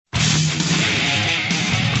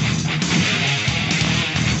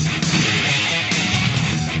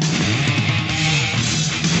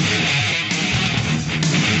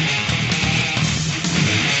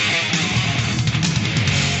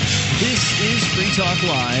is Free Talk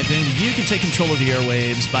Live, and you can take control of the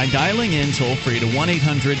airwaves by dialing in toll-free to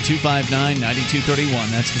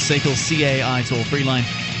 1-800-259-9231. That's the SACL CAI toll-free line,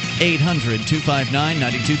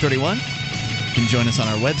 800-259-9231. You can join us on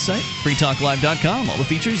our website, freetalklive.com. All the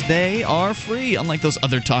features, they are free, unlike those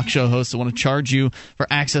other talk show hosts that want to charge you for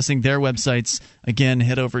accessing their websites. Again,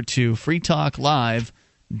 head over to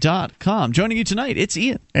freetalklive.com. Joining you tonight, it's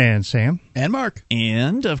Ian. And Sam. And Mark.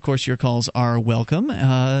 And, of course, your calls are welcome.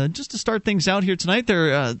 Just to start things out here tonight,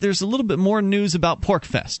 there's a little bit more news about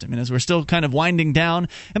PorcFest. I mean, as we're still kind of winding down.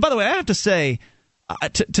 And by the way, I have to say,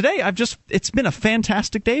 today it's been a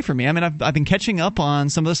fantastic day for me. I mean, I've been catching up on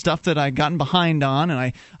some of the stuff that I'd gotten behind on,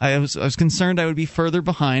 and I was concerned I would be further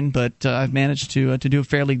behind, but I've managed to do a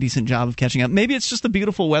fairly decent job of catching up. Maybe it's just the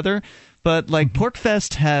beautiful weather, but like I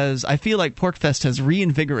feel like PorcFest has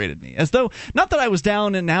reinvigorated me. As though, not that I was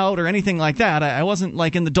down and out or anything like that. I wasn't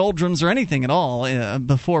like in the doldrums or anything at all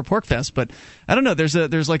before PorcFest, but I don't know.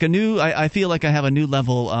 There's like a new. I feel like I have a new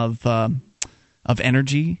level of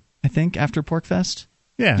energy, I think, after PorcFest.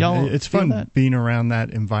 Yeah, Y'all it's fun being around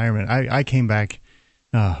that environment. I came back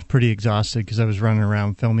pretty exhausted because I was running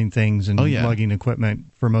around filming things and lugging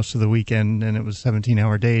equipment for most of the weekend, and it was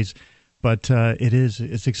 17-hour days. But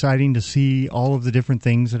it's exciting to see all of the different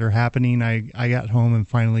things that are happening. I got home and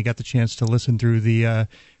finally got the chance to listen through the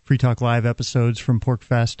Free Talk Live episodes from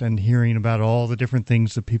PorcFest and hearing about all the different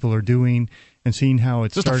things that people are doing and seeing how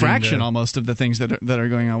it's just a fraction almost of the things that are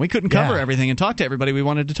going on. We couldn't cover everything and talk to everybody we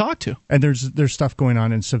wanted to talk to. And there's stuff going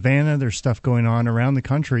on in Savannah. There's stuff going on around the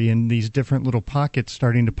country, and these different little pockets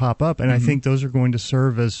starting to pop up. And I think those are going to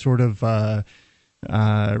serve as sort of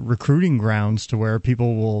recruiting grounds to where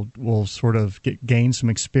people will sort of gain some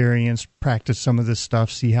experience, practice some of this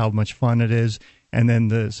stuff, see how much fun it is, and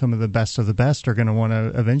then some of the best are going to want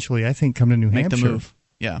to eventually, I think, come to New Hampshire. Make the move.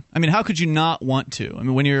 Yeah, I mean, how could you not want to? I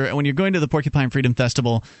mean, when you're going to the Porcupine Freedom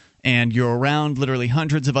Festival and you're around literally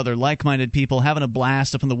hundreds of other like-minded people having a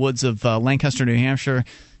blast up in the woods of Lancaster, New Hampshire,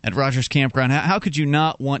 at Rogers Campground, how could you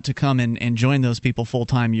not want to come and join those people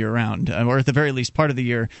full-time year-round, or at the very least part of the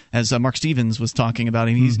year, as Mark Stevens was talking about?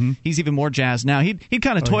 He's even more jazzed now. He'd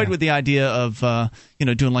kind of toyed with the idea of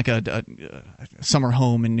doing like a summer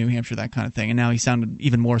home in New Hampshire, that kind of thing, and now he sounded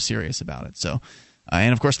even more serious about it. So.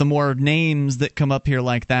 And, of course, the more names that come up here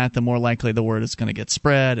like that, the more likely the word is going to get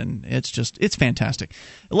spread, and it's fantastic.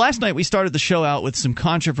 Last night we started the show out with some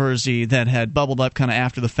controversy that had bubbled up kind of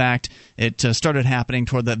after the fact. It started happening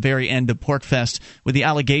toward the very end of PorcFest with the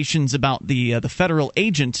allegations about the federal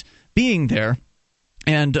agent being there.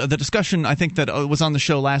 And the discussion, I think, that was on the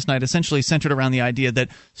show last night essentially centered around the idea that,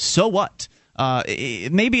 so what?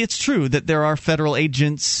 Maybe it's true that there are federal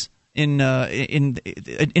agents in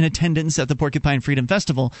attendance at the Porcupine Freedom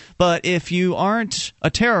Festival, but if you aren't a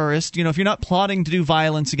terrorist, if you're not plotting to do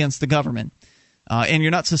violence against the government, and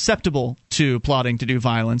you're not susceptible to plotting to do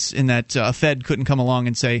violence, in that a Fed couldn't come along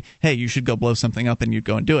and say, "Hey, you should go blow something up," and you'd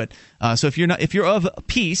go and do it. So if you're of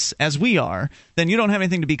peace, as we are, then you don't have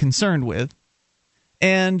anything to be concerned with.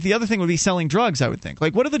 And the other thing would be selling drugs, I would think.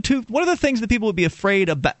 Like, what are the things that people would be afraid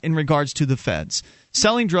about in regards to the feds?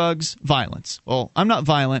 Selling drugs, violence. Well, I'm not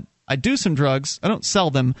violent. I do some drugs. I don't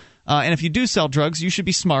sell them. And if you do sell drugs, you should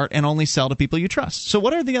be smart and only sell to people you trust. So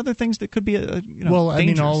what are the other things that could be Well, I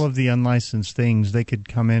mean, all of the unlicensed things, they could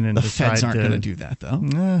come in and the decide feds aren't going to do that, though.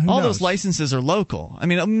 All those licenses are local. I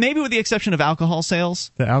mean, maybe with the exception of alcohol sales.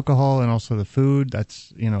 The alcohol and also the food,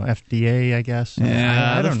 that's, FDA, I guess.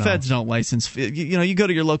 Yeah, I don't know. Feds don't license. You go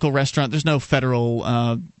to your local restaurant, there's no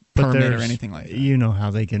federal permit or anything like that. You know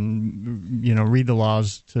how they can, read the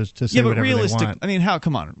laws to say whatever they want. I mean,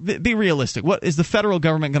 come on, be realistic. What is the federal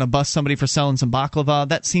government going to bust somebody for selling some baklava?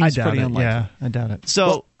 That seems pretty unlikely. Yeah, I doubt it.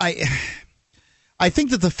 So I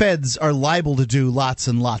think that the feds are liable to do lots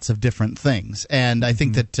and lots of different things, and I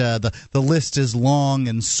think that the list is long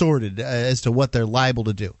and sordid as to what they're liable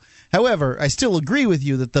to do. However, I still agree with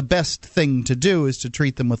you that the best thing to do is to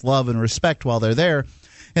treat them with love and respect while they're there.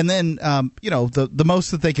 And then, the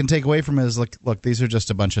most that they can take away from it is, look, these are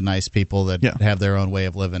just a bunch of nice people that have their own way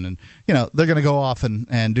of living, and they're going to go off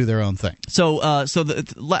and do their own thing. So,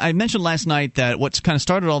 I mentioned last night that what kind of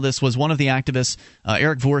started all this was one of the activists,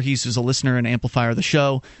 Eric Voorhees, who's a listener and amplifier of the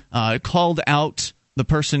show, called out the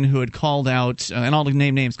person who had called out, and I'll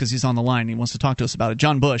name names because he's on the line. He wants to talk to us about it.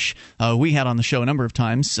 John Bush, we had on the show a number of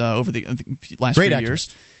times over the last few years.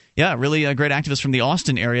 Yeah, really a great activist from the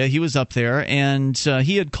Austin area. He was up there, and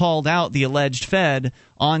he had called out the alleged Fed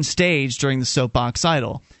on stage during the Soapbox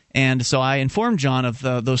Idol. And so I informed John of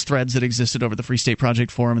those threads that existed over the Free State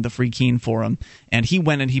Project forum and the Free Keene forum, and he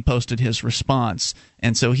went and he posted his response.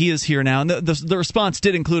 And so he is here now. And the response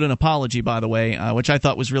did include an apology, by the way, which I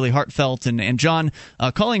thought was really heartfelt. And John,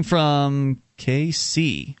 calling from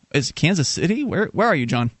KC. Is it Kansas City? Where are you,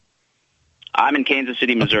 John? I'm in Kansas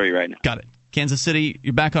City, Missouri right now. Got it. Kansas City,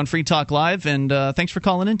 you're back on Free Talk Live, and thanks for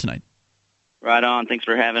calling in tonight. Right on. Thanks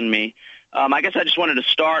for having me. I guess I just wanted to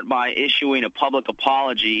start by issuing a public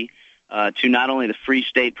apology to not only the Free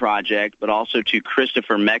State Project, but also to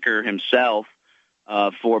Christopher Mecker himself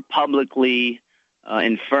for publicly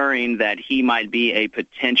inferring that he might be a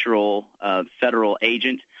potential federal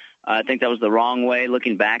agent. I think that was the wrong way,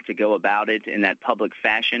 looking back, to go about it in that public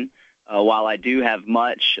fashion. While I do have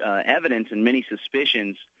much evidence and many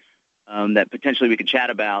suspicions that potentially we could chat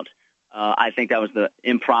about, I think that was the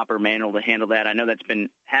improper manner to handle that. I know that's been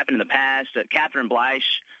happened in the past. Catherine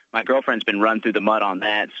Bleish, my girlfriend's been run through the mud on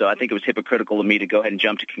that, so I think it was hypocritical of me to go ahead and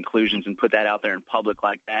jump to conclusions and put that out there in public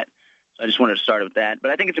like that. So I just wanted to start with that.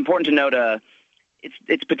 But I think it's important to note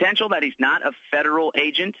it's potential that he's not a federal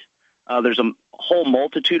agent. There's a whole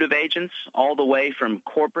multitude of agents, all the way from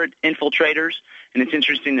corporate infiltrators. And it's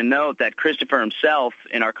interesting to note that Christopher himself,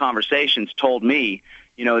 in our conversations, told me,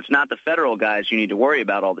 it's not the federal guys you need to worry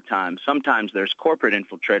about all the time. Sometimes there's corporate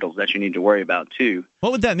infiltrators that you need to worry about, too.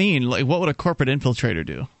 What would that mean? Like, what would a corporate infiltrator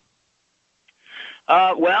do?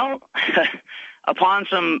 Well, upon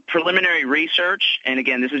some preliminary research, and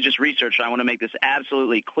again, this is just research, so I want to make this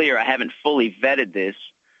absolutely clear. I haven't fully vetted this.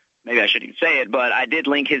 Maybe I shouldn't say it, but I did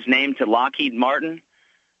link his name to Lockheed Martin.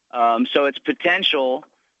 So it's potential,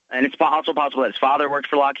 and it's also possible that his father worked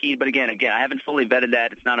for Lockheed. But again, I haven't fully vetted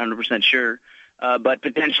that. It's not 100% sure. But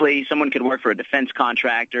potentially someone could work for a defense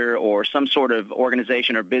contractor or some sort of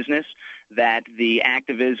organization or business that the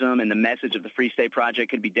activism and the message of the Free State Project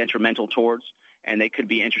could be detrimental towards, and they could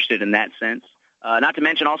be interested in that sense. Not to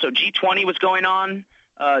mention also G20 was going on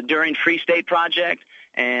during Free State Project,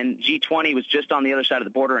 and G20 was just on the other side of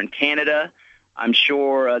the border in Canada. I'm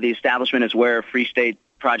sure the establishment is aware of Free State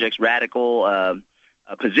Project's radical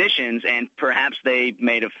positions, and perhaps they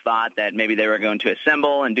may have thought that maybe they were going to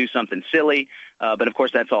assemble and do something silly. But, of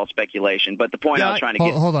course, that's all speculation. But the point I was trying to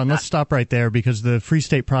get... Hold on. Let's stop right there, because the Free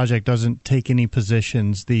State Project doesn't take any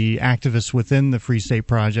positions. The activists within the Free State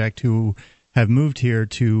Project who have moved here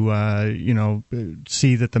to,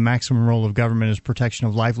 see that the maximum role of government is protection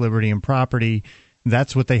of life, liberty, and property,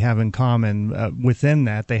 that's what they have in common. Within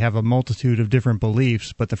that, they have a multitude of different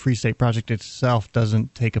beliefs, but the Free State Project itself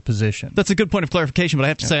doesn't take a position. That's a good point of clarification, but I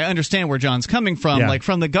have to say I understand where John's coming from. Yeah. Like,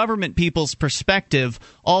 from the government people's perspective,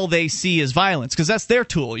 all they see is violence, because that's their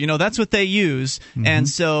tool. That's what they use. Mm-hmm. And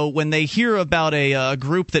so when they hear about a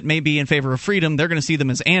group that may be in favor of freedom, they're going to see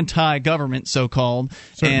them as anti-government, so-called.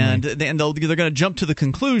 Certainly. And they're going to jump to the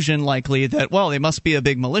conclusion, likely, that, well, they must be a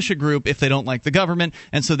big militia group if they don't like the government,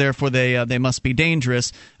 and so therefore they must be dangerous.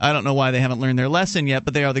 I don't know why they haven't learned their lesson yet,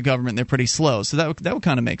 but they are the government. They're pretty slow. So that would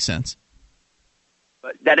kind of make sense.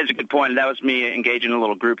 But that is a good point. That was me engaging a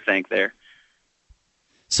little groupthink there.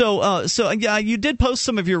 So yeah, you did post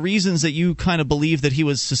some of your reasons that you kind of believe that he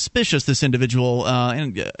was suspicious, this individual.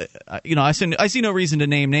 I see no reason to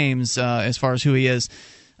name names as far as who he is.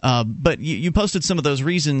 But you posted some of those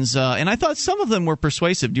reasons, and I thought some of them were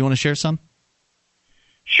persuasive. Do you want to share some?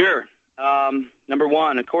 Sure. Number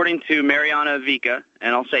one, according to Mariana Vika,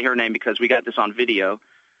 and I'll say her name because we got this on video,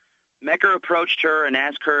 Mecker approached her and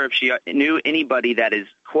asked her if she knew anybody that is,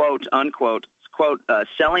 quote, unquote, quote,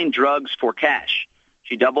 selling drugs for cash.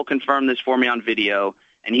 She double confirmed this for me on video,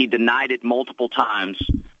 and he denied it multiple times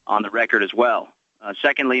on the record as well.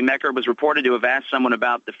 Secondly, Mecker was reported to have asked someone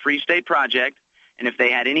about the Free State Project and if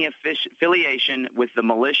they had any affiliation with the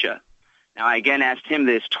militia. Now, I again asked him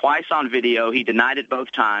this twice on video. He denied it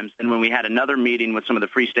both times. And when we had another meeting with some of the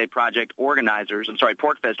Free State Project organizers,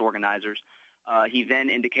 PorcFest organizers, he then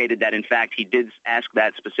indicated that, in fact, he did ask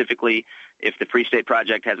that specifically if the Free State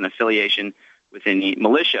Project has an affiliation with any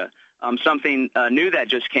militia. Something new that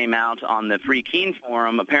just came out on the Free Keene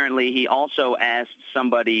forum, apparently he also asked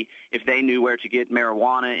somebody if they knew where to get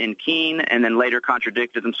marijuana in Keene, and then later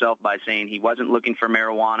contradicted himself by saying he wasn't looking for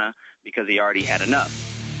marijuana because he already had enough.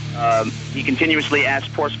 He continuously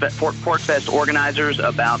asked PorcFest organizers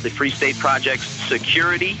about the Free State Project's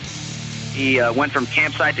security. He went from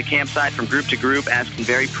campsite to campsite, from group to group, asking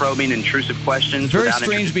very probing, intrusive questions. Very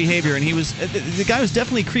strange behavior, and the guy was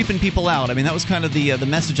definitely creeping people out. I mean, that was kind of the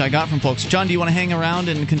message I got from folks. John, do you want to hang around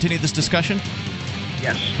and continue this discussion?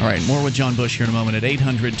 Yes. All right, more with John Bush here in a moment at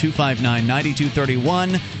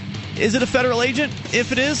 800-259-9231. Is it a federal agent?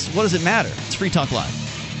 If it is, what does it matter? It's Free Talk Live.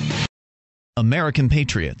 American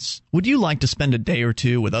patriots, would you like to spend a day or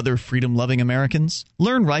two with other freedom-loving Americans?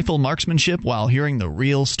 Learn rifle marksmanship while hearing the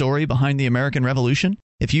real story behind the American Revolution?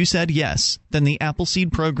 If you said yes, then the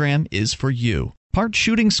Appleseed program is for you. Part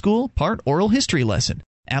shooting school, part oral history lesson.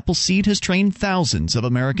 Appleseed has trained thousands of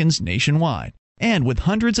Americans nationwide. And with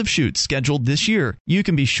hundreds of shoots scheduled this year, you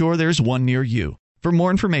can be sure there's one near you. For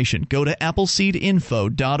more information, go to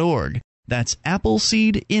appleseedinfo.org. That's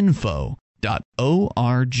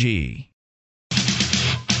appleseedinfo.org.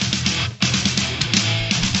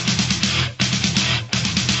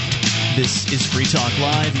 This is Free Talk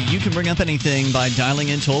Live. You can bring up anything by dialing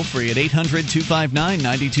in toll-free at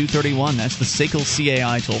 800-259-9231. That's the SACL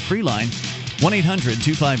CAI toll-free line.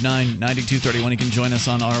 1-800-259-9231. You can join us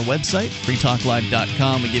on our website,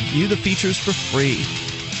 freetalklive.com. We give you the features for free.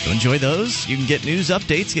 So enjoy those. You can get news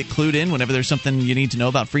updates, get clued in whenever there's something you need to know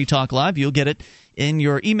about Free Talk Live. You'll get it in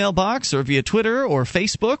your email box or via Twitter or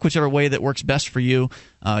Facebook, whichever way that works best for you.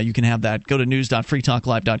 You can have that. Go to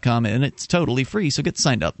news.freetalklive.com, and it's totally free, so get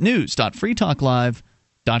signed up.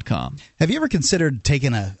 news.freetalklive.com. Have you ever considered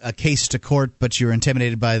taking a case to court, but you're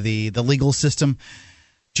intimidated by the legal system?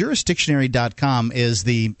 Jurisdictionary.com is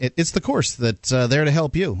it's the course that's there to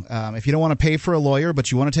help you. If you don't want to pay for a lawyer, but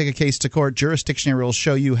you want to take a case to court, Jurisdictionary will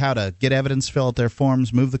show you how to get evidence, fill out their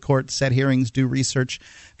forms, move the court, set hearings, do research,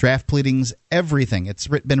 draft pleadings, everything. It's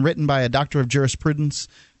been written by a doctor of jurisprudence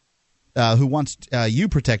who wants you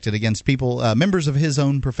protected against people, members of his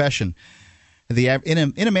own profession,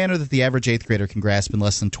 in a manner that the average 8th grader can grasp in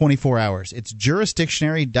less than 24 hours. It's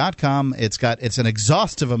Jurisdictionary.com. It's an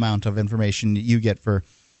exhaustive amount of information you get for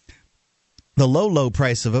the low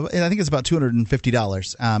price of I think it's about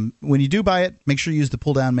 $250. When you do buy it, make sure you use the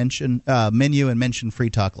pull-down menu and mention Free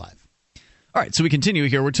Talk Live. All right, so we continue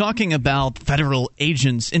here. We're talking about federal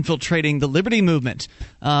agents infiltrating the Liberty Movement.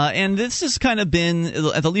 And this has kind of been,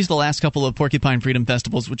 at least the last couple of Porcupine Freedom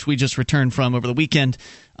Festivals, which we just returned from over the weekend,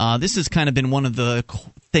 this has kind of been one of the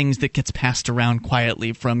things that gets passed around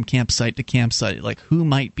quietly from campsite to campsite, like who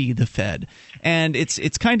might be the Fed. And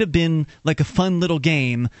it's kind of been like a fun little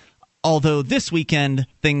game. Although this weekend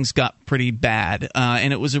things got pretty bad,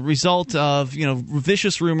 and it was a result of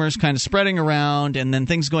vicious rumors kind of spreading around, and then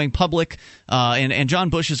things going public. And John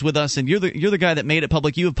Bush is with us, and you're the guy that made it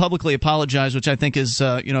public. You have publicly apologized, which I think is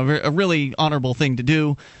a really honorable thing to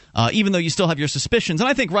do. Even though you still have your suspicions, and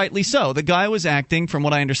I think rightly so. The guy was acting, from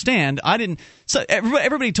what I understand.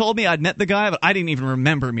 Everybody told me I'd met the guy, but I didn't even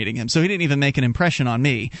remember meeting him, so he didn't even make an impression on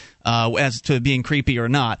me as to being creepy or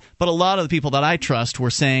not. But a lot of the people that I trust were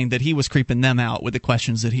saying that he was creeping them out with the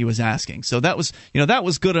questions that he was asking. So that was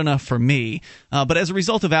good enough for me. But as a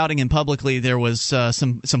result of outing him publicly, there was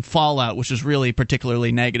some fallout, which was really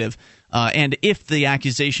particularly negative. And if the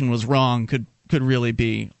accusation was wrong, could really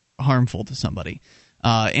be harmful to somebody.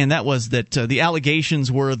 And that was that the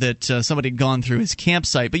allegations were that somebody had gone through his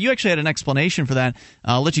campsite. But you actually had an explanation for that.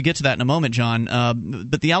 I'll let you get to that in a moment, John.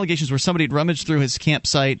 But the allegations were somebody had rummaged through his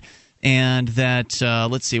campsite, and that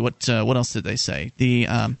let's see, what else did they say?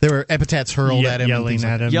 There were epithets hurled at him, yelling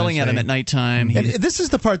at him at nighttime. This is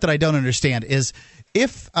the part that I don't understand: is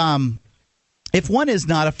if one is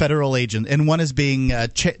not a federal agent and one is being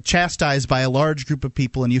chastised by a large group of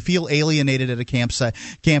people, and you feel alienated at a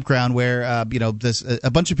campground where a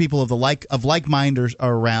bunch of people of like mind are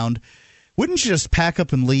around, wouldn't you just pack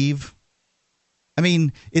up and leave? I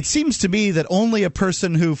mean, it seems to me that only a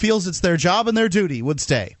person who feels it's their job and their duty would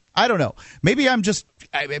stay. I don't know. Maybe I'm just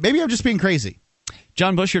being crazy.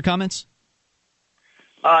 John Bush, your comments?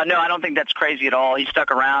 No, I don't think that's crazy at all. He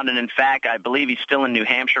stuck around, and in fact, I believe he's still in New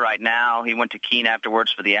Hampshire right now. He went to Keene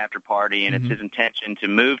afterwards for the after party, and it's his intention to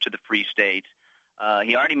move to the Free State.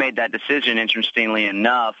 He already made that decision, interestingly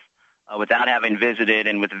enough, without having visited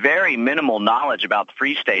and with very minimal knowledge about the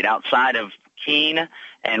Free State outside of Keene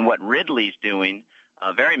and what Ridley's doing.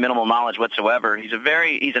 Very minimal knowledge whatsoever. He's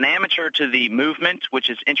an amateur to the movement, which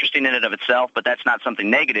is interesting in and of itself, but that's not something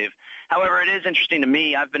negative. However, it is interesting to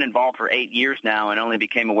me. I've been involved for 8 years now and only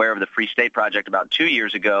became aware of the Free State Project about 2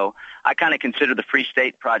 years ago. I kind of consider the Free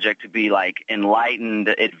State Project to be like enlightened,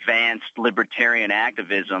 advanced libertarian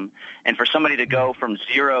activism. And for somebody to go from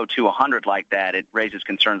 0 to 100 like that, it raises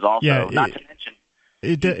concerns also. Yeah, not to mention,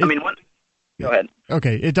 go ahead.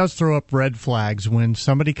 Okay, it does throw up red flags when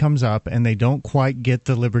somebody comes up and they don't quite get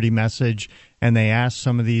the liberty message and they ask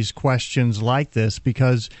some of these questions like this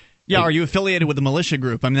because... Yeah, are you affiliated with a militia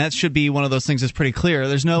group? I mean, that should be one of those things that's pretty clear.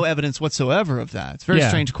 There's no evidence whatsoever of that. It's a very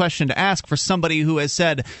strange question to ask for somebody who has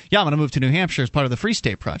said, yeah, I'm going to move to New Hampshire as part of the Free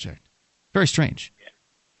State Project. Very strange.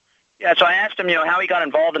 Yeah, so I asked him, how he got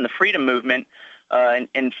involved in the freedom movement.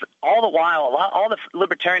 And all the while, all the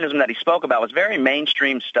libertarianism that he spoke about was very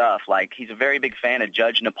mainstream stuff. Like, he's a very big fan of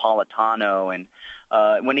Judge Napolitano.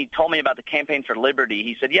 And when he told me about the Campaign for Liberty,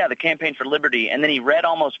 he said, yeah, the Campaign for Liberty. And then he read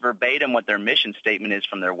almost verbatim what their mission statement is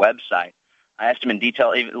from their website. I asked him in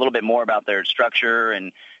detail a little bit more about their structure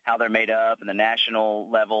and how they're made up and the national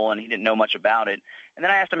level, and he didn't know much about it. And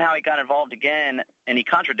then I asked him how he got involved again, and he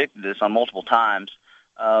contradicted this on multiple times.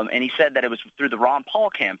 And he said that it was through the Ron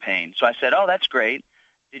Paul campaign. So I said, oh, that's great.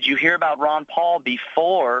 Did you hear about Ron Paul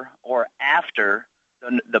before or after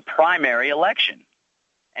the primary election?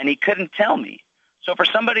 And he couldn't tell me. So for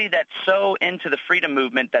somebody that's so into the freedom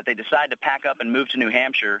movement that they decide to pack up and move to New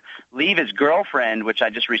Hampshire, leave his girlfriend, which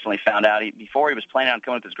I just recently found out, before he was planning on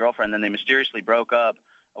coming with his girlfriend, then they mysteriously broke up.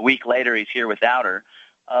 A week later, he's here without her.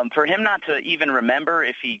 For him not to even remember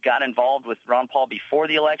if he got involved with Ron Paul before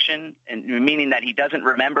the election, and meaning that he doesn't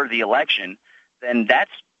remember the election, then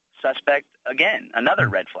that's suspect again, another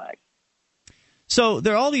red flag. So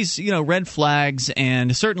there are all these, red flags,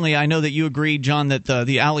 and certainly I know that you agree, John, that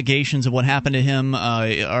the allegations of what happened to him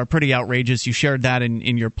are pretty outrageous. You shared that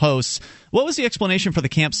in your posts. What was the explanation for the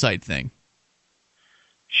campsite thing?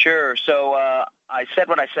 Sure. So I said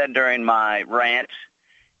what I said during my rant,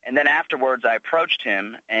 and then afterwards I approached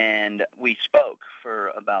him, and we spoke for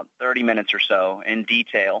about 30 minutes or so in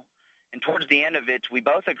detail. And towards the end of it, we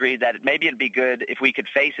both agreed that maybe it'd be good if we could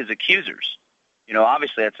face his accusers.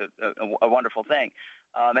 Obviously that's a wonderful thing.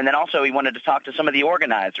 And then also he wanted to talk to some of the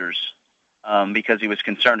organizers because he was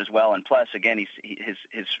concerned as well. And plus, again,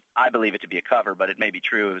 his I believe it to be a cover, but it may be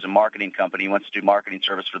true. It was a marketing company. He wants to do marketing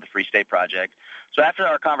service for the Free State Project. So after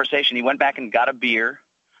our conversation, he went back and got a beer.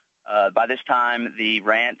 By this time, the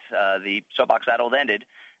rant, the soapbox battle ended.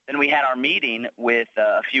 Then we had our meeting with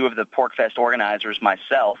a few of the PorcFest organizers,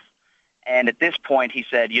 myself. And at this point, he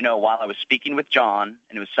said, while I was speaking with John,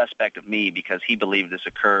 and it was suspect of me because he believed this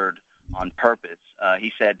occurred on purpose,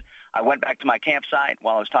 he said, I went back to my campsite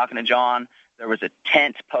while I was talking to John. There was a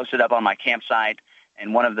tent posted up on my campsite,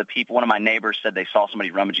 and one of my neighbors said they saw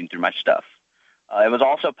somebody rummaging through my stuff. It was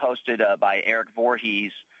also posted by Eric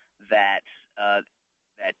Voorhees that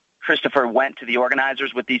Christopher went to the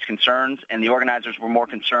organizers with these concerns, and the organizers were more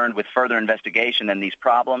concerned with further investigation than these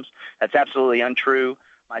problems. That's absolutely untrue.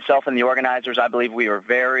 Myself and the organizers, I believe we were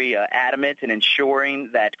very adamant in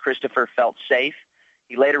ensuring that Christopher felt safe.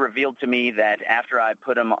 He later revealed to me that after I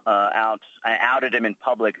put him out, I outed him in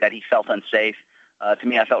public, that he felt unsafe. To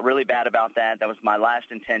me, I felt really bad about that. That was my last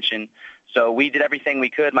intention. So we did everything we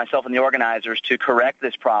could, myself and the organizers, to correct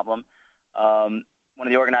this problem. One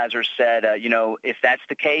of the organizers said, if that's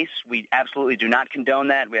the case, we absolutely do not condone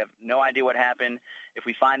that. We have no idea what happened. If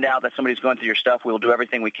we find out that somebody's going through your stuff, we'll do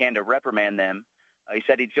everything we can to reprimand them. He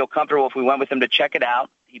said he'd feel comfortable if we went with him to check it out.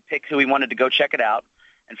 He picked who he wanted to go check it out.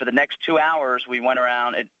 And for the next 2 hours, we went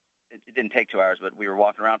around. It didn't take 2 hours, but we were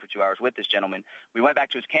walking around for 2 hours with this gentleman. We went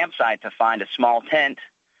back to his campsite to find a small tent.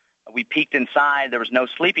 We peeked inside. There was no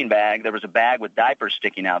sleeping bag. There was a bag with diapers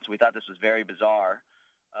sticking out. So we thought this was very bizarre.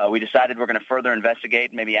 We decided we're going to further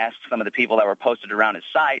investigate, maybe ask some of the people that were posted around his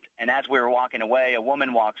site. And as we were walking away, a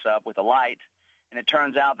woman walks up with a light. And it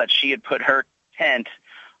turns out that she had put her tent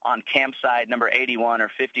on campsite number 81 or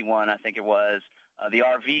 51, I think it was, the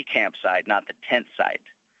RV campsite, not the tent site.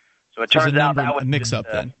 So it turns out that was a mix-up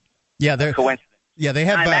then. Yeah, coincidence. Yeah, they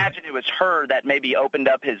have. I imagine it was her that maybe opened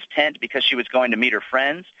up his tent because she was going to meet her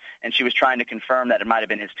friends, and she was trying to confirm that it might have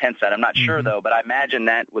been his tent site. I'm not sure though, but I imagine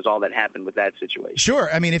that was all that happened with that situation.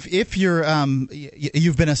 Sure. I mean, if you're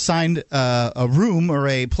you've been assigned a room or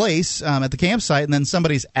a place at the campsite, and then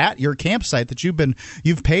somebody's at your campsite that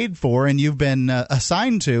you've paid for and you've been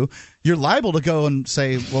assigned to, you're liable to go and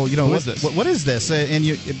say, well, what is this? And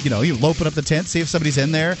you open up the tent, see if somebody's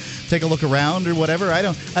in there, take a look around or whatever. I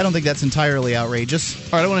don't think that's entirely outrageous.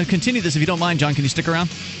 All right, I want to continue this if you don't mind, John. Can you stick around?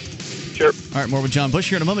 Sure. All right, more with John Bush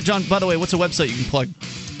here in a moment. John, by the way, what's a website you can plug?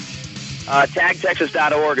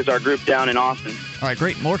 TagTexas.org is our group down in Austin. All right,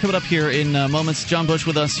 great. More coming up here in moments. John Bush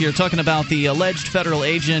with us here talking about the alleged federal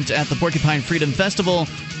agent at the Porcupine Freedom Festival.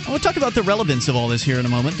 We'll talk about the relevance of all this here in a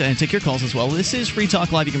moment and take your calls as well. This is Free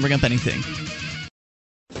Talk Live. You can bring up anything.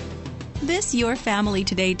 This Your Family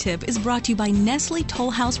Today tip is brought to you by Nestle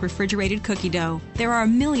Toll House Refrigerated Cookie Dough. There are a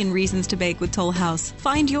million reasons to bake with Toll House.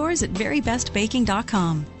 Find yours at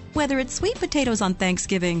verybestbaking.com. Whether it's sweet potatoes on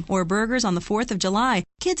Thanksgiving or burgers on the 4th of July,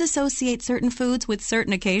 kids associate certain foods with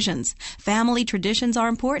certain occasions. Family traditions are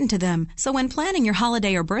important to them, so when planning your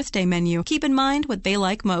holiday or birthday menu, keep in mind what they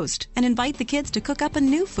like most and invite the kids to cook up a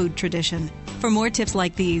new food tradition. For more tips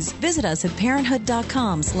like these, visit us at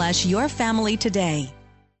parenthood.com/yourfamilytoday.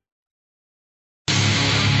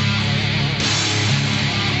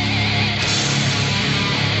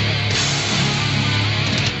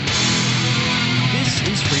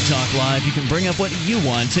 Talk Live. You can bring up what you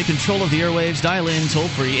want. Take control of the airwaves. Dial in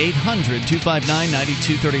toll-free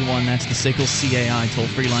 800-259-9231. That's the SACL CAI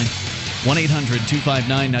toll-free line.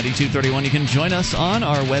 1-800-259-9231. You can join us on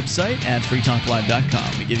our website at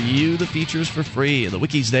freetalklive.com. We give you the features for free. The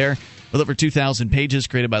wiki's there with over 2,000 pages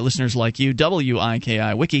created by listeners like you.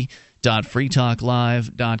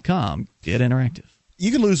 wiki.freetalklive.com. Get interactive.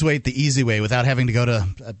 You can lose weight the easy way without having to go to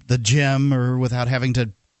the gym or without having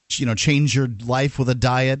to change your life with a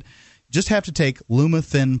diet. Just have to take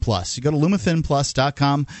LumaThin Plus. You go to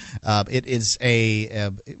LumaThinPlus.com. It is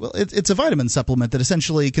it's a vitamin supplement that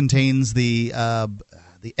essentially contains the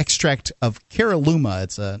extract of Caralluma.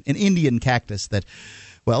 It's an Indian cactus that,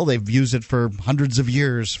 well, they've used it for hundreds of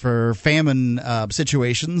years for famine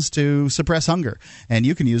situations to suppress hunger, and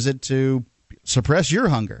you can use it to suppress your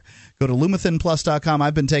hunger. Go to LumaThinPlus.com.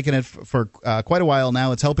 I've been taking it for quite a while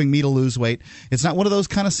now. It's helping me to lose weight. It's not one of those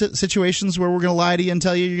kind of situations where we're going to lie to you and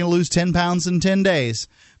tell you you're going to lose 10 pounds in 10 days.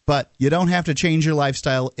 But you don't have to change your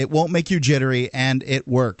lifestyle. It won't make you jittery, and it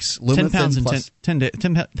works. 10 pounds in 10 days.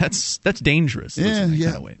 That's dangerous. Yeah.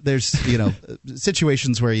 Kind of weight. There's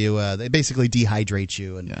situations where they basically dehydrate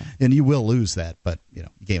you, and you will lose that, but you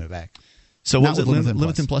gain it back. So what's it,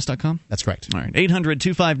 LumaThinPlus.com? That's correct. All right,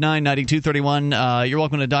 800-259-9231. You're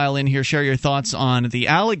welcome to dial in here, share your thoughts on the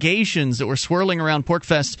allegations that were swirling around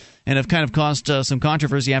PorcFest and have kind of caused some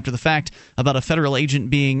controversy after the fact about a federal agent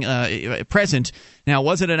being present. Now,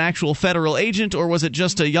 was it an actual federal agent, or was it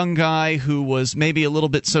just a young guy who was maybe a little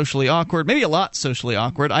bit socially awkward, maybe a lot socially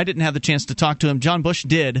awkward? I didn't have the chance to talk to him. John Bush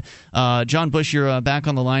did. John Bush, you're back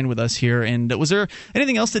on the line with us here. And was there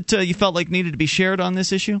anything else that you felt like needed to be shared on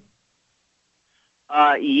this issue?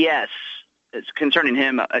 Yes, it's concerning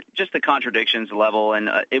him, just the contradictions level, and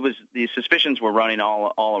the suspicions were running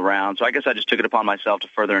all around. So I guess I just took it upon myself to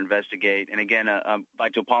further investigate. And again, I'd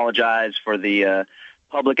like to apologize for the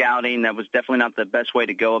public outing. That was definitely not the best way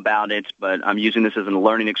to go about it, but I'm using this as a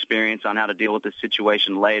learning experience on how to deal with this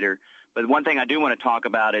situation later. But one thing I do want to talk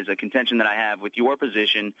about is a contention that I have with your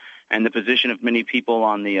position and the position of many people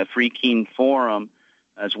on the Free Keene Forum,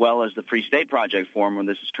 as well as the Free State Project Forum, where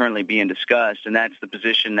this is currently being discussed, and that's the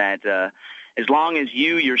position that as long as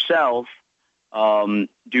you yourself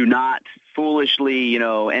do not foolishly,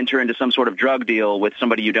 enter into some sort of drug deal with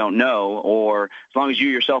somebody you don't know, or as long as you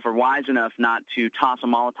yourself are wise enough not to toss a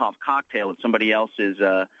Molotov cocktail at somebody else's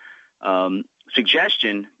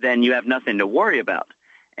suggestion, then you have nothing to worry about.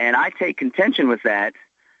 And I take contention with that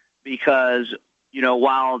because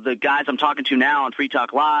while the guys I'm talking to now on Free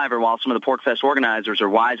Talk Live, or while some of the PorcFest organizers are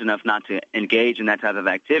wise enough not to engage in that type of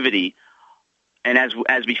activity, and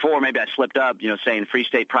as before, maybe I slipped up, saying Free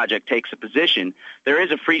State Project takes a position. There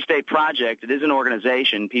is a Free State Project. It is an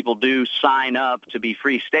organization. People do sign up to be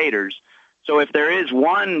Free Staters. So if there is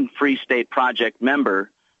one Free State Project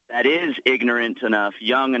member that is ignorant enough,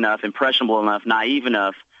 young enough, impressionable enough, naive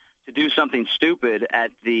enough to do something stupid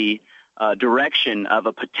at the direction of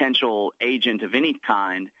a potential agent of any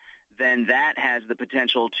kind, then that has the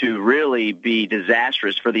potential to really be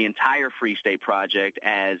disastrous for the entire Free State Project,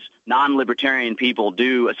 as non-libertarian people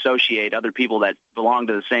do associate other people that belong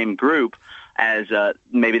to the same group as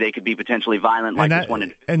maybe they could be potentially violent like this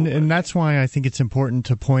one. And that's why I think it's important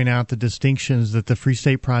to point out the distinctions that the Free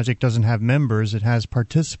State Project doesn't have members. It has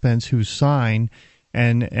participants who sign,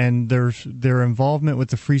 and their involvement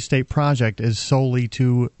with the Free State Project is solely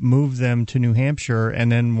to move them to New Hampshire, and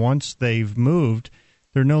then once they've moved,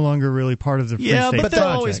 they're no longer really part of the Free State Project. But they'll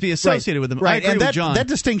always be associated with them. Right, I agree with John. That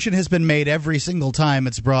distinction has been made every single time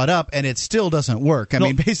it's brought up, and it still doesn't work. I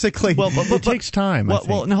mean, basically... But it takes time,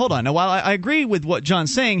 Well, now, hold on. Now, while I agree with what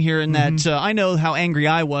John's saying here, in that I know how angry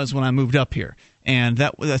I was when I moved up here. And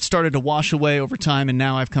that started to wash away over time, and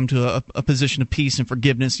now I've come to a position of peace and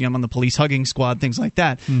forgiveness. I'm on the police hugging squad, things like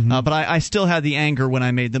that. But I still had the anger when I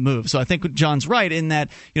made the move. So I think John's right in that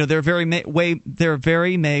there very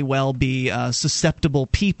may well be susceptible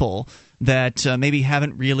people that maybe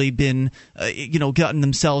haven't really been, gotten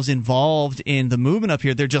themselves involved in the movement up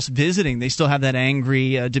here. They're just visiting. They still have that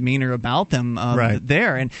angry demeanor about them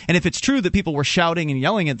there. And if it's true that people were shouting and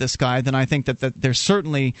yelling at this guy, then I think that there's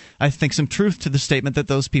certainly, some truth to the statement that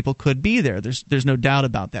those people could be there. There's no doubt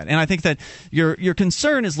about that. And I think that your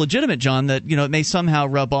concern is legitimate, John, that it may somehow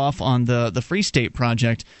rub off on the Free State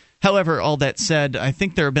Project. However, all that said, I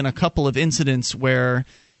think there have been a couple of incidents where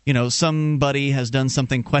somebody has done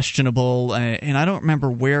something questionable, and I don't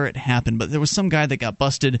remember where it happened, but there was some guy that got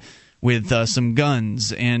busted with some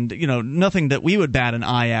guns, and nothing that we would bat an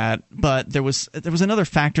eye at, but there was another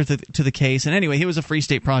factor to the case. And anyway, he was a Free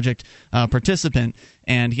State Project participant,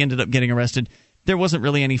 and he ended up getting arrested. there wasn't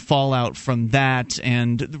really any fallout from that,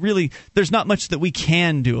 and really there's not much that we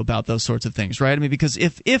can do about those sorts of things, right? I mean, because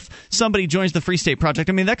if somebody joins the Free State Project,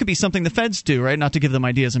 I mean, that could be something the feds do, right? Not to give them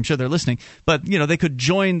ideas, I'm sure they're listening, but they could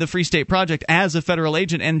join the Free State Project as a federal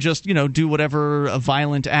agent and just do whatever a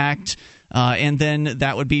violent act. And then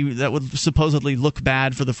that would supposedly look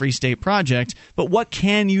bad for the Free State Project. But what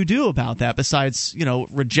can you do about that besides,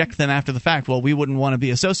 reject them after the fact? Well, we wouldn't want to be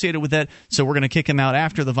associated with it, so we're going to kick them out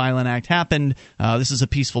after the violent act happened. This is a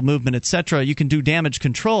peaceful movement, etc. You can do damage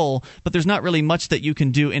control, but there's not really much that you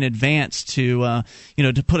can do in advance to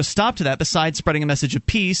put a stop to that besides spreading a message of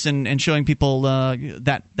peace and showing people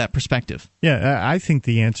that perspective. Yeah, I think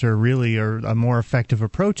the answer really, or a more effective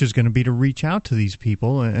approach, is going to be to reach out to these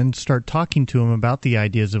people and start talking to them about the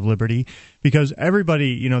ideas of liberty, because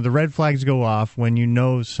everybody, the red flags go off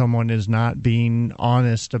when someone is not being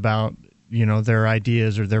honest about their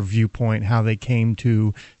ideas or their viewpoint, how they came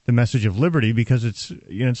to the message of liberty, because it's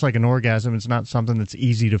it's like an orgasm. It's not something that's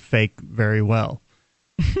easy to fake very well.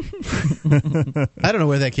 I don't know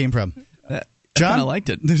where that came from. John, I liked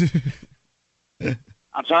it.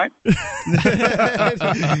 I'm sorry?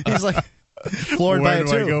 He's like floored by it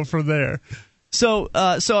too. Where do I go from there? So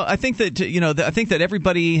I think that I think that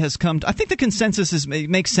everybody has come. I think the consensus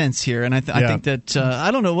makes sense here, and I think that I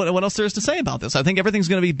don't know what else there is to say about this. I think everything's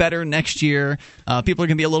going to be better next year. People are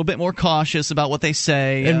going to be a little bit more cautious about what they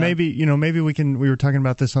say, and maybe we can. We were talking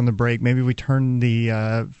about this on the break. Maybe we turn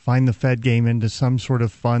the Find the Fed game into some sort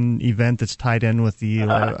of fun event that's tied in with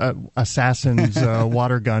the assassins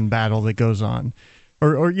water gun battle that goes on.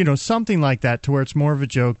 Or something like that, to where it's more of a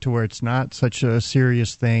joke, to where it's not such a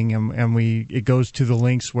serious thing, and it goes to the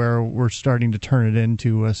links where we're starting to turn it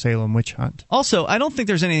into a Salem witch hunt. Also, I don't think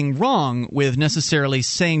there's anything wrong with necessarily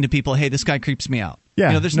saying to people, "Hey, this guy creeps me out."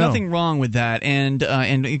 Yeah, there's nothing wrong with that, and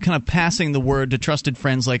kind of passing the word to trusted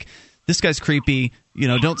friends like, "This guy's creepy.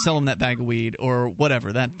 Don't sell him that bag of weed," or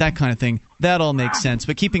whatever, that kind of thing. That all makes sense,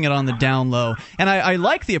 but keeping it on the down low. And I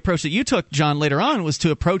like the approach that you took, John, later on, was to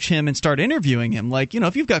approach him and start interviewing him. Like,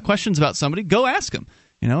 if you've got questions about somebody, go ask him.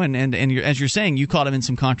 And as you're saying, you caught him in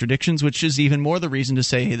some contradictions, which is even more the reason to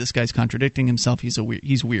say, hey, this guy's contradicting himself. He's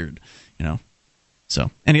weird. So,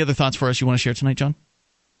 any other thoughts for us you want to share tonight, John?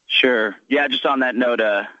 Sure. Yeah, just on that note,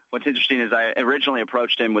 what's interesting is I originally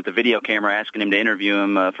approached him with a video camera, asking him to interview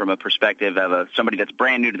him from a perspective of somebody that's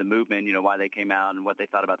brand new to the movement, why they came out and what they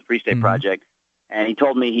thought about the Free State Project. And he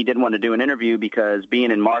told me he didn't want to do an interview because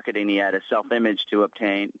being in marketing, he had a self-image to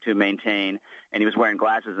maintain, and he was wearing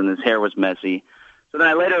glasses and his hair was messy. So then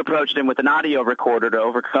I later approached him with an audio recorder to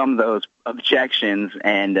overcome those objections,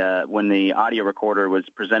 and when the audio recorder was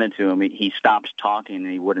presented to him, he stopped talking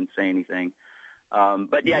and he wouldn't say anything.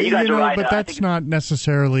 But yeah, you guys are right. But that's not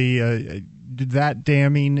necessarily that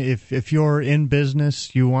damning. If you're in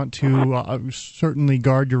business, you want to certainly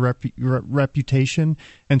guard your reputation,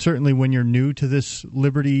 and certainly when you're new to this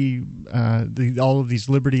liberty, all of these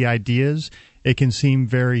liberty ideas, it can seem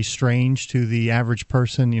very strange to the average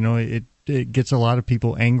person. It gets a lot of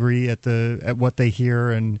people angry at what they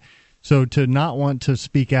hear, and so to not want to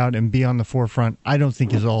speak out and be on the forefront, I don't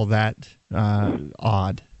think is all that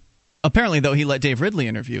odd. Apparently, though, he let Dave Ridley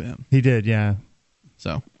interview him. He did, yeah.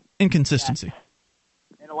 So, inconsistency. Yeah.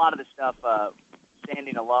 And a lot of the stuff,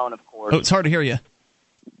 standing alone, of course. Oh, it's hard to hear you.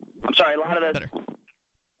 I'm sorry, a lot of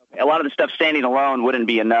the stuff standing alone wouldn't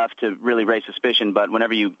be enough to really raise suspicion, but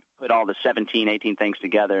whenever you put all the 17, 18 things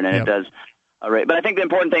together, and it does. But I think the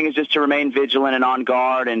important thing is just to remain vigilant and on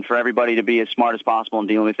guard, and for everybody to be as smart as possible in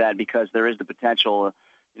dealing with that, because there is the potential.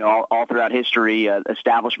 All throughout history,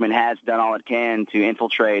 establishment has done all it can to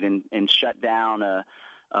infiltrate and shut down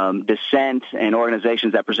dissent and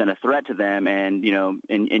organizations that present a threat to them. And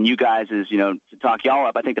and you guys, to talk y'all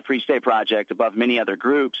up, I think the Free State Project, above many other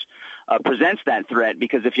groups, presents that threat,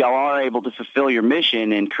 because if y'all are able to fulfill your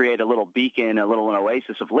mission and create a little beacon, an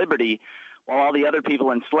oasis of liberty, while all the other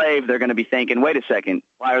people enslaved, they're going to be thinking, wait a second,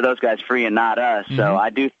 why are those guys free and not us? Mm-hmm. So I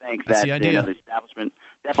do think that the establishment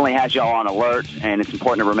definitely has y'all on alert, and it's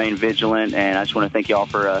important to remain vigilant. And I just want to thank y'all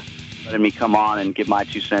for letting me come on and give my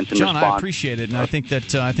 2 cents and John, respond. I appreciate it, and I think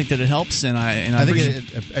that it helps. And I think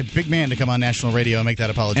a big man to come on national radio and make that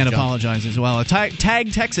apology, and John. Apologize as well. Tag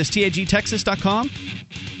Texas, TAGTexas.com.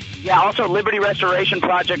 Yeah, also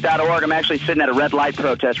LibertyRestorationProject.org. I'm actually sitting at a red light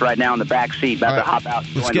protest right now in the back seat, about to hop out.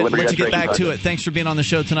 Let's get back to it. Thanks for being on the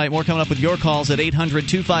show tonight. More coming up with your calls at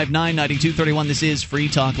 800-259-9231. This is Free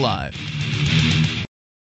Talk Live.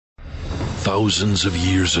 Thousands of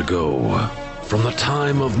years ago, from the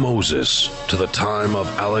time of Moses to the time of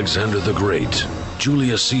Alexander the Great,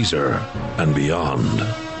 Julius Caesar, and beyond,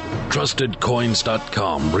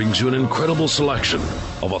 TrustedCoins.com brings you an incredible selection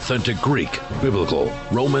of authentic Greek, Biblical,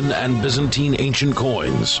 Roman, and Byzantine ancient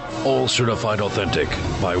coins, all certified authentic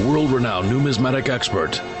by world-renowned numismatic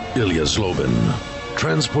expert Ilya Zlobin.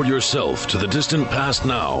 Transport yourself to the distant past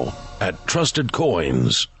now at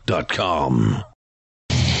TrustedCoins.com.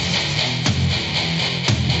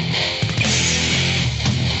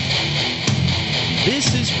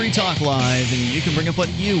 This is Free Talk Live, and you can bring up what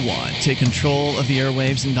you want. Take control of the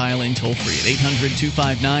airwaves and dial in toll-free at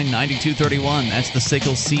 800-259-9231. That's the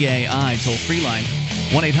SACL CAI toll-free line.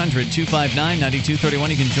 1-800-259-9231.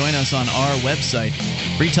 You can join us on our website.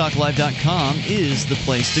 freetalklive.com is the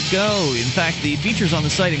place to go. In fact, the features on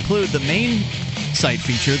the site include the main site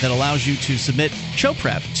feature that allows you to submit show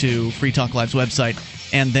prep to Free Talk Live's website,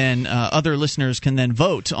 and then other listeners can then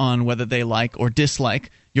vote on whether they like or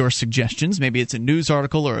dislike your suggestions. Maybe it's a news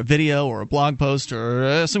article or a video or a blog post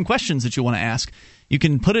or some questions that you want to ask. You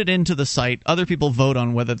can put it into the site. Other people vote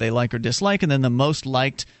on whether they like or dislike, and then the most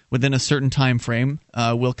liked within a certain time frame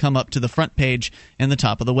will come up to the front page and the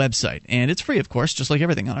top of the website. And it's free, of course, just like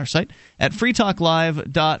everything on our site, at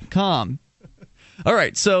freetalklive.com. All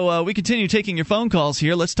right, so we continue taking your phone calls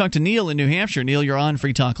here. Let's talk to Neil in New Hampshire. Neil, you're on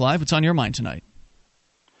Free Talk Live. What's on your mind tonight?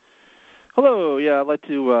 Hello. Yeah, I'd like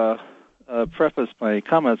to preface my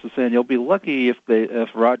comments with saying you'll be lucky if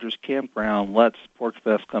Rogers Campground lets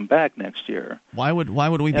PorcFest come back next year. Why would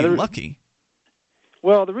we be lucky?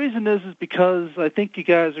 Well, the reason is because I think you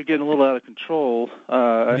guys are getting a little out of control.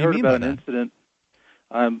 I heard about an incident.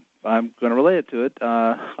 I'm going to relate it to it.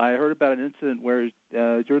 I heard about an incident where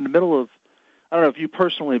you're in the middle of, I don't know if you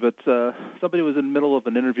personally, but somebody was in the middle of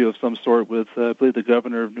an interview of some sort with, I believe, the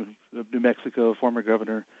governor of New Mexico, former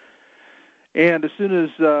governor. And as soon as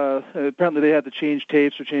apparently they had to change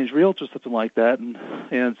tapes or change reels or something like that,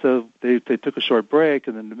 and so they took a short break,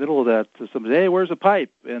 and in the middle of that, somebody, hey, where's a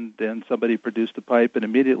pipe? And then somebody produced a pipe, and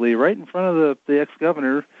immediately, right in front of the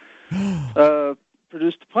ex-governor,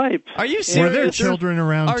 produced a pipe. Are you serious? Were there children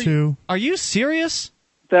around too? Are you serious?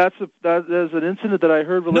 That is an incident that I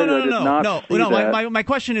heard related. No. My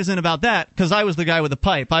question isn't about that, because I was the guy with the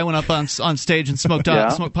pipe. I went up on stage and smoked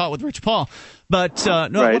pot with Rich Paul. But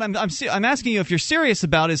Right. What I'm asking you if you're serious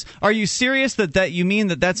about is, are you serious that you mean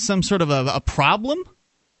that's some sort of a problem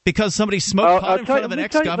because somebody smoked pot in front of an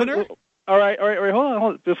ex-governor? All right. Hold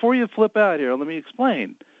on. Before you flip out here, let me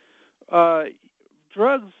explain.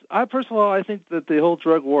 Drugs. First of all, I think that the whole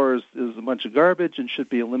drug war is a bunch of garbage and should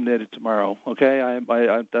be eliminated tomorrow. Okay, I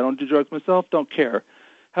don't do drugs myself, don't care.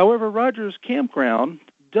 However, Rogers Campground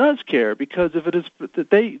does care, because if it is,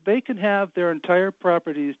 they can have their entire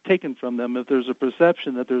properties taken from them if there's a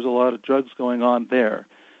perception that there's a lot of drugs going on there.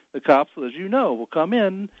 The cops, as you know, will come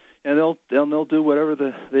in and they'll do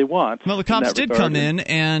whatever they want. Well, the cops did come in,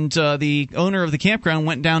 and the owner of the campground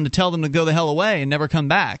went down to tell them to go the hell away and never come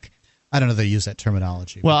back. I don't know if they use that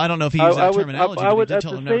terminology. Well, I don't know if he used that terminology. I would at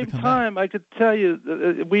the same time, I could tell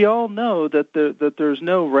you, we all know that there's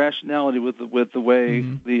no rationality with the way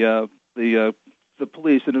the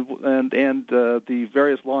police and the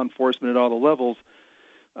various law enforcement at all the levels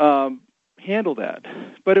handle that.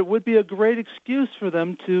 But it would be a great excuse for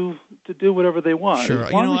them to do whatever they want. Sure, I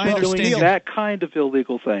understand doing that kind of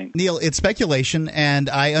illegal thing. Neil, it's speculation, and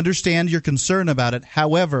I understand your concern about it.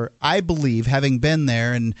 However, I believe, having been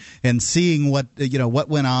there and seeing what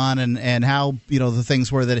went on and how the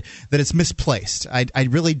things were, that it's misplaced. I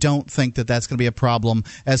really don't think that that's going to be a problem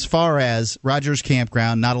as far as Rogers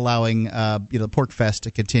Campground not allowing PorcFest to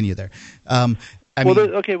continue there. That's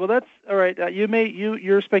all right.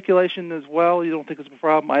 Your speculation as well. You don't think it's a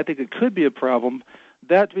problem. I think it could be a problem.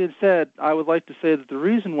 That being said, I would like to say that the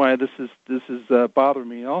reason why this is bothering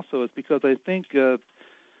me also is because I think that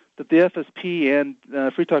the FSP and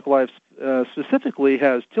Free Talk Live specifically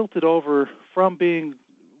has tilted over from being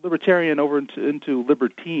libertarian over into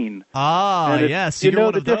libertine. Yes, you're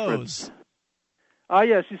one of those.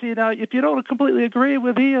 Yes. You see, now, if you don't completely agree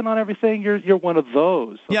with Ian on everything, you're one of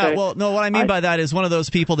those. Okay? Yeah, well, no, what I mean by that is one of those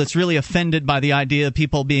people that's really offended by the idea of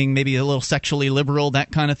people being maybe a little sexually liberal, that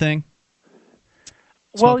kind of thing.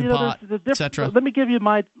 Smoking pot, there's the difference. Et cetera. Let me give you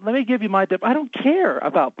my I don't care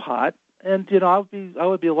about pot, and I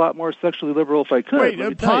would be a lot more sexually liberal if I could.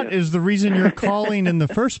 Wait, pot is the reason you're calling in the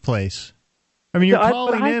first place. I mean, you're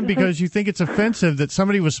calling in because you think it's offensive that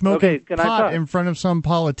somebody was smoking pot in front of some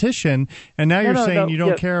politician, and now you're saying you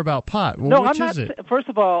don't care about pot. Well, which is it? First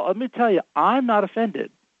of all, let me tell you, I'm not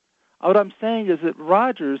offended. What I'm saying is that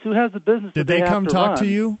Rogers, who has the business, did they come talk to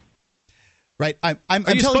you? Right, I'm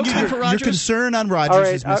telling you, your concern on Rogers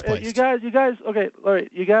is misplaced. You guys, okay, all right.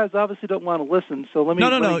 You guys obviously don't want to listen, so let me.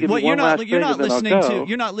 No. You're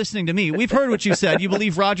not listening to me. We've heard what you said. You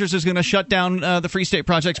believe Rogers is going to shut down the Free State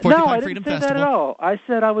Project's Porcupine Freedom Festival. No, I didn't say that at all. I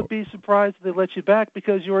said I would be surprised if they let you back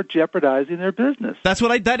because you're jeopardizing their business.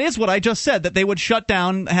 That is what I just said. That they would shut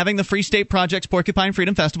down having the Free State Project's Porcupine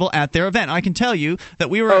Freedom Festival at their event. I can tell you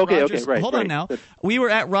that we were at Rogers. Hold on now. We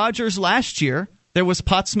were at Rogers last year. There was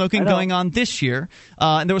pot smoking going on this year,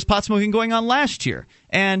 and there was pot smoking going on last year.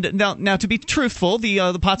 And now, to be truthful,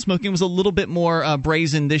 the pot smoking was a little bit more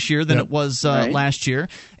brazen this year than it was last year.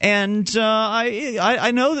 And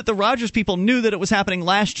I know that the Rogers people knew that it was happening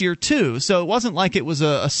last year too, so it wasn't like it was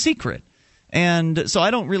a secret. And so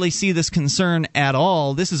I don't really see this concern at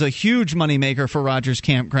all. This is a huge moneymaker for Rogers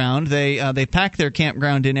Campground. They pack their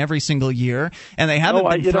campground in every single year, and they haven't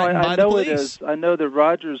been threatened by the police. It is. I know that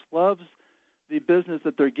Rogers loves the business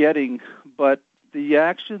that they're getting, but the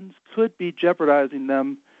actions could be jeopardizing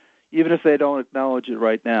them, even if they don't acknowledge it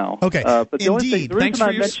right now. Okay, but the indeed. Thanks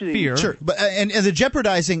for your fear. Sure, but and the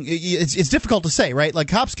jeopardizing, it's difficult to say, right? Like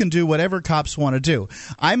cops can do whatever cops want to do.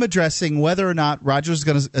 I'm addressing whether or not Rogers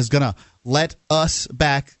is gonna let us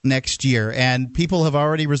back next year, and people have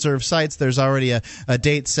already reserved sites. There's already a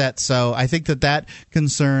date set, so I think that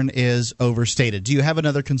concern is overstated. Do you have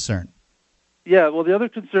another concern? Yeah, well, the other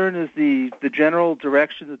concern is the general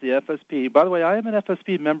direction that the FSP. By the way, I am an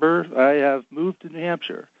FSP member. I have moved to New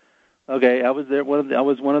Hampshire. Okay, I was there. I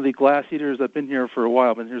was one of the glass eaters. I've been here for a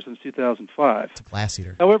while. I've been here since 2005. It's a glass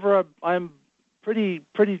eater. However, I'm pretty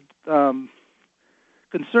concerned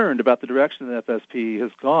about the direction the FSP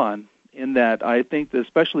has gone. In that, I think that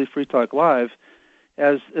especially Free Talk Live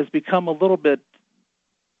has become a little bit.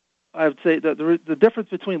 I would say that the difference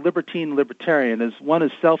between libertine and libertarian is one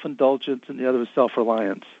is self-indulgence and the other is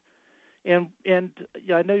self-reliance. And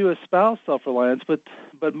yeah, I know you espouse self-reliance, but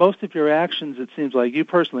most of your actions, it seems like you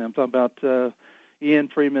personally, I'm talking about Ian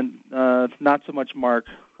Freeman, not so much Mark,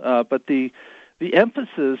 but the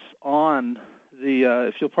emphasis on the,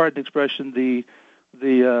 if you'll pardon the expression, the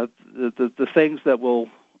things that will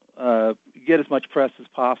get as much press as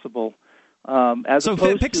possible. So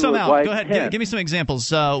pick some out. Go ahead. Give me some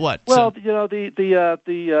examples. What? Well,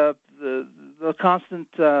 the constant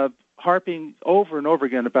harping over and over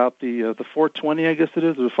again about the 420, I guess it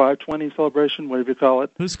is, or the 520 celebration, whatever you call it.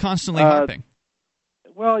 Who's constantly harping?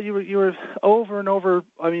 Well, you were over and over.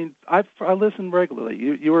 I mean, I listen regularly.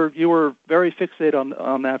 You were very fixated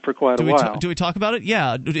on that for quite a while. Do we talk about it?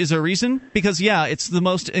 Yeah. Is there a reason? Because it's the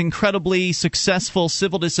most incredibly successful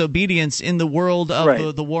civil disobedience in the world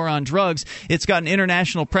of the war on drugs. It's gotten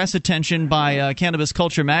international press attention by Cannabis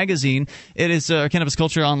Culture magazine. It is Cannabis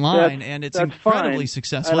Culture Online, and it's incredibly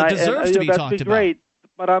successful. It deserves to be talked about. Great.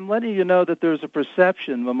 But I'm letting you know that there's a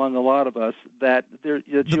perception among a lot of us that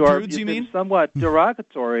you are somewhat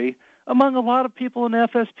derogatory among a lot of people in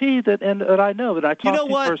FSP that I know that I talk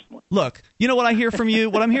to personally. Look, you know what I hear from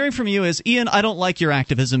you? What I'm hearing from you is, Ian, I don't like your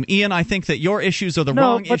activism. Ian, I think that your issues are the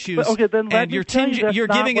wrong issues. Okay, then and you're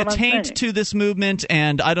giving a taint to this movement,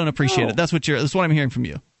 and I don't appreciate it. That's what I'm hearing from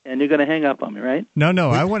you. And you're going to hang up on me, right?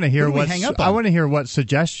 No. I want to hear what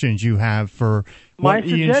suggestions you have for what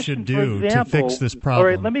Ian should do to fix this problem. All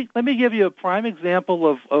right, let me give you a prime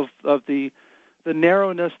example of the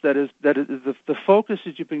narrowness that is the focus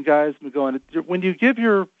that you've been going. When you give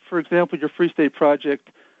for example, your Free State Project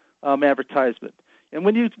advertisement, and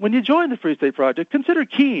when you join the Free State Project, consider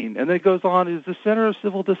Keene, and then it goes on is the Center of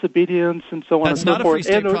Civil Disobedience and so on and so forth. That's not a Free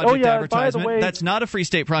State Project advertisement. Way, that's not a Free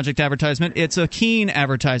State Project advertisement. It's a Keene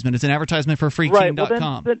advertisement. It's an advertisement for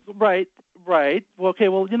freekeene.com. Right. Well, okay.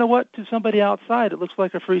 Well, you know what? To somebody outside, it looks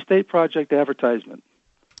like a Free State Project advertisement.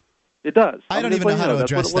 It does. I don't even know how to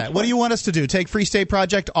address that. What do you want us to do? Take Free State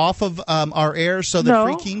Project off of our air so that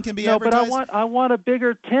Free Keene can be advertised? No, but I want a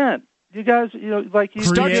bigger tent. You guys,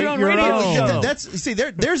 start your own radio show.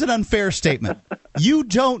 There's an unfair statement. You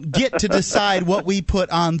don't get to decide what we put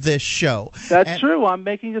on this show. That's true. I'm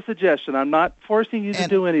making a suggestion. I'm not forcing you to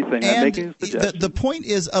do anything. I'm making a suggestion. The point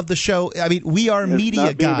is of the show. I mean, we are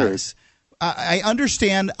media guys. I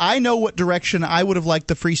understand. I know what direction I would have liked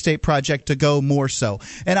the Free State Project to go more so.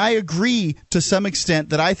 And I agree to some extent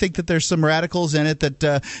that I think that there's some radicals in it that,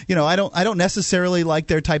 I don't necessarily like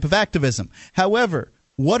their type of activism. However,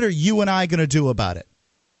 what are you and I going to do about it?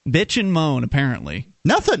 Bitch and moan, apparently.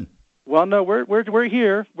 Nothing. Well, no, we're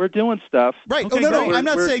here. We're doing stuff. Right. Okay, no. I'm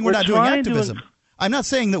not saying we're not doing activism. I'm not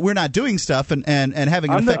saying that we're not doing stuff and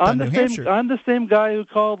having an effect on New Hampshire. I'm the same guy who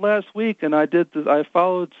called last week, and I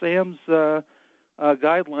followed Sam's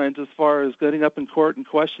guidelines as far as getting up in court and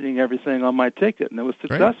questioning everything on my ticket, and it was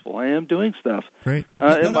successful. Great. I am doing stuff. Great.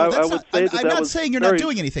 I'm not saying you're not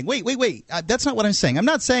doing anything. Wait. That's not what I'm saying. I'm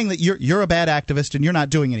not saying that you're a bad activist and you're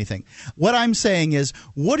not doing anything. What I'm saying is,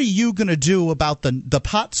 what are you going to do about the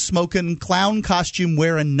pot-smoking, clown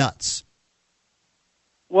costume-wearing nuts?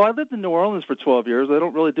 Well, I lived in New Orleans for 12 years. I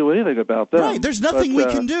don't really do anything about that. Right. There's nothing we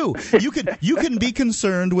can do. You can be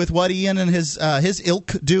concerned with what Ian and his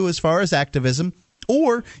ilk do as far as activism,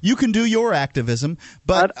 or you can do your activism.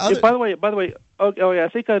 But by the way, I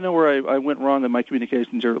think I know where I went wrong in my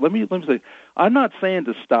communications here. Let me say, I'm not saying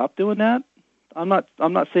to stop doing that. I'm not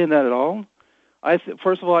saying that at all.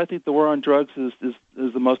 First of all, I think the war on drugs is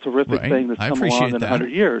the most horrific thing that's come along in 100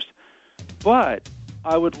 years. But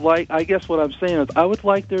I guess what I'm saying is I would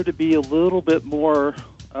like there to be a little bit more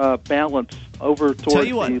balance over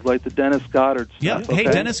towards the Dennis Goddard stuff. Yeah. Okay? Hey,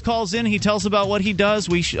 Dennis calls in. He tells about what he does.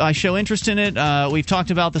 I show interest in it. We've talked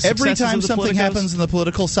about the successes every time of the something politicos. happens on the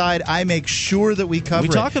political side, I make sure that we cover it.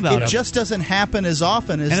 We talk about it. It just doesn't happen as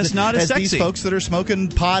often as, and it's not as sexy. These folks that are smoking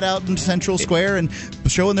pot out in Central Square and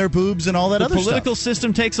showing their boobs and all that other stuff. The political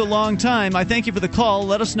system takes a long time. I thank you for the call.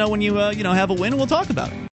 Let us know when you have a win, and we'll talk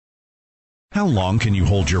about it. How long can you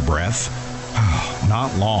hold your breath?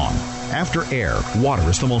 Not long. After air, water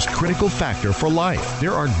is the most critical factor for life.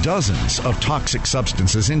 There are dozens of toxic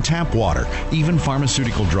substances in tap water, even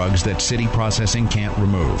pharmaceutical drugs that city processing can't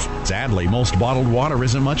remove. Sadly, most bottled water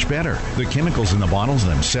isn't much better. The chemicals in the bottles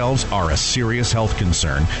themselves are a serious health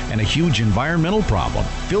concern and a huge environmental problem.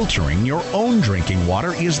 Filtering your own drinking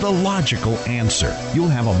water is the logical answer. You'll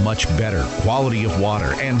have a much better quality of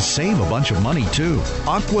water and save a bunch of money, too.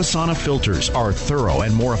 Aquasana filters are thorough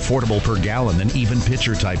and more affordable per gallon than even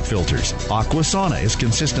pitcher-type filters. Aquasana is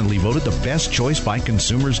consistently voted the best choice by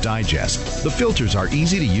Consumers Digest. The filters are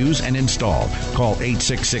easy to use and install. Call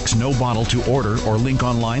 866-NO-BOTTLE to order or link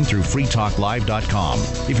online through freetalklive.com.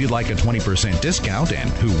 If you'd like a 20% discount, and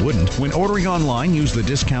who wouldn't, when ordering online, use the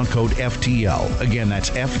discount code FTL. Again, that's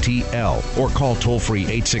FTL. Or call toll-free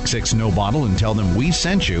 866-NO-BOTTLE and tell them we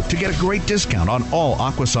sent you to get a great discount on all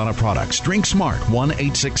Aquasana products. Drink smart.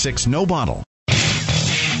 1-866-NO-BOTTLE.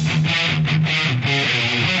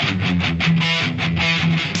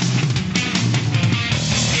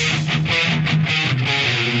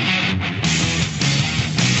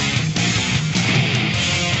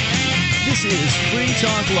 This is Free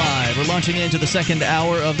Talk Live. We're launching into the second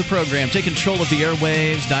hour of the program. Take control of the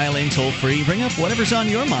airwaves, dial in toll-free, bring up whatever's on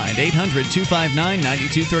your mind.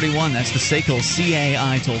 800-259-9231. That's the SACL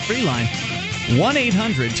CAI toll-free line.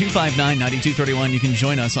 1-800-259-9231. You can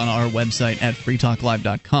join us on our website at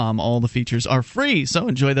freetalklive.com. All the features are free, so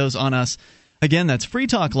enjoy those on us. Again, that's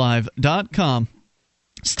freetalklive.com.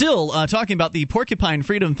 Still talking about the Porcupine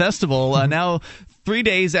Freedom Festival, now 3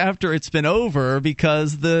 days after it's been over,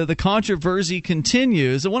 because the controversy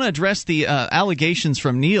continues. I want to address the allegations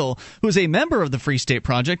from Neil, who is a member of the Free State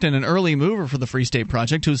Project and an early mover for the Free State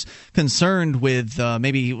Project, who's concerned with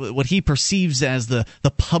maybe what he perceives as the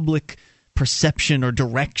public perception or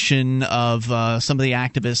direction of some of the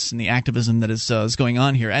activists and the activism that is going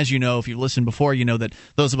on here. As you know, if you've listened before, you know that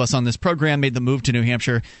those of us on this program made the move to New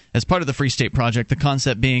Hampshire as part of the Free State Project, the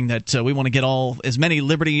concept being that we want to get as many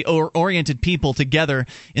liberty-oriented people together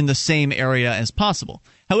in the same area as possible.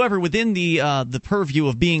 However, within the purview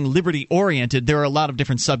of being liberty-oriented, there are a lot of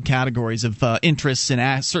different subcategories of interests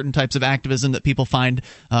and certain types of activism that people find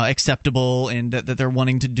acceptable and that they're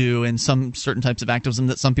wanting to do, and some certain types of activism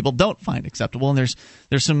that some people don't find acceptable. And there's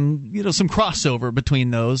some some crossover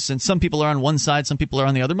between those. And some people are on one side, some people are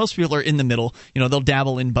on the other. Most people are in the middle. They'll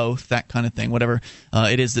dabble in both, that kind of thing, whatever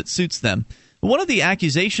it is that suits them. One of the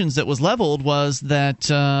accusations that was leveled was that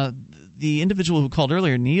the individual who called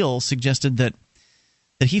earlier, Neil, suggested that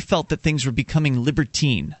he felt that things were becoming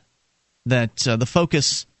libertine, that the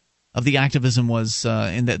focus of the activism was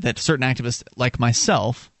that certain activists like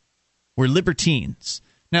myself were libertines.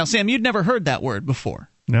 Now, Sam, you'd never heard that word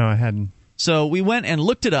before. No, I hadn't. So we went and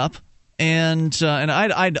looked it up, and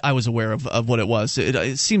I was aware of what it was.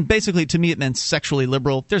 It seemed basically, to me, it meant sexually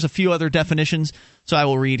liberal. There's a few other definitions, so I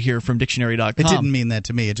will read here from dictionary.com. It didn't mean that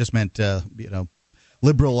to me. It just meant,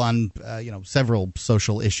 liberal on several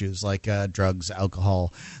social issues like drugs,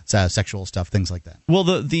 alcohol, sexual stuff, things like that. Well,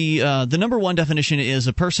 the number one definition is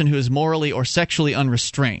a person who is morally or sexually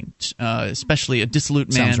unrestrained, especially a dissolute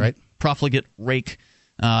man, sounds right, profligate, rake.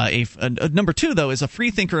 Number two, though, is a free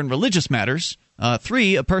thinker in religious matters.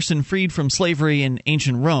 3, a person freed from slavery in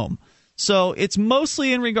ancient Rome. So it's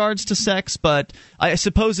mostly in regards to sex, but I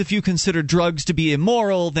suppose if you consider drugs to be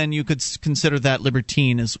immoral, then you could consider that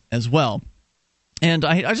libertine as well. And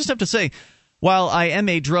I just have to say, While I am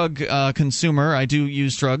a drug consumer, I do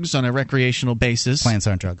use drugs on a recreational basis. Plants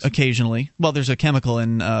aren't drugs. Occasionally. Well, there's a chemical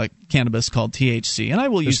in cannabis called THC, and I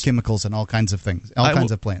will use chemicals in all kinds of things,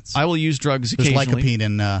 kinds of plants. I will use drugs occasionally. There's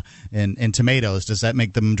lycopene in tomatoes. Does that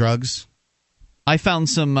make them drugs? I found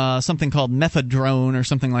something called mephedrone or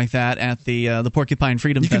something like that at the Porcupine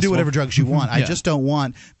Freedom Festival. You can do whatever drugs you want. I just don't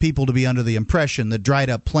want people to be under the impression that dried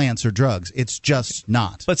up plants are drugs. It's just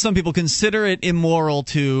not. But some people consider it immoral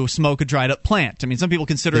to smoke a dried up plant. I mean, some people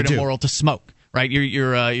consider it immoral to smoke. Right,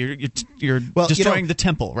 you're destroying the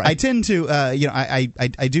temple. Right. I tend to,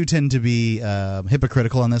 I do tend to be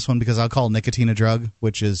hypocritical on this one because I'll call nicotine a drug,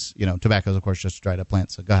 which is, tobacco is of course just a dried up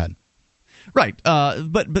plant. So go ahead. Right,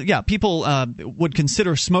 but yeah, people would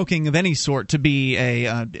consider smoking of any sort to be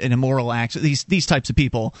an immoral act. These types of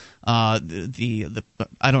people, I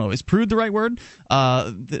don't know, is prude the right word?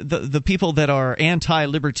 The people that are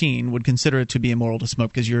anti-libertine would consider it to be immoral to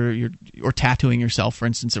smoke because you're tattooing yourself. For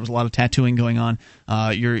instance, there was a lot of tattooing going on.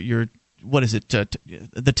 What is it?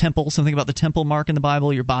 The temple? Something about the temple mark in the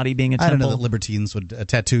Bible? Your body being a temple? I don't know that libertines would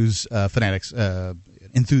tattoos fanatics.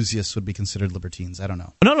 Enthusiasts would be considered libertines. I don't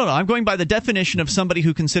know. No. I'm going by the definition of somebody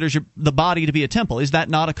who considers the body to be a temple. Is that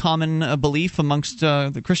not a common belief amongst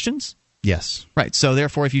the Christians? Yes. Right. So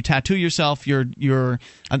therefore, if you tattoo yourself, you're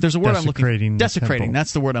there's a word I'm looking for. Desecrating.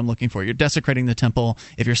 That's the word I'm looking for. You're desecrating the temple.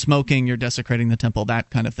 If you're smoking, you're desecrating the temple. That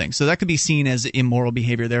kind of thing. So that could be seen as immoral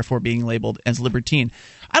behavior, therefore being labeled as libertine.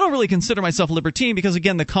 I don't really consider myself a libertine because,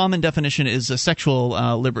 again, the common definition is a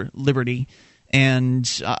sexual liberty. And,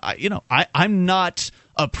 I'm not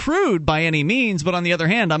a prude by any means, but on the other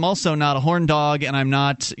hand, I'm also not a horn dog, and I'm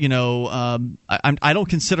not, I don't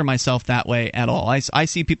consider myself that way at all. I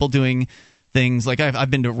see people doing things like I've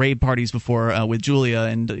been to rave parties before with Julia,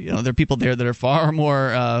 and there are people there that are far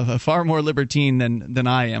more libertine than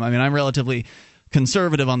I am. I mean, I'm relatively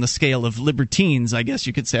conservative on the scale of libertines, I guess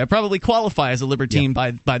you could say. I probably qualify as a libertine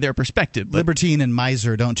by their perspective. But libertine and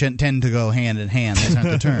miser don't tend to go hand in hand. Those aren't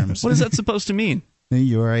the terms. What is that supposed to mean?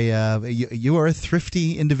 You are a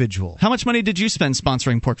thrifty individual. How much money did you spend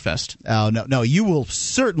sponsoring PorcFest? Oh, no. You will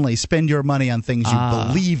certainly spend your money on things you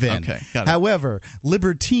believe in. Okay, got it. However,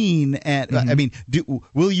 libertine,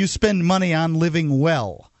 will you spend money on living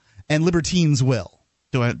well? And libertines will.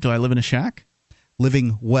 Do I live in a shack?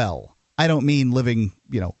 Living well. I don't mean living,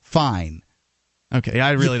 fine. Okay,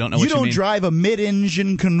 I really don't know what you mean. You don't drive a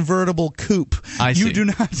mid-engine convertible coupe. I see. You do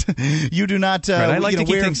not. Right, I like to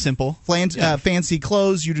keep things simple. Fancy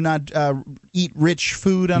clothes. You do not eat rich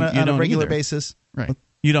food on a regular basis. Right.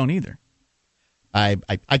 You don't either. I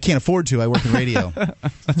can't afford to. I work in radio.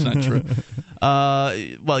 That's not true.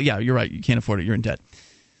 Well, yeah, you're right. You can't afford it. You're in debt.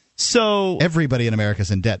 So everybody in America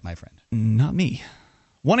is in debt, my friend. Not me.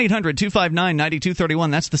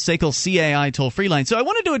 1-800-259-9231. That's the SACL CAI toll-free line. So I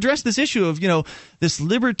wanted to address this issue of, this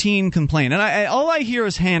libertine complaint. And all I hear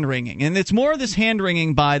is hand-wringing. And it's more of this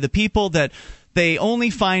hand-wringing by the people that they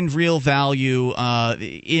only find real value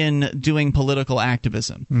in doing political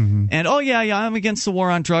activism. Mm-hmm. And, I'm against the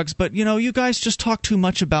war on drugs, but, you guys just talk too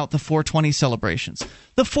much about the 420 celebrations.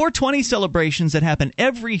 The 420 celebrations that happen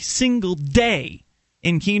every single day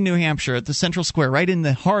in Keene, New Hampshire, at the Central Square, right in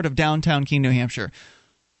the heart of downtown Keene, New Hampshire,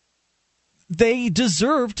 they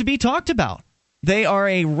deserve to be talked about. They are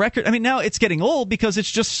a record. I mean, now it's getting old because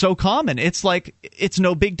it's just so common. It's like it's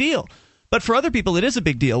no big deal. But for other people, it is a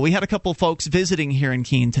big deal. We had a couple folks visiting here in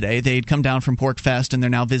Keene today. They'd come down from PorcFest, and they're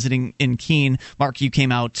now visiting in Keene. Mark, you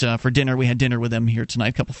came out for dinner. We had dinner with them here tonight.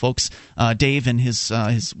 A couple folks, Dave and his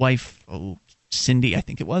wife, Cindy, I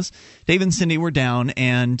think it was. Dave and Cindy were down,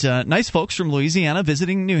 and nice folks from Louisiana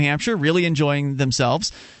visiting New Hampshire, really enjoying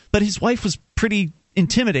themselves. But his wife was pretty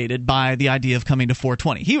intimidated by the idea of coming to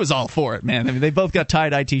 420. He was all for it, man. I mean, they both got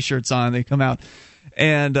tie-dye T-shirts on. They come out,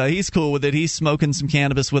 and he's cool with it. He's smoking some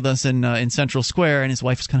cannabis with us in Central Square, and his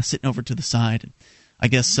wife is kind of sitting over to the side. I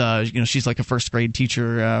guess she's like a first-grade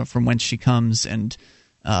teacher from whence she comes, and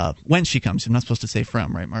when she comes. I'm not supposed to say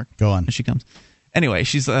from, right, Mark? Go on. When she comes. Anyway,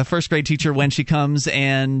 she's a first-grade teacher when she comes,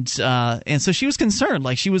 and so she was concerned,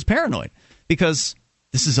 like she was paranoid, because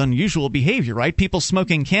this is unusual behavior, right? People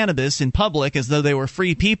smoking cannabis in public as though they were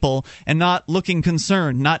free people and not looking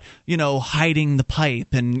concerned, not, hiding the pipe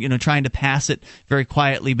and, trying to pass it very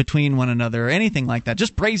quietly between one another or anything like that,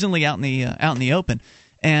 just brazenly out in the open.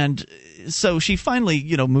 And so she finally,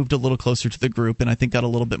 moved a little closer to the group and I think got a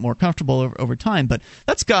little bit more comfortable over time. But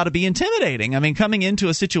that's got to be intimidating. I mean, coming into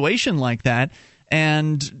a situation like that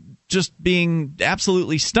and just being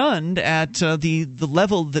absolutely stunned at the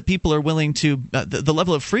level that people are willing to the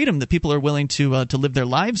level of freedom that people are willing to live their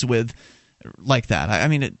lives with like that. I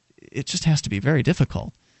mean, it just has to be very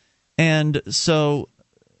difficult. And so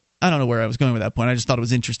I don't know where I was going with that point. I just thought it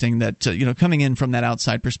was interesting that coming in from that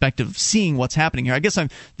outside perspective, seeing what's happening here. I guess I'm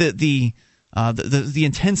the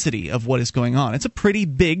intensity of what is going on. It's a pretty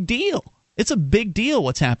big deal. It's a big deal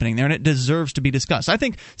what's happening there, and it deserves to be discussed. I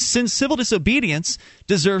think since civil disobedience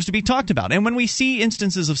deserves to be talked about. And when we see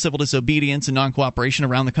instances of civil disobedience and non-cooperation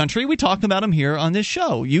around the country, we talk about them here on this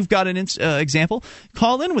show. You've got an example,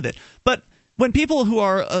 call in with it. But when people who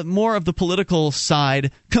are more of the political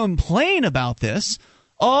side complain about this,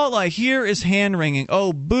 all I hear is hand-wringing.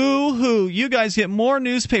 Oh, boo-hoo. You guys get more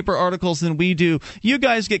newspaper articles than we do. You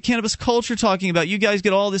guys get cannabis culture talking about. You guys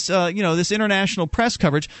get all this, this international press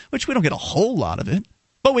coverage, which we don't get a whole lot of it.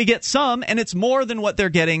 But we get some, and it's more than what they're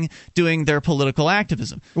getting doing their political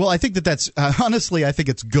activism. Well, I think that's honestly, I think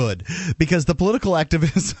it's good because the political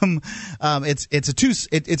activism, it's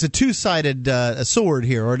a two-sided sword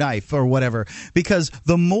here or knife or whatever. Because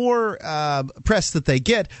the more press that they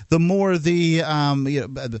get, the more the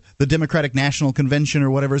Democratic National Convention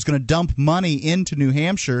or whatever is going to dump money into New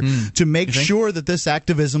Hampshire to make sure that this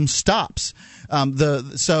activism stops.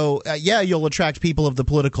 You'll attract people of the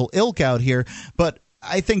political ilk out here, but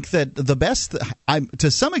I think that the best, to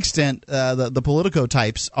some extent, the Politico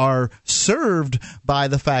types are served by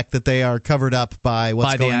the fact that they are covered up by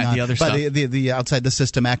what's going on, the other by stuff. the outside the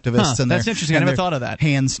system activists. And that's interesting. I never thought of that.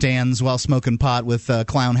 Handstands while smoking pot with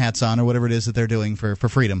clown hats on, or whatever it is that they're doing for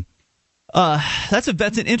freedom. That's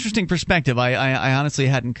an interesting perspective. I honestly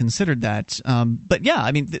hadn't considered that. But yeah,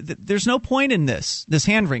 I mean, there's no point in this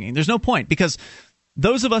hand-wringing. There's no point because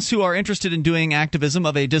those of us who are interested in doing activism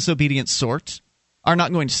of a disobedient sort are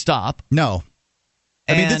not going to stop. No.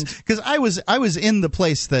 Because I was in the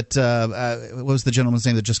place that what was the gentleman's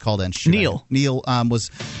name that just called in? Neil. Neil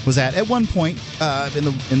was at one point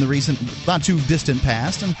in the recent, not too distant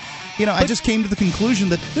past, and I just came to the conclusion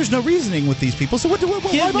that there's no reasoning with these people. So why bother?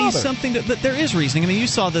 Give me something that there is reasoning. I mean, you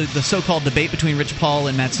saw the so-called debate between Rich Paul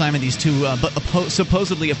and Matt Simon, these two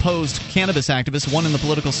supposedly opposed cannabis activists, one in the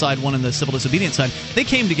political side, one in the civil disobedience side. They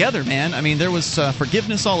came together, man. I mean, there was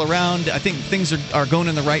forgiveness all around. I think things are going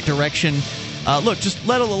in the right direction. Look, just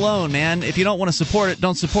let it alone, man. If you don't want to support it,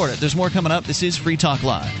 don't support it. There's more coming up. This is Free Talk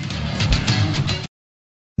Live.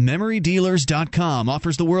 MemoryDealers.com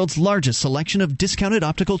offers the world's largest selection of discounted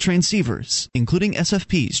optical transceivers, including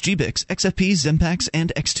SFPs, GBICs, XFPs, Zempax,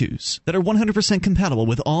 and X2s that are 100% compatible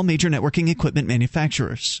with all major networking equipment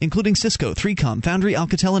manufacturers, including Cisco, 3Com, Foundry,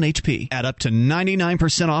 Alcatel, and HP, at up to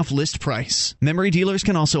 99% off list price. Memory Dealers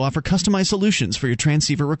can also offer customized solutions for your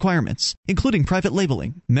transceiver requirements, including private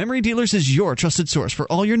labeling. Memory Dealers is your trusted source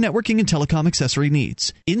for all your networking and telecom accessory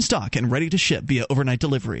needs, in stock and ready to ship via overnight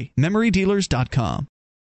delivery. MemoryDealers.com.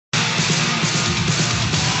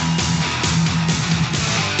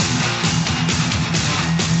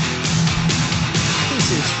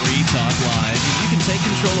 Is Free Talk Live. You can take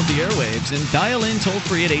control of the airwaves and dial in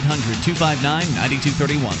toll-free at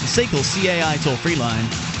 800-259-9231. The SACL CAI toll-free line,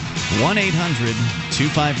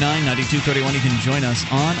 1-800-259-9231. You can join us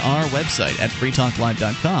on our website at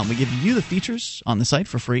freetalklive.com. We give you the features on the site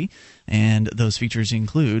for free, and those features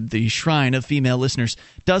include the Shrine of Female Listeners.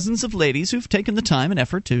 Dozens of ladies who've taken the time and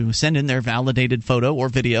effort to send in their validated photo or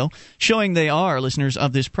video showing they are listeners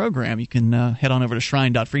of this program. You can head on over to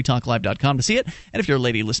shrine.freetalklive.com to see it. And if you're a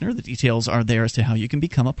lady listener, the details are there as to how you can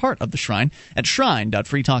become a part of the Shrine at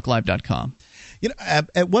shrine.freetalklive.com.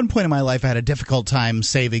 At one point in my life, I had a difficult time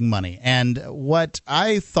saving money. And what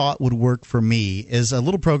I thought would work for me is a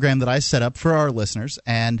little program that I set up for our listeners.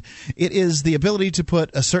 And it is the ability to put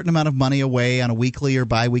a certain amount of money away on a weekly or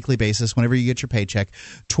bi-weekly basis whenever you get your paycheck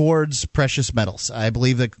towards precious metals. I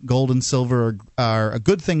believe that gold and silver are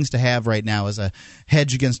good things to have right now as a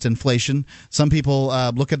hedge against inflation. Some people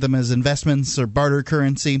look at them as investments or barter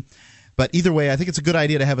currency. But either way, I think it's a good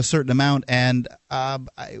idea to have a certain amount, and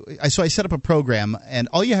so I set up a program, and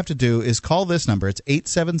all you have to do is call this number. It's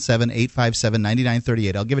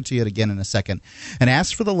 877-857-9938. I'll give it to you again in a second, and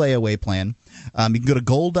ask for the layaway plan. You can go to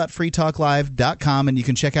gold.freetalklive.com, and you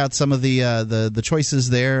can check out some of the choices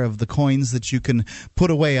there of the coins that you can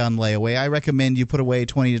put away on layaway. I recommend you put away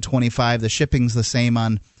 20 to 25. The shipping's the same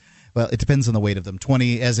on, well, it depends on the weight of them,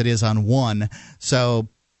 20 as it is on one. So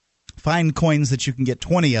find coins that you can get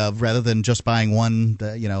 20 of rather than just buying one,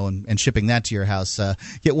 and shipping that to your house.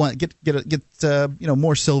 Get one, get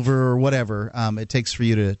more silver or whatever it takes for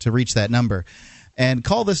you to reach that number, and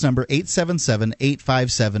call this number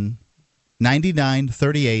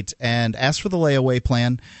 877-857-9938 and ask for the layaway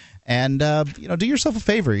plan. And do yourself a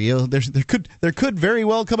favor. There could very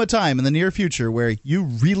well come a time in the near future where you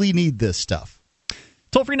really need this stuff.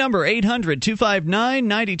 Toll-free number,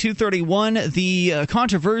 800-259-9231. The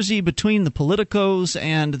controversy between the politicos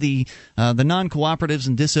and the non-cooperatives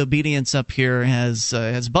and disobedience up here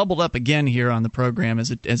has bubbled up again here on the program,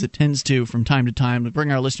 as it tends to from time to time, to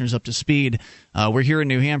bring our listeners up to speed. We're here in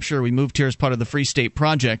New Hampshire. We moved here as part of the Free State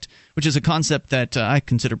Project, which is a concept that I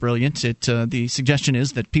consider brilliant. The suggestion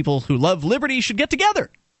is that people who love liberty should get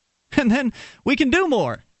together, and then we can do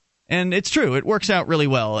more. And it's true. It works out really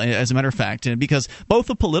well, as a matter of fact, because both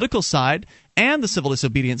the political side and the civil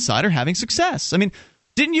disobedience side are having success. I mean,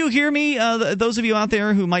 didn't you hear me, those of you out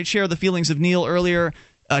there who might share the feelings of Neil earlier,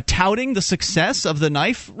 touting the success of the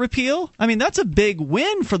knife repeal? I mean, that's a big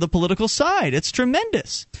win for the political side. It's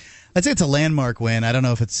tremendous. I'd say it's a landmark win. I don't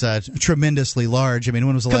know if it's tremendously large. I mean,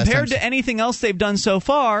 when was the last time? Compared to anything else they've done so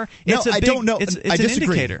far, it's I don't know. It's I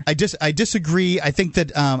disagree. An indicator. I disagree. I think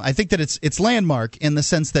that it's landmark in the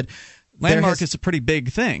sense that landmark is a pretty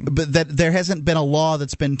big thing, but that there hasn't been a law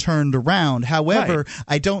that's been turned around. However, right.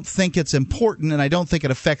 I don't think it's important, and I don't think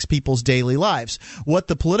it affects people's daily lives. What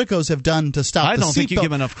the politicos have done to stop the seatbelt, I don't think you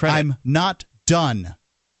give enough credit. I'm not done.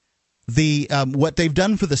 What they've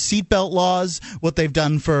done for the seatbelt laws, what they've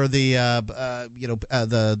done for the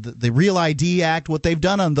Real ID Act, what they've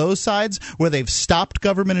done on those sides where they've stopped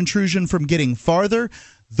government intrusion from getting farther,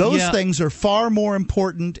 those things are far more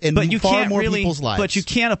important in far more people's lives. But you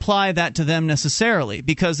can't apply that to them necessarily,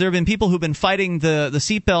 because there have been people who've been fighting the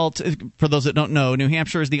seatbelt. For those that don't know, New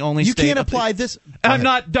Hampshire is the only state. You can't apply this. I'm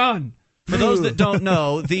not done. For those that don't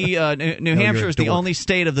know, the New Hampshire is the only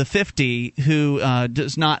state of the 50 who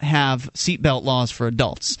does not have seatbelt laws for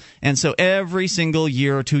adults. And so every single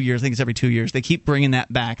year or 2 years, I think it's every 2 years, they keep bringing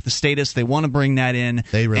that back. The status, they want to bring that in.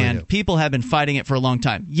 They really and do. People have been fighting it for a long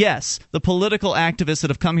time. Yes, the political activists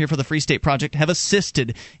that have come here for the Free State Project have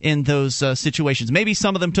assisted in those situations. Maybe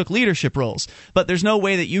some of them took leadership roles, but there's no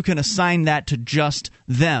way that you can assign that to just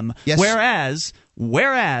them. Yes.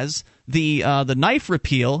 Whereas the knife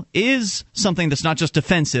repeal is something that's not just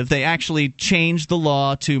offensive. They actually changed the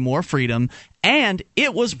law to more freedom, and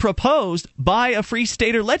it was proposed by a Free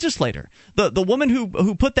Stater legislator. The woman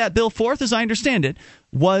who put that bill forth, as I understand it,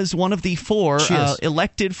 was one of the 4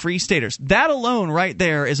 elected Free Staters. That alone right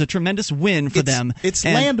there is a tremendous win for them. It's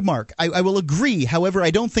landmark. I will agree. However,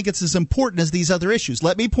 I don't think it's as important as these other issues.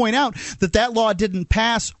 Let me point out that law didn't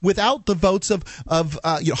pass without the votes of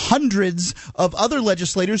hundreds of other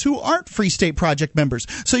legislators who aren't Free State Project members.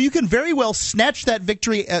 So you can very well snatch that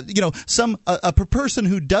victory. A person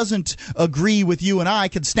who doesn't agree with you and I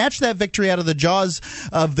can snatch that victory out of the jaws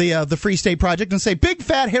of the Free State Project and say, big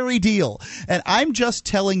fat hairy deal. And I'm just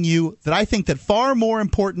telling you that I think that far more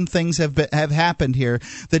important things have happened here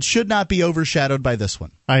that should not be overshadowed by this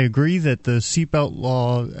one. I agree that the seatbelt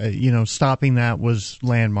law, stopping that was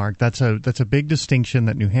landmark. That's a big distinction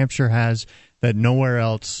that New Hampshire has that nowhere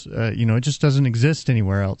else, it just doesn't exist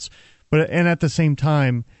anywhere else. And at the same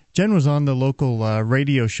time, Jen was on the local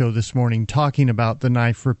radio show this morning talking about the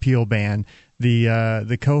knife repeal ban.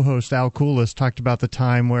 The co-host Al Coolis talked about the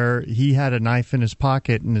time where he had a knife in his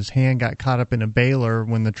pocket and his hand got caught up in a baler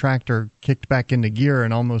when the tractor kicked back into gear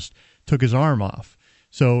and almost took his arm off.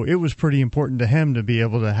 So it was pretty important to him to be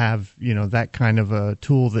able to have, that kind of a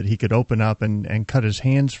tool that he could open up and cut his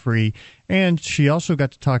hands free. And she also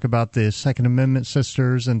got to talk about the Second Amendment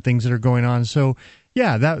sisters and things that are going on. So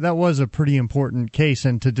yeah, that was a pretty important case,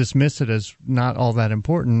 and to dismiss it as not all that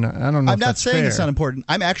important, I don't know. I'm not saying fair. It's not important.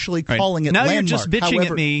 I'm actually calling it now landmark. You're just bitching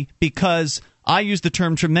at me because I use the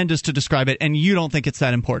term tremendous to describe it, and you don't think it's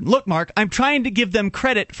that important. Look, Mark, I'm trying to give them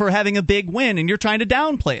credit for having a big win, and you're trying to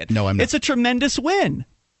downplay it. No, I'm not. It's a tremendous win.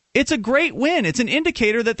 It's a great win. It's an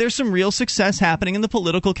indicator that there's some real success happening in the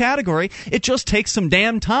political category. It just takes some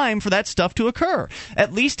damn time for that stuff to occur.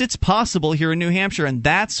 At least it's possible here in New Hampshire, and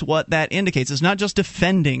that's what that indicates. It's not just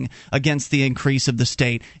defending against the increase of the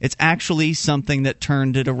state. It's actually something that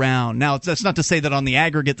turned it around. Now, that's not to say that on the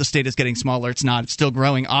aggregate the state is getting smaller. It's not. It's still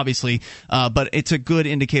growing, obviously, but it's a good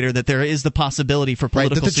indicator that there is the possibility for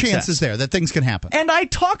political success. Success. The chance is there, that things can happen. And I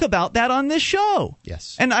talk about that on this show.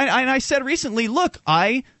 Yes. And I said recently, look,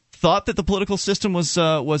 I thought that the political system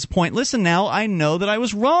was pointless, and now I know that I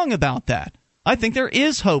was wrong about that. I think there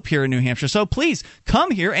is hope here in New Hampshire. So please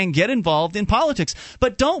come here and get involved in politics.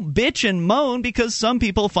 But don't bitch and moan because some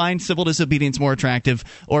people find civil disobedience more attractive,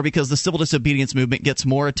 or because the civil disobedience movement gets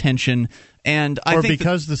more attention. And I think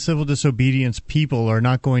because the civil disobedience people are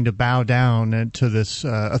not going to bow down to this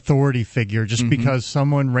authority figure just because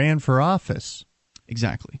someone ran for office.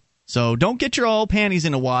 Exactly. So don't get your all panties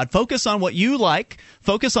in a wad. Focus on what you like.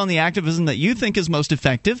 Focus on the activism that you think is most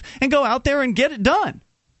effective, and go out there and get it done.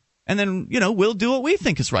 and then, we'll do what we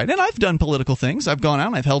think is right. And I've done political things. I've gone out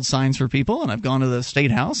and I've held signs for people, and I've gone to the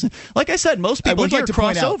State House. Like I said, most people here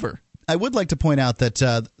cross over. I would like to point out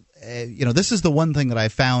that this is the one thing that I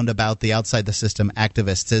found about the outside the system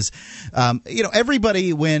activists is,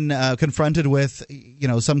 everybody when confronted with,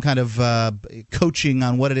 some kind of coaching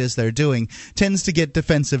on what it is they're doing tends to get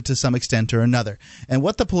defensive to some extent or another. And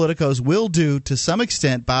what the politicos will do to some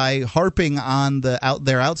extent by harping on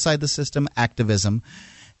their outside the system activism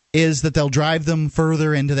is that they'll drive them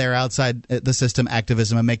further into their outside the system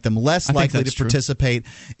activism and make them less likely to participate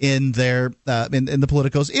in their in the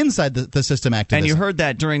politicos inside the system activism. And you heard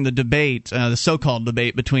that during the debate, the so-called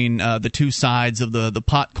debate between the two sides of the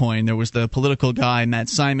pot coin. There was the political guy, Matt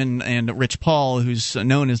Simon, and Rich Paul, who's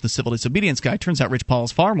known as the civil disobedience guy. Turns out Rich Paul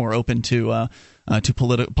is far more open to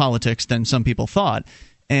politics than some people thought.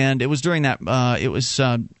 And it was during that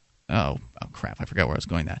oh crap! I forgot where I was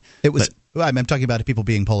going. I'm talking about people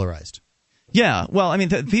being polarized. Yeah, well, I mean,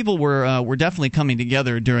 people were definitely coming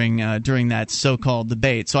together during that so-called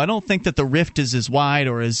debate. So I don't think that the rift is as wide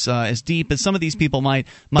or as deep as some of these people might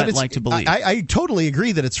like to believe. I totally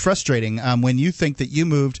agree that it's frustrating when you think that you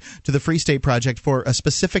moved to the Free State Project for a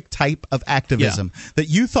specific type of activism, that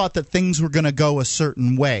you thought that things were going to go a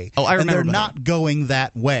certain way. Oh, I remember. And they're not going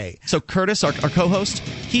that way. So Curtis, our co-host,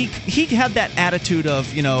 he had that attitude of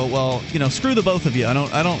screw the both of you. I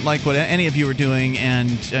don't like what any of you are doing, and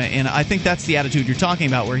I think that's the attitude you're talking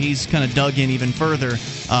about, where he's kind of dug in even further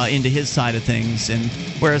into his side of things. And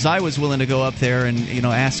whereas I was willing to go up there and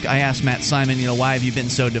I asked Matt Simon, why have you been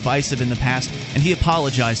so divisive in the past, and he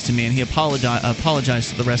apologized to me, and he apologized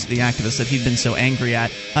to the rest of the activists that he'd been so angry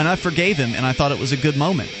at, and I forgave him, and I thought it was a good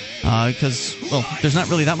moment because there's not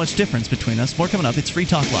really that much difference between us. More coming up. It's Free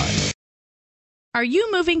Talk Live. Are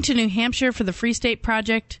you moving to New Hampshire for the Free State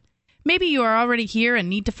Project? Maybe you are already here and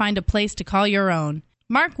need to find a place to call your own.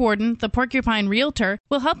 Mark Warden, the Porcupine Realtor,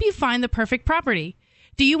 will help you find the perfect property.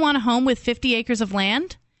 Do you want a home with 50 acres of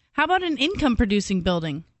land? How about an income-producing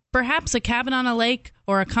building? Perhaps a cabin on a lake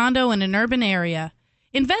or a condo in an urban area.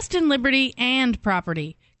 Invest in liberty and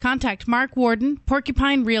property. Contact Mark Warden,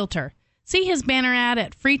 Porcupine Realtor. See his banner ad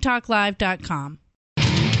at freetalklive.com.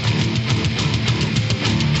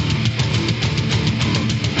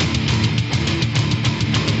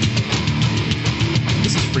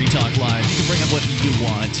 Free Talk Live. You can bring up what you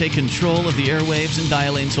want. Take control of the airwaves and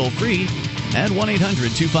dial in toll-free at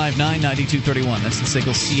 1-800-259-9231. That's the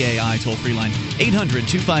SIGL CAI toll-free line.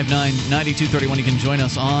 800-259-9231. You can join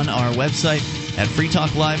us on our website at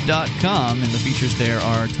freetalklive.com, and the features there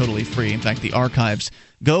are totally free. In fact, the archives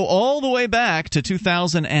go all the way back to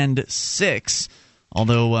 2006.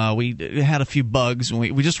 Although we had a few bugs.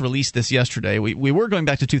 We just released this yesterday. We were going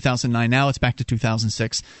back to 2009. Now it's back to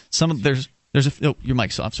 2006. Your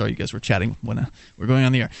mic's off. Sorry, you guys were chatting when we're going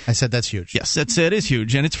on the air. I said that's huge. Yes, it is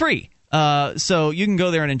huge, and it's free. So you can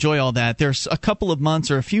go there and enjoy all that. There's a couple of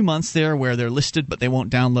months or a few months there where they're listed, but they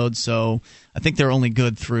won't download. So I think they're only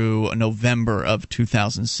good through November of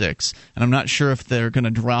 2006. And I'm not sure if they're going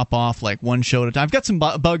to drop off like one show at a time. I've got some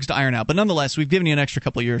bugs to iron out, but nonetheless, we've given you an extra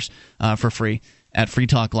couple of years for free at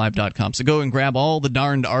freetalklive.com. So go and grab all the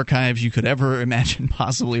darned archives you could ever imagine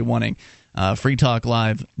possibly wanting.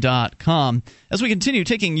 freetalklive.com. As we continue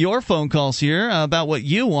taking your phone calls here about what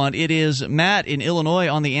you want, it is Matt in Illinois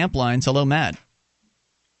on the amp lines. Hello, Matt.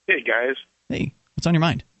 Hey, guys. Hey, what's on your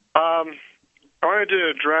mind? I wanted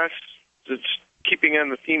to address, it's keeping on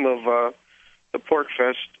the theme of the Pork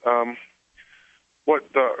Fest, what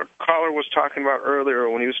the caller was talking about earlier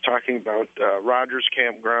when he was talking about Rogers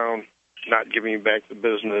Campground not giving back the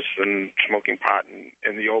business and smoking pot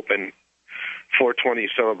in the open, 420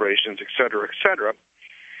 celebrations, et cetera, et cetera.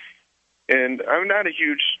 And I'm not a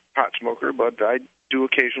huge pot smoker, but I do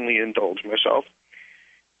occasionally indulge myself.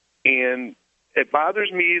 And it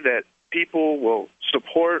bothers me that people will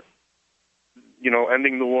support,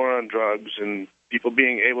 ending the war on drugs and people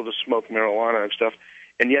being able to smoke marijuana and stuff,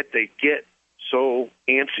 and yet they get so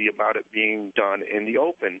antsy about it being done in the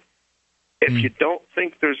open. If you don't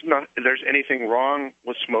think there's anything wrong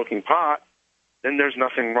with smoking pot, then there's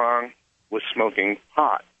nothing wrong with smoking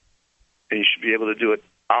pot. And you should be able to do it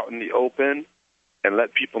out in the open and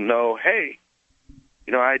let people know, hey,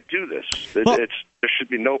 I do this. there should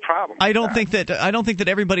be no problem. I don't think that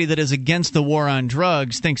everybody that is against the war on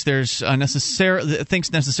drugs thinks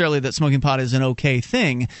necessarily that smoking pot is an okay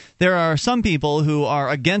thing. There are some people who are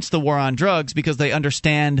against the war on drugs because they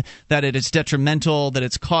understand that it is detrimental, that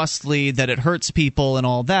it's costly, that it hurts people, and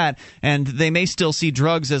all that. And they may still see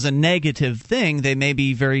drugs as a negative thing. They may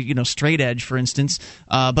be very, straight edge, for instance.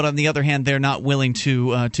 But on the other hand, they're not willing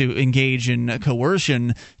to engage in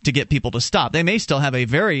coercion to get people to stop. They may still have a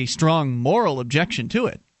very strong moral objection to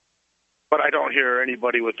it. But I don't hear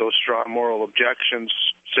anybody with those strong moral objections,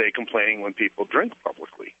 say, complaining when people drink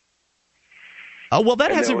publicly. Oh, well,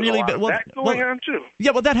 that hasn't really been going on too.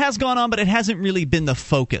 Yeah, well, that has gone on, but it hasn't really been the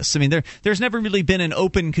focus. I mean, there's never really been an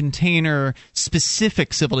open container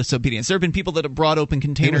specific civil disobedience. There have been people that have brought open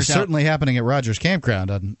containers. It was certainly happening at Rogers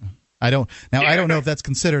Campground. I don't know if that's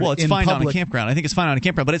considered. Well, it's fine on a campground. I think it's fine on a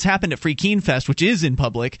campground, but it's happened at Free Keene Fest, which is in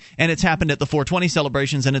public, and it's happened at the 420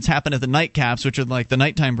 celebrations, and it's happened at the nightcaps, which are like the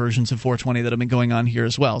nighttime versions of 420 that have been going on here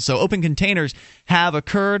as well. So open containers have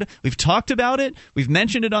occurred. We've talked about it. We've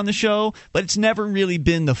mentioned it on the show, but it's never really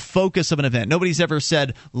been the focus of an event. Nobody's ever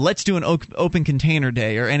said, let's do an open container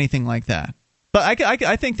day or anything like that. But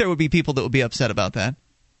I think there would be people that would be upset about that.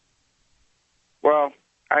 Well,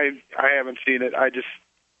 I haven't seen it.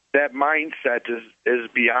 That mindset is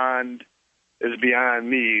beyond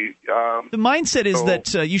me. The mindset is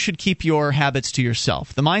that you should keep your habits to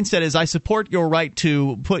yourself. The mindset is, I support your right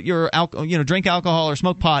to put your drink alcohol or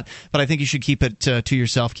smoke pot, but I think you should keep it to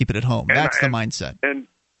yourself, keep it at home. That's the mindset. And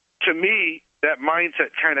to me, that mindset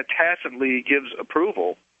kind of tacitly gives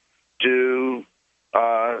approval to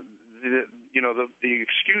the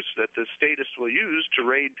excuse that the statists will use to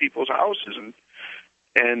raid people's houses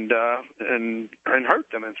and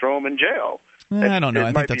hurt them and throw them in jail. I don't know. It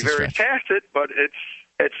I might think that's be very tacit, but it's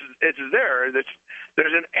there.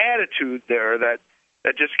 There's an attitude there that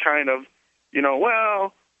just kind of,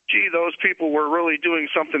 well, gee, those people were really doing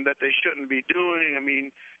something that they shouldn't be doing. I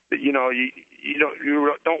mean, you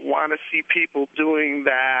don't want to see people doing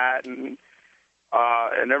that and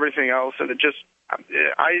everything else, and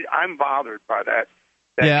I'm bothered by that.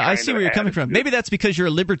 Yeah, I see where you're coming from. Maybe that's because you're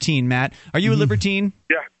a libertine, Matt. Are you a libertine?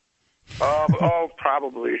 Yeah.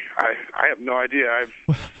 Probably. I have no idea.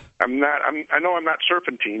 I'm not. I know I'm not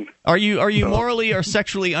serpentine. Are you morally or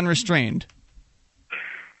sexually unrestrained?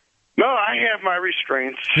 No, I have my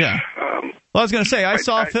restraints. Yeah. Well, I was going to say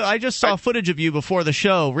I just saw footage of you before the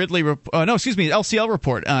show. LCL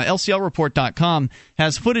Report. LCLreport.com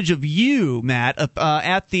has footage of you, Matt,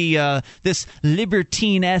 at the this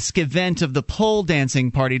libertine-esque event of the pole dancing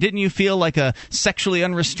party. Didn't you feel like a sexually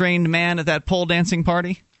unrestrained man at that pole dancing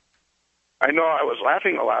party? I know. I was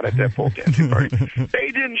laughing a lot at that pole dancing party. They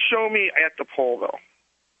didn't show me at the pole though.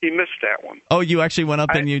 He missed that one. Oh, you actually went up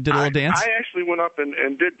and you did a little dance? I actually went up and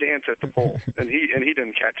did dance at the pole, and he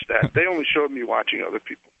didn't catch that. They only showed me watching other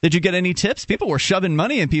people. Did you get any tips? People were shoving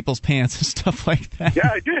money in people's pants and stuff like that. Yeah,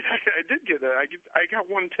 I did. I did get that. I got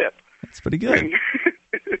one tip. That's pretty good.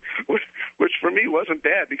 Which for me wasn't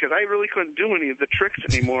bad because I really couldn't do any of the tricks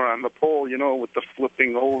anymore on the pole, with the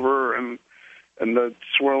flipping over and the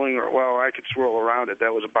swirling, I could swirl around it.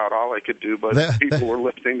 That was about all I could do, but people were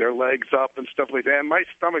lifting their legs up and stuff like that. And my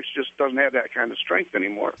stomach just doesn't have that kind of strength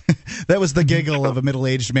anymore. That was the giggle of a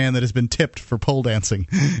middle-aged man that has been tipped for pole dancing.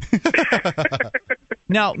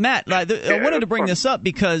 Now, Matt, I wanted to bring this up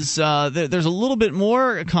because there's a little bit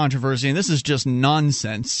more controversy, and this is just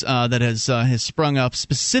nonsense that has sprung up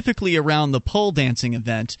specifically around the pole dancing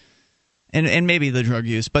event. And maybe the drug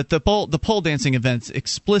use, but the pole dancing events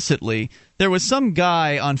explicitly. There was some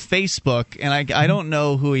guy on Facebook, and I don't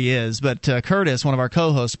know who he is, but Curtis, one of our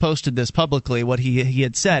co-hosts, posted this publicly, what he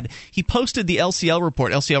had said. He posted the LCL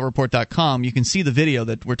report, LCLreport.com. You can see the video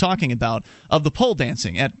that we're talking about of the pole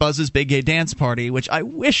dancing at Buzz's Big Gay Dance Party, which I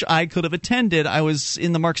wish I could have attended. I was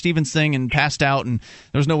in the Mark Stevens thing and passed out, and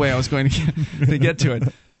there was no way I was going to get to it.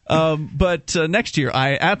 But next year,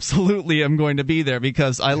 I absolutely am going to be there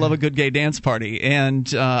because I love a good gay dance party,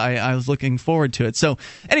 and I was looking forward to it. So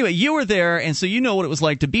anyway, you were there, and so you know what it was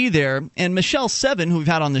like to be there. And Michelle Seven, who we've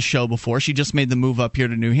had on the show before, she just made the move up here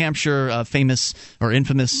to New Hampshire, famous or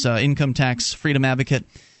infamous income tax freedom advocate.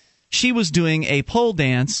 She was doing a pole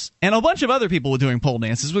dance, and a bunch of other people were doing pole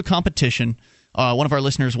dances with competition. One of our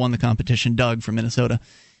listeners won the competition, Doug from Minnesota.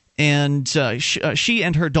 And she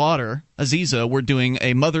and her daughter, Aziza, were doing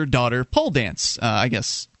a mother-daughter pole dance. I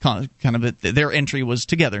guess kind of their entry was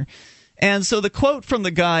together. And so the quote from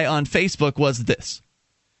the guy on Facebook was this: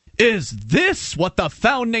 "Is this what the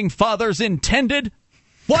Founding Fathers intended?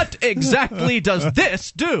 What exactly does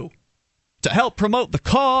this do? To help promote the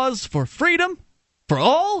cause for freedom? For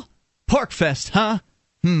all? Porkfest, huh?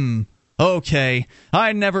 Okay,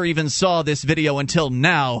 I never even saw this video until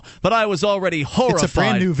now, but I was already horrified. It's a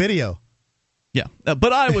brand new video. Yeah,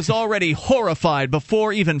 but I was already horrified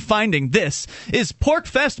before even finding this. Is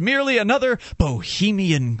Porkfest merely another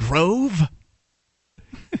Bohemian Grove?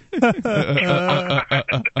 I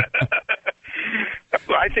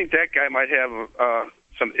think that guy might have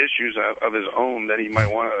some issues of his own that he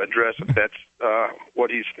might want to address if that's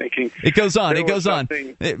what he's thinking. It goes on.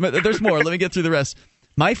 There's more. Let me get through the rest.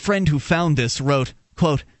 My friend who found this wrote,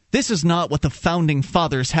 quote, "This is not what the founding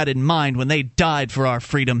fathers had in mind when they died for our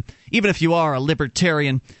freedom. Even if you are a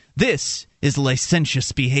libertarian, this is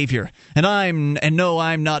licentious behavior. And no,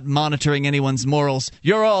 I'm not monitoring anyone's morals.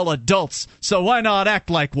 You're all adults, so why not act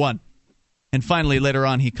like one?" And finally, later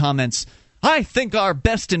on, he comments, "I think our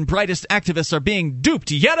best and brightest activists are being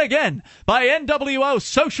duped yet again by NWO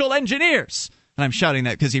social engineers." And I'm shouting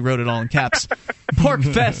that because he wrote it all in caps.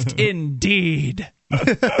 Porkfest indeed.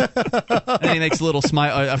 And he makes a little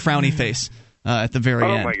a frowny face at the very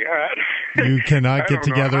end. Oh my God! You cannot get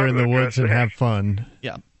together in the woods and have fun.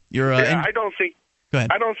 Yeah, I don't think. Go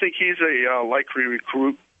ahead. I don't think he's a likely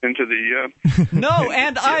recruit into the. No,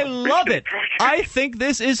 and I love it. I think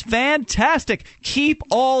this is fantastic. Keep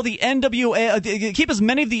all the NWO, keep as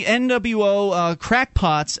many of the NWO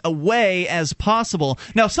crackpots away as possible.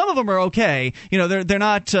 Now, some of them are okay. You know, they're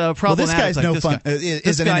not problematic. Well, this guy's like no this fun. Guy.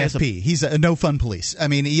 Is an NFP. He's a no fun police. I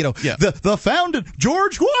mean, you know, the founded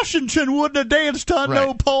George Washington wouldn't have danced on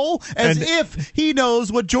no pole, as if he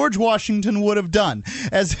knows what George Washington would have done.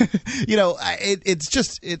 As you know,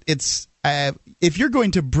 it's. If you're going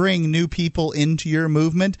to bring new people into your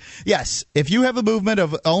movement, yes, if you have a movement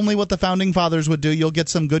of only what the founding fathers would do, you'll get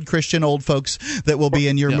some good Christian old folks that will be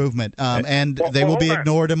in your movement, and they will be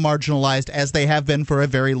ignored and marginalized as they have been for a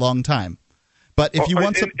very long time. But if you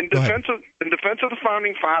want some, in defense of the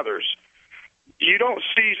founding fathers, you don't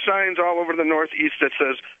see signs all over the Northeast that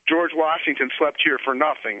says George Washington slept here for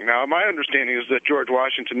nothing. Now, my understanding is that George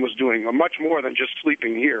Washington was doing much more than just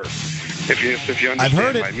sleeping here. If you understand I've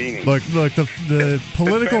heard my meaning. Look, the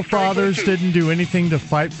political fathers didn't do anything to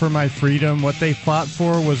fight for my freedom. What they fought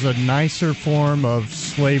for was a nicer form of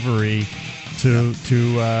slavery to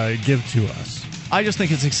give to us. I just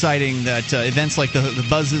think it's exciting that events like the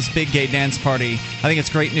Buzz's Big Gay Dance Party, I think it's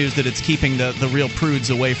great news that it's keeping the real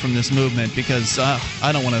prudes away from this movement because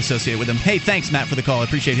I don't want to associate with them. Hey, thanks, Matt, for the call. I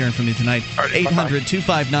appreciate hearing from you tonight.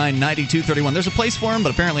 800-259-9231. There's a place for them,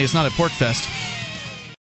 but apparently it's not at Porkfest.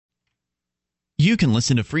 You can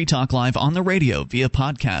listen to Free Talk Live on the radio via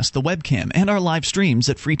podcast, the webcam, and our live streams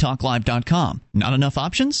at freetalklive.com. Not enough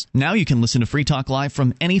options? Now you can listen to Free Talk Live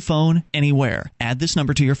from any phone, anywhere. Add this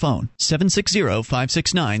number to your phone,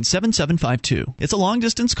 760-569-7752. It's a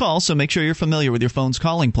long-distance call, so make sure you're familiar with your phone's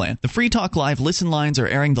calling plan. The Free Talk Live listen lines are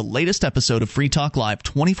airing the latest episode of Free Talk Live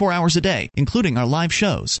 24 hours a day, including our live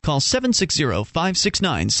shows. Call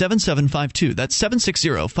 760-569-7752. That's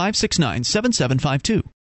 760-569-7752.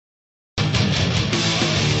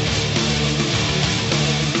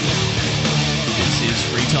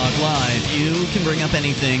 Talk Live. You can bring up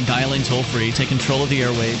anything, dial in toll-free, take control of the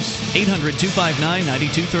airwaves.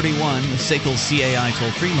 800-259-9231, the SACL CAI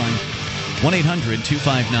toll-free line.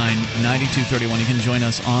 1-800-259-9231. You can join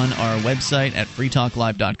us on our website at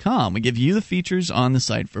freetalklive.com. We give you the features on the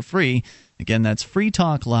site for free. Again, that's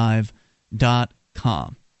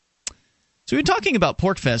freetalklive.com. So we're talking about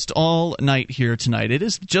Porkfest all night here tonight. It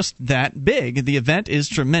is just that big. The event is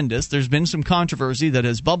tremendous. There's been some controversy that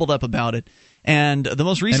has bubbled up about it. And the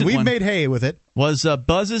most recent one made hay with it. Was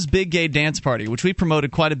Buzz's Big Gay Dance Party, which we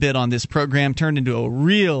promoted quite a bit on this program, turned into a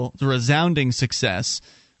real resounding success.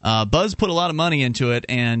 Buzz put a lot of money into it,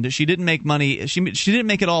 and she didn't make money. She didn't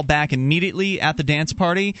make it all back immediately at the dance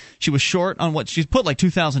party. She was short on what she put like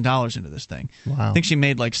 $2,000 into this thing. Wow. I think she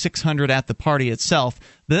made like $600 at the party itself.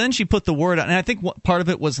 But then she put the word out, and I think part of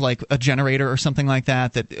it was like a generator or something like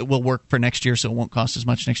that it will work for next year, so it won't cost as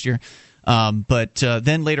much next year. But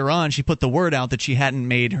then later on, she put the word out that she hadn't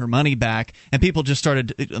made her money back, and people just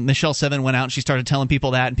started. Michelle Seven went out and she started telling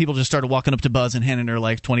people that, and people just started walking up to Buzz and handing her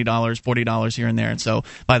like $20, $40 here and there. And so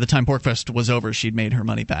by the time Porkfest was over, she'd made her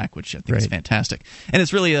money back, which I think is fantastic. And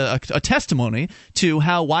it's really a testimony to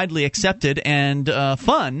how widely accepted and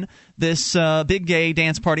fun this big gay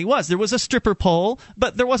dance party was. There was a stripper pole,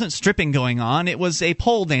 but there wasn't stripping going on. It was a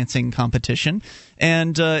pole dancing competition,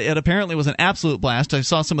 and it apparently was an absolute blast. I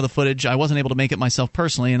saw some of the footage. I wasn't able to make it myself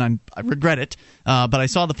personally, and I regret it, but I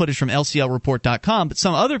saw the footage from LCLreport.com, but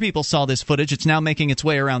some other people saw this footage. It's now making its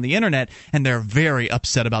way around the internet, and they're very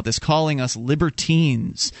upset about this, calling us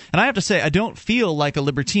libertines. And I have to say, I don't feel like a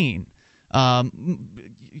libertine.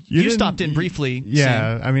 You stopped in briefly.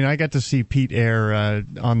 Yeah, Sam. I mean, I got to see Pete Eyre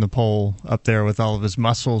on the pole up there with all of his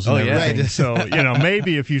muscles and everything. Right. So,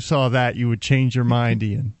 maybe if you saw that, you would change your mind,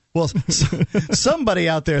 Ian. Well, somebody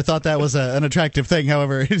out there thought that was an attractive thing.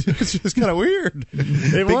 However, it's just kind of weird.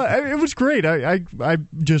 It was great. I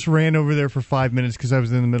just ran over there for 5 minutes because I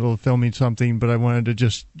was in the middle of filming something, but I wanted to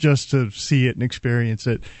just to see it and experience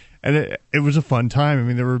it. And it was a fun time. I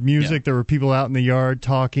mean, there were music, there were people out in the yard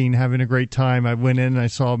talking, having a great time. I went in and I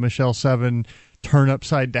saw Michelle 7 turn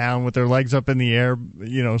upside down with their legs up in the air,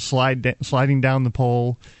 sliding down the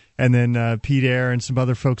pole. And then Pete Eyre and some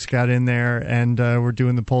other folks got in there and were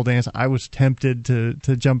doing the pole dance. I was tempted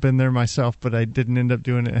to jump in there myself, but I didn't end up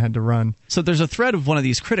doing it. I had to run. So there's a thread of one of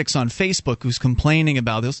these critics on Facebook who's complaining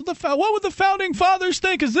about this. What would the Founding Fathers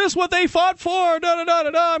think? Is this what they fought for?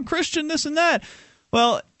 I'm Christian, this and that.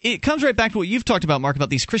 Well, it comes right back to what you've talked about, Mark, about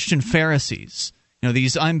these Christian Pharisees.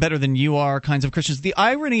 These I'm better than you are kinds of Christians. The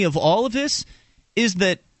irony of all of this is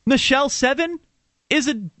that Michelle 7 is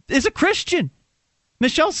a Christian.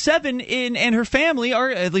 Michelle 7 and her family are,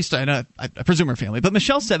 at least I presume her family, but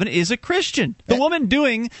Michelle 7 is a Christian. The woman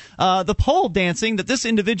doing the pole dancing that this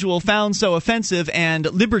individual found so offensive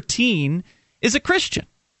and libertine is a Christian.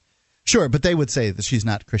 Sure, but they would say that she's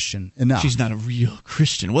not Christian enough. She's not a real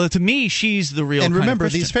Christian. Well, to me, she's the real And remember, kind of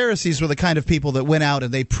Christian. these Pharisees were the kind of people that went out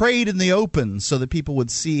and they prayed in the open so that people would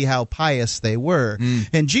see how pious they were.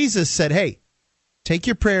 And Jesus said, hey, take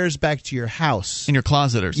your prayers back to your house. In your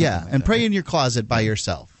closet or something. Yeah, and pray in your closet by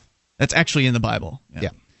yourself. That's actually in the Bible. Yeah.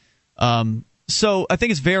 So I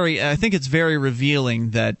think it's very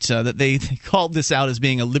revealing that they called this out as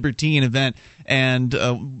being a libertine event, and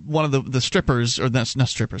one of the strippers, or that's not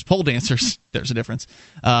strippers, pole dancers. There's a difference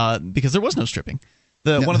because there was no stripping.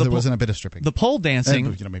 There wasn't a bit of stripping. The pole dancing,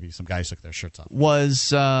 and, maybe some guys took their shirts off.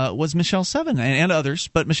 Was Michelle 7 and others,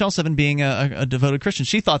 but Michelle 7 being a devoted Christian,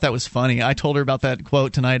 she thought that was funny. I told her about that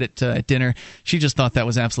quote tonight at dinner. She just thought that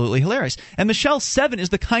was absolutely hilarious. And Michelle 7 is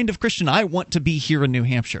the kind of Christian I want to be here in New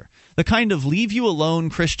Hampshire. The kind of leave you alone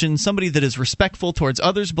Christian, somebody that is respectful towards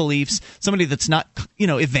others' beliefs, somebody that's not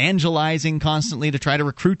evangelizing constantly to try to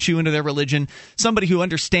recruit you into their religion, somebody who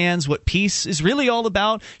understands what peace is really all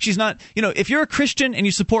about. She's not, if you're a Christian and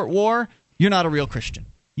you support war, you're not a real Christian.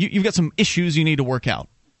 You've got some issues you need to work out.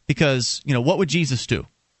 Because, what would Jesus do?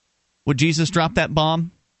 Would Jesus drop that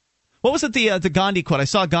bomb? What was it, the Gandhi quote? I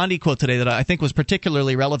saw a Gandhi quote today that I think was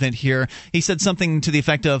particularly relevant here. He said something to the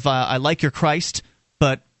effect of, I like your Christ,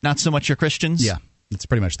 but not so much your Christians. Yeah, that's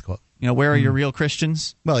pretty much the quote. Where are your real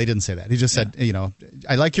Christians? Well, he didn't say that. He just said,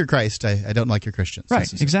 I like your Christ. I don't like your Christians.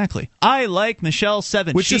 Right, exactly. I like Michelle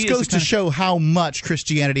 7. Which just goes to show how much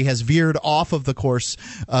Christianity has veered off of the course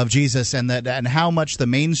of Jesus, and how much the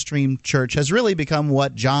mainstream church has really become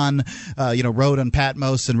what John, wrote on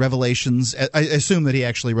Patmos and Revelations. I assume that he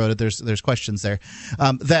actually wrote it. There's questions there.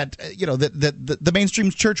 That the mainstream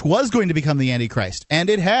church was going to become the Antichrist, and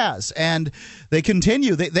it has, and they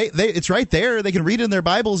continue. They it's right there. They can read it in their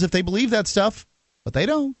Bibles if they believe that stuff, but they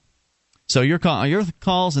don't. So your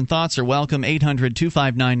calls and thoughts are welcome.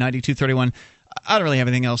 800-259-9231. I don't really have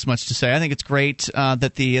anything else much to say. I think it's great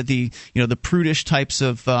that the prudish types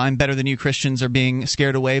of I'm better than you Christians are being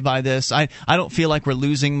scared away by this. I don't feel like we're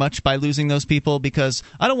losing much by losing those people, because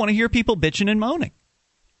I don't want to hear people bitching and moaning.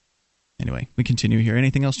 Anyway, we continue here.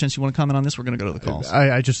 Anything else, Chance, you want to comment on this? We're going to go to the calls.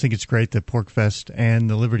 I just think it's great that PorcFest and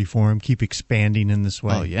the Liberty Forum keep expanding in this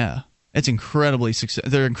way. Oh, yeah. It's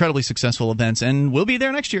they're incredibly successful events, and we'll be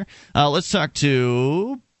there next year. Let's talk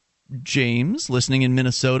to James, listening in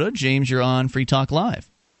Minnesota. James, you're on Free Talk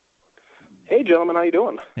Live. Hey, gentlemen, how you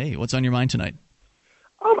doing? Hey, what's on your mind tonight?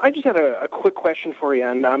 I just had a quick question for you,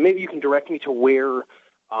 and maybe you can direct me to where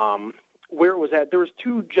it was at. There was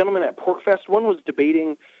two gentlemen at PorcFest. One was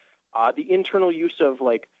debating the internal use of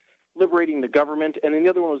liberating the government, and then the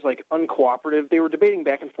other one was uncooperative. They were debating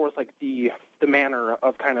back and forth the manner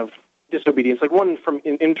of kind of disobedience, one from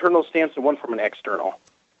an internal stance and one from an external.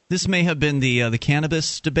 This may have been the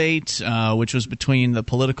cannabis debate, which was between the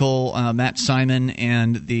political Matt Simon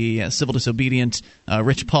and the civil disobedient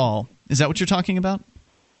Rich Paul. Is that what you're talking about?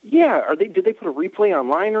 Yeah. Did they put a replay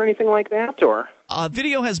online or anything like that, or?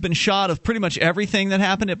 Video has been shot of pretty much everything that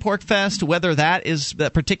happened at PorcFest. Whether that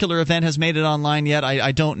particular event has made it online yet,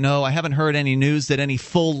 I don't know. I haven't heard any news that any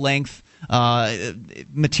full-length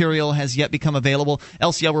material has yet become available.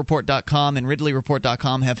 LCLreport.com and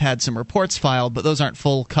RidleyReport.com have had some reports filed, but those aren't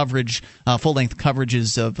full-length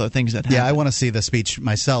coverages of things that happened. Yeah, I want to see the speech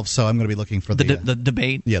myself, so I'm going to be looking for the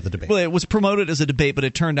debate. Yeah, the debate. Well, it was promoted as a debate, but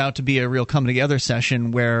it turned out to be a real come-together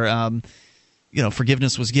session where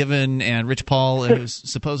forgiveness was given, and Rich Paul, who's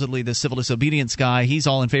supposedly the civil disobedience guy, he's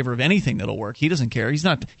all in favor of anything that'll work. He doesn't care. He's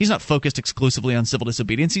not focused exclusively on civil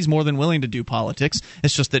disobedience. He's more than willing to do politics.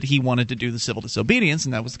 It's just that he wanted to do the civil disobedience,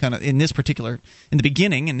 and that was kind of in the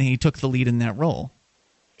beginning, and he took the lead in that role.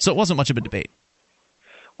 So it wasn't much of a debate.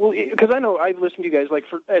 Well, because I know I've listened to you guys,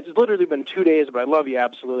 it's literally been 2 days, but I love you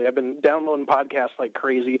absolutely. I've been downloading podcasts like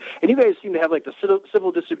crazy, and you guys seem to have the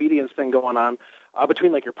civil disobedience thing going on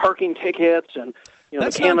between your parking tickets and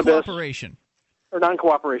That's the cannabis. Non-cooperation. Or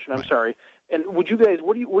non-cooperation, I'm sorry. And what do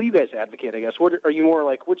you guys advocate, I guess? What are you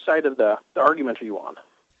more which side of the argument are you on?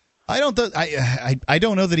 I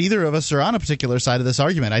don't know that either of us are on a particular side of this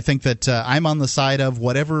argument. I think that I'm on the side of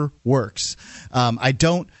whatever works.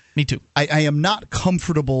 Me too. I am not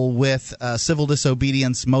comfortable with civil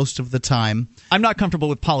disobedience most of the time. I'm not comfortable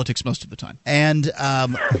with politics most of the time. And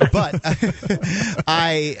but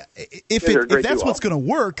if that's what's going to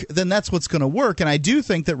work, then that's what's going to work. And I do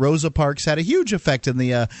think that Rosa Parks had a huge effect in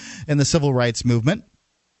the civil rights movement.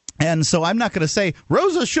 And so I'm not going to say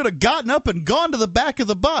Rosa should have gotten up and gone to the back of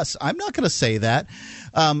the bus. I'm not going to say that.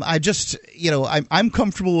 I'm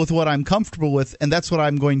comfortable with what I'm comfortable with, and that's what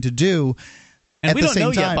I'm going to do. And we don't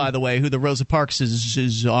know yet, by the way, who the Rosa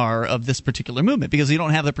Parkses are of this particular movement, because you don't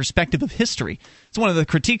have the perspective of history. It's one of the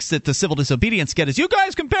critiques that the civil disobedience get is, you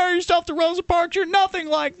guys compare yourself to Rosa Parks, you're nothing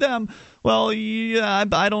like them. Well, yeah,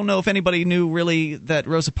 I don't know if anybody knew really that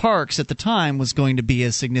Rosa Parks at the time was going to be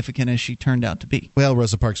as significant as she turned out to be. Well,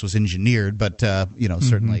 Rosa Parks was engineered, but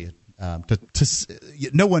certainly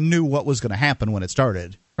no one knew what was going to happen when it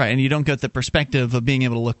started. Right, and you don't get the perspective of being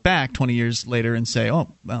able to look back 20 years later and say,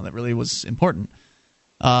 oh, well, that really was important.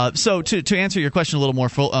 So to answer your question a little more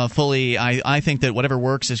fully, I think that whatever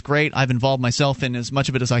works is great. I've involved myself in as much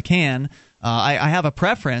of it as I can. I have a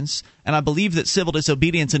preference, and I believe that civil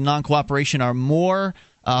disobedience and non-cooperation are more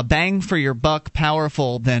bang for your buck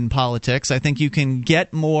powerful than politics. I think you can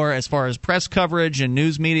get more as far as press coverage and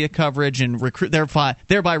news media coverage and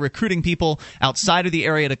thereby recruiting people outside of the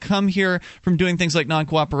area to come here from doing things like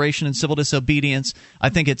non-cooperation and civil disobedience. I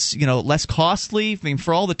think it's less costly. I mean,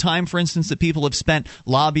 for all the time, for instance, that people have spent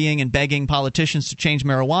lobbying and begging politicians to change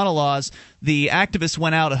marijuana laws, the activists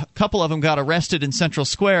went out, a couple of them got arrested in Central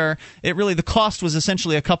Square. The cost was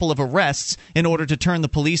essentially a couple of arrests in order to turn the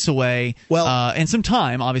police away, and some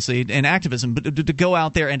time, obviously, in activism, but to go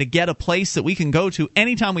out there and to get a place that we can go to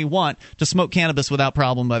anytime we want to smoke cannabis without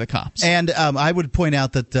problem by the cops. And I would point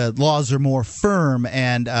out that the laws are more firm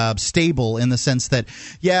and stable in the sense that,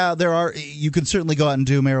 you can certainly go out and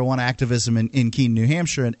do marijuana activism in Keene, New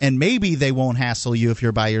Hampshire, and maybe they won't hassle you if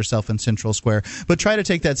you're by yourself in Central Square, but try to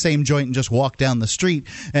take that same joint and just walk down the street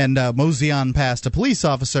and mosey on past a police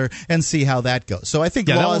officer and see how that goes. So I think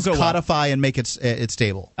laws codify and make it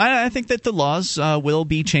stable. I think that the laws will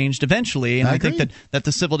be changed eventually, and I think that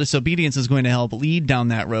the civil disobedience is going to help lead down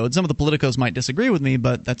that road. Some of the politicos might disagree with me,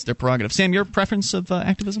 but that's their prerogative. Sam, your preference of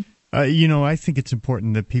activism? I think it's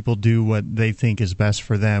important that people do what they think is best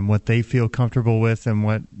for them, what they feel comfortable with, and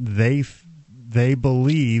what they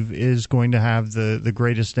believe is going to have the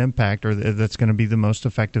greatest impact, or that's going to be the most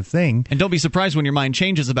effective thing. And don't be surprised when your mind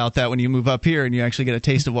changes about that when you move up here and you actually get a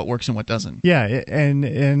taste of what works and what doesn't. Yeah,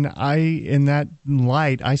 and I, in that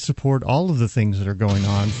light, I support all of the things that are going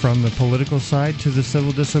on, from the political side to the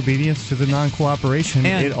civil disobedience to the non-cooperation.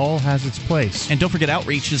 It all has its place. And don't forget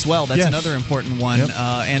outreach as well. That's another important one. Yep.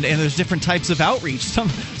 And there's different types of outreach.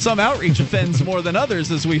 Some outreach offends more than others,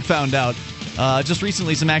 as we found out. Just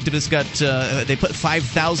recently, some activists they put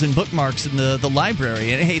 5,000 bookmarks in the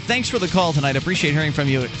library. And hey, thanks for the call tonight. I appreciate hearing from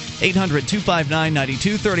you at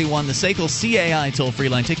 800-259-9231, the SACL CAI toll-free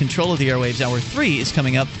line. Take control of the airwaves. Hour 3 is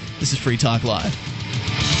coming up. This is Free Talk Live.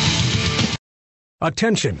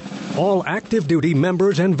 Attention, all active duty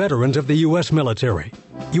members and veterans of the U.S. military.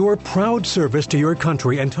 Your proud service to your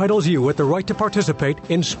country entitles you with the right to participate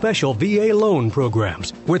in special VA loan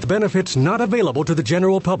programs with benefits not available to the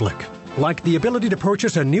general public, like the ability to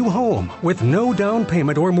purchase a new home with no down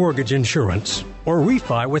payment or mortgage insurance, or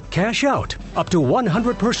refi with cash out, up to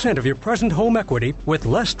 100% of your present home equity with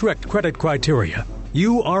less strict credit criteria.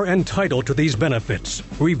 You are entitled to these benefits.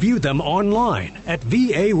 Review them online at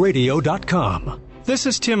varadio.com. This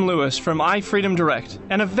is Tim Lewis from iFreedom Direct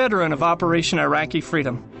and a veteran of Operation Iraqi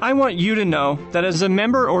Freedom. I want you to know that as a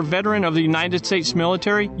member or veteran of the United States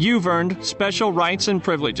military, you've earned special rights and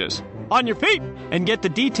privileges. On your feet, and get the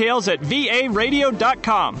details at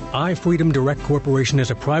varadio.com. iFreedom Direct Corporation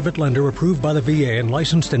is a private lender approved by the VA and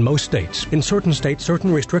licensed in most states. In certain states,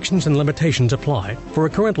 certain restrictions and limitations apply. For a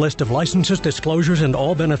current list of licenses, disclosures, and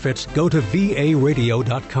all benefits, go to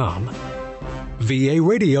varadio.com.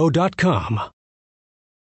 varadio.com.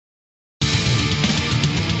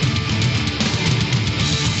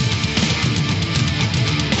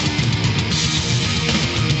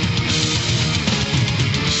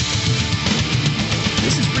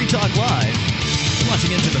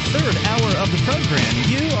 launching into the third hour of the program.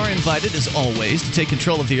 You are invited, as always, to take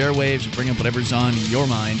control of the airwaves and bring up whatever's on your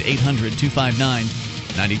mind.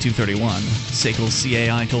 800-259-9231. SACL's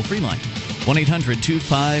CAI toll-free line.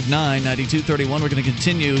 1-800-259-9231. We're going to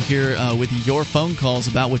continue here with your phone calls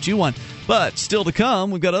about what you want. But still to come,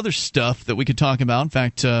 we've got other stuff that we could talk about. In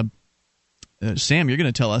fact, Sam, you're going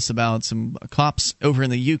to tell us about some cops over in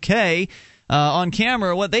the UK on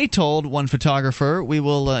camera, what they told one photographer. We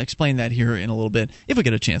will explain that here in a little bit if we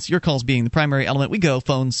get a chance. Your calls being the primary element. We go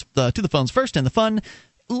phones to the phones first, and the fun.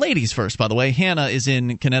 Ladies first, by the way. Hannah is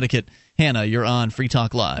in Connecticut. Hannah, you're on Free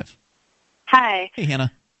Talk Live. Hi. Hey,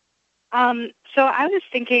 Hannah. So I was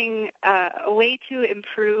thinking a way to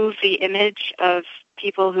improve the image of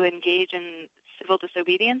people who engage in civil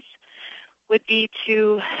disobedience would be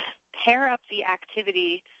to pair up the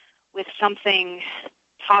activity with something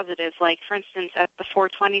positive. Like, for instance, at the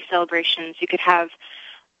 420 celebrations, you could have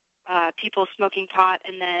people smoking pot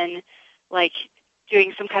and then, like,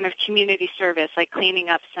 doing some kind of community service, like cleaning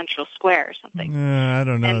up Central Square or something. I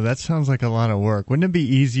don't know. That sounds like a lot of work. Wouldn't it be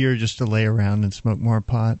easier just to lay around and smoke more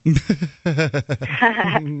pot?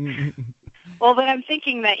 Well, but I'm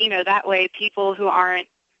thinking that, that way people who aren't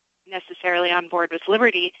necessarily on board with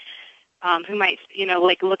liberty, who might,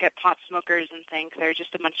 look at pot smokers and think they're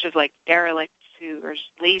just a bunch of, derelicts who are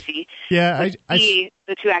lazy. Yeah, I see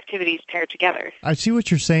the two activities paired together. I see what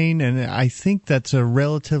you're saying, and I think that's a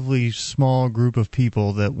relatively small group of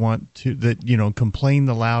people that want to, complain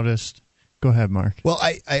the loudest. Go ahead, Mark. Well,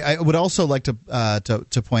 I would also like to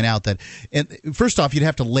point out that, first off, you'd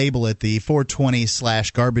have to label it the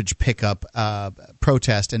 420/garbage pickup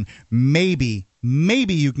protest, and maybe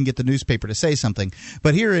you can get the newspaper to say something.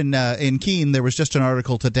 But here in Keene, there was just an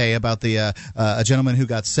article today about a gentleman who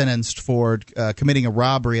got sentenced for committing a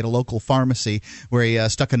robbery at a local pharmacy where he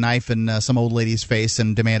stuck a knife in some old lady's face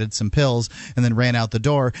and demanded some pills, and then ran out the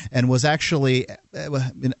door and was actually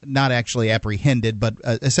not actually apprehended, but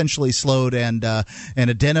essentially slowed and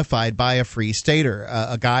identified by a Free Stater,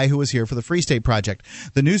 a guy who was here for the Free State Project.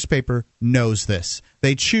 The newspaper knows this.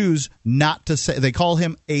 They choose not to say. They call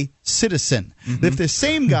him a citizen. Mm-hmm. If the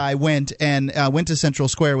same guy went to Central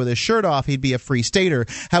Square with his shirt off, he'd be a Free Stater.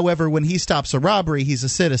 However, when he stops a robbery, he's a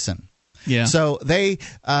citizen. Yeah. So they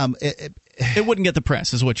it wouldn't get the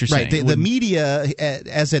press, is what you're saying. Right. The media,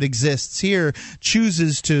 as it exists here,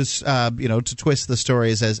 chooses to to twist the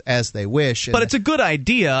stories as they wish. But it's a good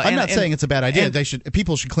idea. I'm not saying it's a bad idea.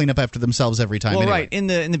 People should clean up after themselves every time. Well, anyway. Right. In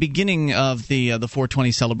the beginning of the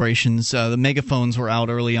 420 celebrations, the megaphones were out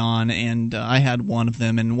early on, and I had one of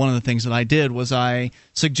them. And one of the things that I did was I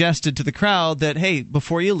suggested to the crowd that, hey,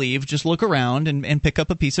 before you leave, just look around and pick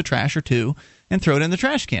up a piece of trash or two and throw it in the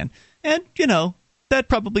trash can. And that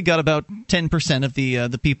probably got about 10% of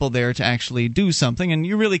the people there to actually do something, and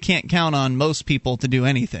you really can't count on most people to do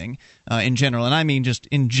anything in general. And I mean just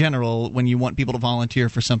in general, when you want people to volunteer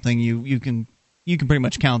for something, you can pretty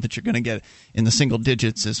much count that you're going to get in the single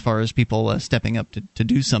digits as far as people stepping up to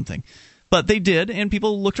do something. But they did, and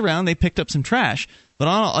people looked around, they picked up some trash. But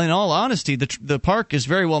in all honesty, the park is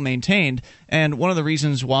very well maintained, and one of the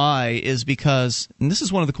reasons why is because, and this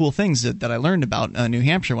is one of the cool things that I learned about New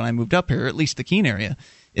Hampshire when I moved up here, at least the Keene area,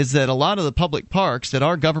 is that a lot of the public parks that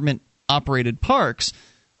are government-operated parks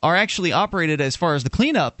are actually operated, as far as the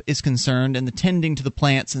cleanup is concerned and the tending to the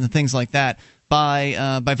plants and the things like that,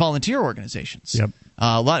 by volunteer organizations. Yep.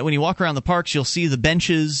 A lot when you walk around the parks, you'll see the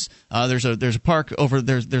benches. There's a park over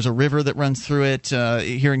there's a river that runs through it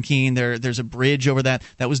here in Keene. There's a bridge over that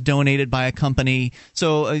was donated by a company.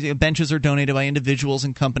 So benches are donated by individuals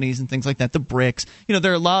and companies and things like that. The bricks,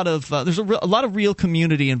 there are a lot of there's a lot of real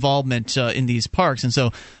community involvement in these parks. And so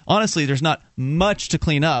honestly, there's not much to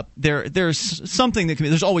clean up. There's something that can be.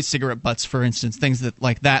 There's always cigarette butts, for instance, things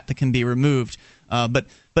like that can be removed. But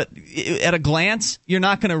at a glance, you're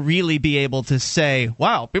not going to really be able to say,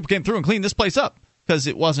 wow, people came through and cleaned this place up, because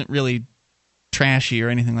it wasn't really trashy or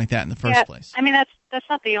anything like that in the first place. I mean, that's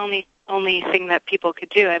not the only thing that people could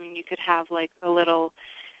do. I mean, you could have, a little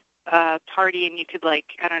party, and you could,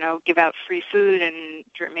 give out free food and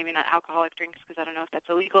maybe not alcoholic drinks, because I don't know if that's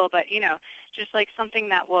illegal, but, just, something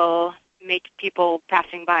that will make people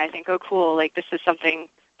passing by think, oh, cool, this is something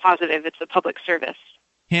positive. It's a public service.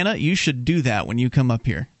 Hannah, you should do that when you come up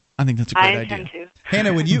here. I think that's a great idea. I intend to.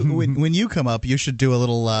 Hannah, when you come up, you should do a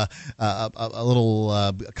little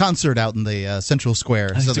concert out in the Central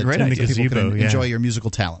Square, so that people can enjoy your musical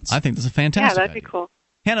talents. I think that's a fantastic idea. Yeah, that'd be cool.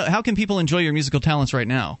 Hannah, how can people enjoy your musical talents right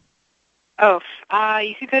now? Oh,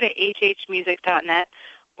 you could go to hhmusic.net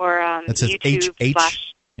or YouTube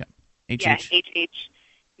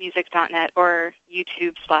hhmusic.net or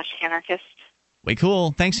YouTube /Hanarchist. Way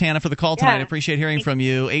cool. Thanks, Hannah, for the call tonight. I appreciate hearing from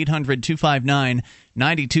you.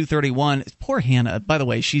 800-259-9231. Poor Hannah. By the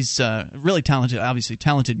way, she's really talented, obviously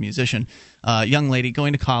talented musician, young lady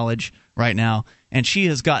going to college right now, and she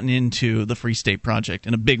has gotten into the Free State Project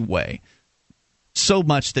in a big way. So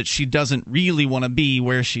much that she doesn't really want to be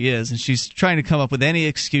where she is, and she's trying to come up with any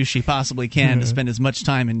excuse she possibly can to spend as much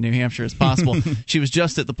time in New Hampshire as possible. She was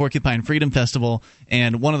just at the Porcupine Freedom Festival,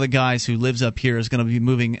 and one of the guys who lives up here is going to be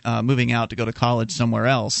moving out to go to college somewhere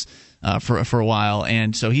else for a while,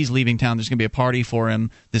 and so he's leaving town. There's going to be a party for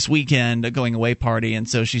him this weekend, a going-away party, and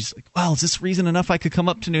so she's like, well, is this reason enough I could come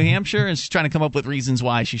up to New Hampshire? And she's trying to come up with reasons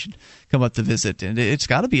why she should come up to visit, and it's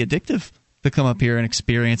got to be addictive to come up here and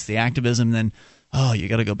experience the activism, then you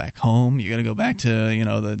got to go back home. You got to go back to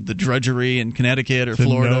the drudgery in Connecticut or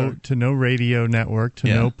Florida. To no radio network, to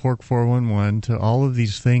no Pork 411, to all of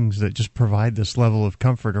these things that just provide this level of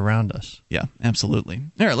comfort around us. Yeah, absolutely.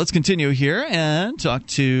 All right, let's continue here and talk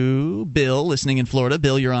to Bill, listening in Florida.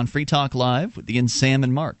 Bill, you're on Free Talk Live with Ian, Sam,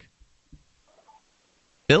 and Mark.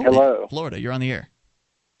 Bill, hello. Florida, you're on the air.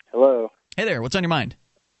 Hello. Hey there, what's on your mind?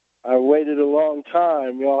 I waited a long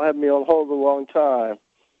time. Y'all had me on hold a long time.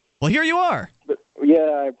 Well, here you are. But, yeah,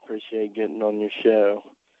 I appreciate getting on your show.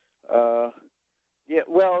 The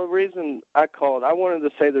reason I called, I wanted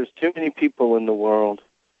to say there's too many people in the world,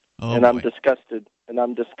 and I'm disgusted by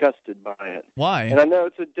it. Why? And I know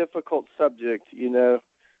it's a difficult subject, and a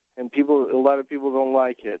lot of people don't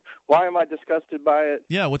like it. Why am I disgusted by it?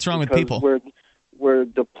 Yeah, what's wrong with people? We're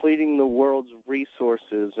depleting the world's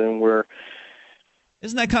resources, and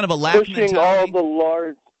isn't that kind of a lack pushing mentality? All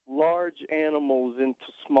the large animals into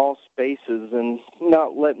small spaces and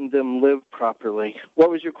not letting them live properly. What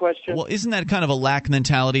was your question? Well, isn't that kind of a lack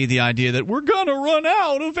mentality, the idea that we're going to run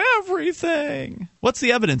out of everything? What's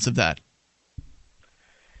the evidence of that?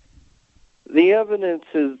 The evidence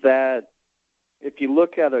is that if you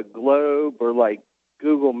look at a globe or like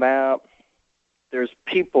Google Maps, there's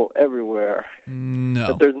people everywhere. No,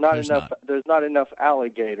 but there's not enough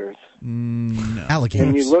alligators. No. Alligators.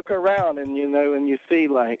 And you look around and and you see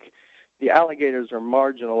like the alligators are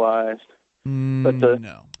marginalized.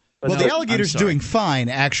 The alligators are doing fine,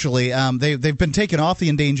 actually. They've been taken off the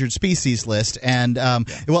endangered species list, and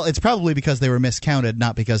it's probably because they were miscounted,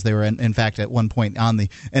 not because they were in fact at one point on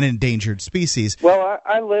an endangered species. Well,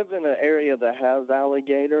 I live in an area that has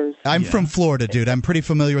alligators. I'm from Florida, dude. I'm pretty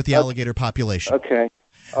familiar with the alligator population. Okay,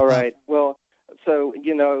 all right. So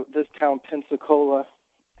this town Pensacola.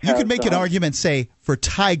 You could make an argument, say, for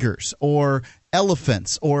tigers or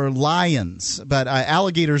elephants or lions, but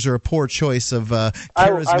alligators are a poor choice of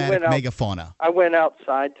charismatic megafauna. I went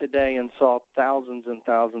outside today and saw thousands and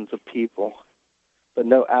thousands of people, but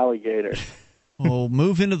no alligators. Well,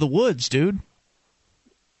 move into the woods, dude.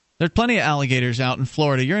 There's plenty of alligators out in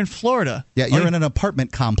Florida. You're in Florida. Yeah, you're in an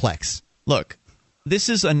apartment complex. Look. This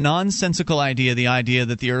is a nonsensical idea, the idea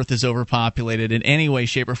that the Earth is overpopulated in any way,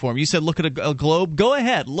 shape, or form. You said look at a globe. Go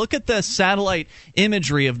ahead. Look at the satellite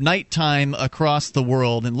imagery of nighttime across the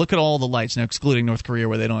world and look at all the lights. Now, excluding North Korea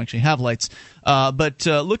where they don't actually have lights. But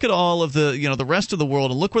look at all of the rest of the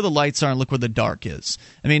world and look where the lights are and look where the dark is.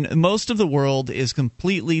 I mean, most of the world is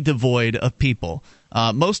completely devoid of people.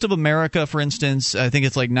 Most of America, for instance, I think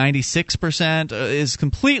it's like 96% is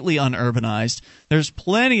completely unurbanized. There's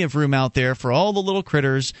plenty of room out there for all the little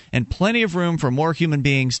critters and plenty of room for more human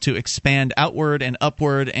beings to expand outward and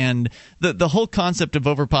upward. And the whole concept of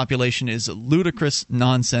overpopulation is ludicrous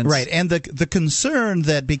nonsense. Right. And the concern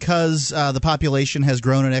that because the population has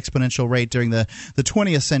grown at an exponential rate during the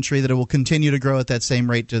 20th century, that it will continue to grow at that same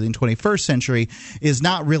rate during the 21st century is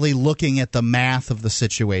not really looking at the math of the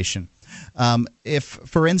situation. If,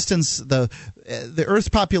 for instance, the Earth's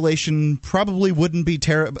population probably wouldn't be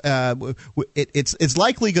it's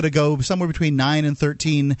likely going to go somewhere between 9 and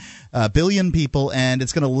 13 billion people, and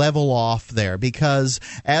it's going to level off there because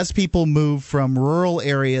as people move from rural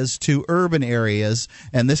areas to urban areas,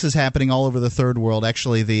 and this is happening all over the third world.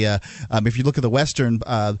 Actually, if you look at the Western,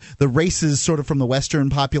 the races sort of from the Western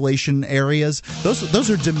population areas, those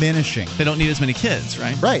are diminishing. They don't need as many kids,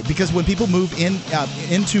 right? Right, because when people move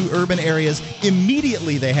into urban areas,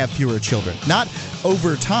 immediately they have fewer children. Not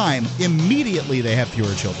over time, immediately they have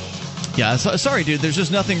fewer children. Yeah, sorry, dude. There's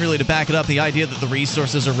just nothing really to back it up. The idea that the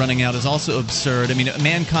resources are running out is also absurd. I mean,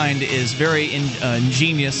 mankind is very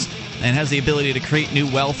ingenious and has the ability to create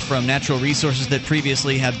new wealth from natural resources that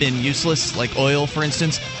previously have been useless, like oil, for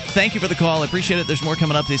instance. Thank you for the call. I appreciate it. There's more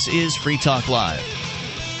coming up. This is Free Talk Live.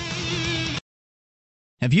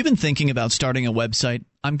 Have you been thinking about starting a website?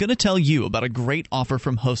 I'm going to tell you about a great offer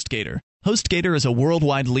from HostGator. HostGator is a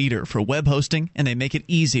worldwide leader for web hosting, and they make it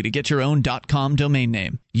easy to get your own .com domain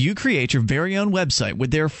name. You create your very own website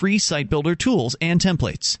with their free site builder tools and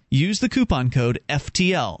templates. Use the coupon code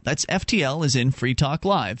FTL, that's FTL as in Free Talk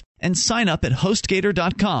Live, and sign up at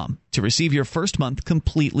HostGator.com to receive your first month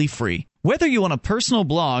completely free. Whether you want a personal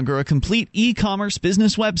blog or a complete e-commerce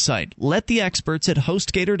business website, let the experts at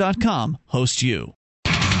HostGator.com host you.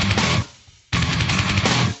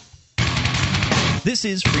 This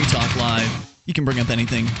is Free Talk Live. You can bring up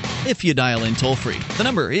anything if you dial in toll-free. The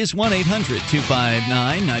number is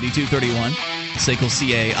 1-800-259-9231. SACL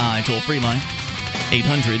CAI toll-free line.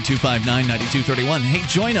 800-259-9231. Hey,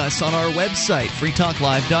 join us on our website,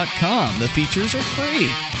 freetalklive.com. The features are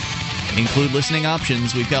free. They include listening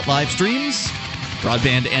options. We've got live streams,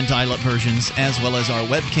 broadband and dial-up versions, as well as our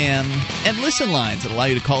webcam and listen lines that allow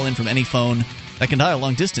you to call in from any phone that can dial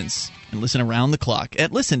long distance and listen around the clock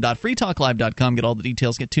at listen.freetalklive.com. Get all the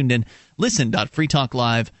details. Get tuned in.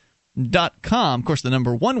 Listen.freetalklive.com. Of course, the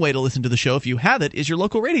number one way to listen to the show, if you have it, is your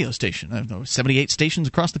local radio station. I don't know, 78 stations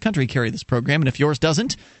across the country carry this program, and if yours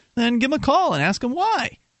doesn't, then give them a call and ask them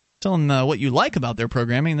why. Tell them what you like about their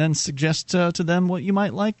programming, and then suggest to them what you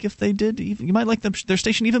might like if they did. You might like their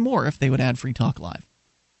station even more if they would add Free Talk Live.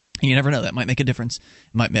 You never know. That might make a difference.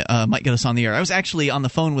 It might get us on the air. I was actually on the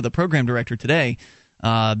phone with a program director today,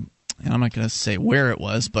 and I'm not going to say where it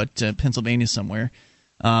was, but Pennsylvania somewhere.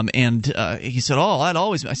 And he said, I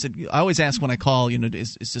always ask when I call,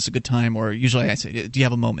 is this a good time? Or usually I say, do you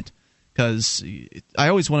have a moment? Because I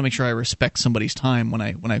always want to make sure I respect somebody's time when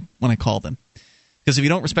I call them. Because if you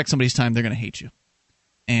don't respect somebody's time, they're going to hate you.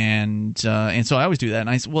 And so I always do that. And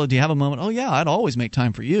I said, well, do you have a moment? Oh, yeah, I'd always make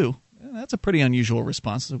time for you. That's a pretty unusual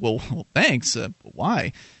response. I said, well, thanks.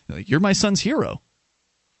 Why? You're my son's hero.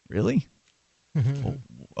 Really? Mm-hmm.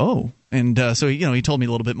 Oh. And so he told me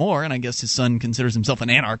a little bit more, and I guess his son considers himself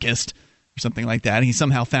an anarchist or something like that. And he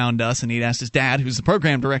somehow found us, and he'd asked his dad, who's the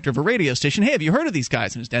program director of a radio station, hey, have you heard of these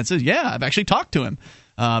guys? And his dad says, yeah, I've actually talked to him.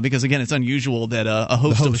 Because, again, it's unusual that a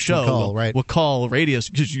host of a show will call radio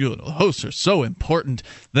because the hosts are so important.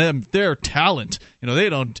 Their talent, they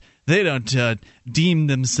don't deem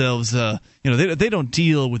themselves, they don't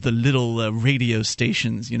deal with the little radio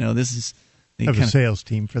stations. This is they have a sales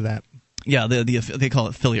team for that. Yeah, they call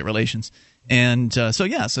it affiliate relations. And so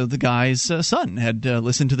the guy's son had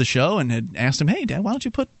listened to the show and had asked him, hey, Dad, why don't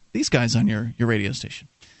you put these guys on your radio station?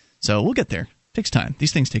 So we'll get there. Takes time.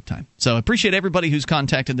 These things take time. So I appreciate everybody who's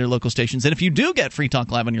contacted their local stations. And if you do get Free Talk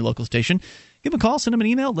Live on your local station, give them a call, send them an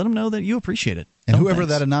email, let them know that you appreciate it. And whoever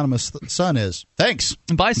that anonymous son is, thanks.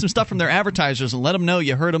 And buy some stuff from their advertisers and let them know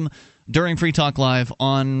you heard them during Free Talk Live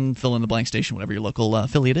on fill-in-the-blank station, whatever your local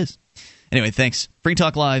affiliate is. Anyway, thanks. Free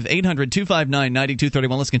Talk Live,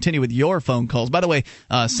 800-259-9231. Let's continue with your phone calls. By the way,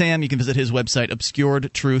 Sam, you can visit his website,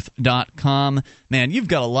 obscuredtruth.com. Man, you've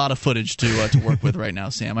got a lot of footage to work with right now,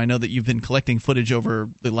 Sam. I know that you've been collecting footage over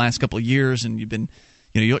the last couple of years, and you've been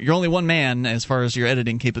you're only one man as far as your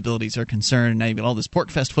editing capabilities are concerned. Now you've got all this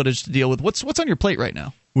PorcFest footage to deal with. What's on your plate right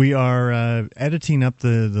now? We are editing up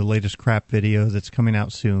the latest crap video that's coming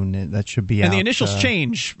out soon. That should be out. And the initials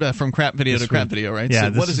change from crap video to crap video, right?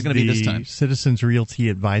 Yeah, so what is it going to be this time? Citizens Realty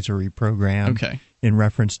Advisory Program. Okay. In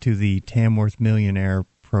reference to the Tamworth Millionaire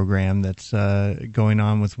program that's going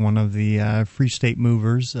on with one of the Free State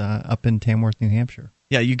movers up in Tamworth, New Hampshire.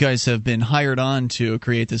 Yeah, you guys have been hired on to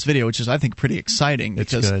create this video, which is, I think, pretty exciting.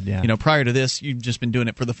 Because, it's good, yeah. Prior to this, you've just been doing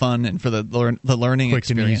it for the fun and for the learning quick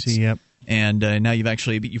experience. And easy, yep. And now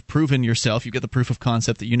you've proven yourself. You've got the proof of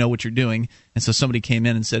concept that you know what you're doing. And so somebody came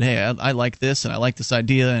in and said, hey, I like this, and I like this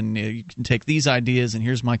idea, and you can take these ideas, and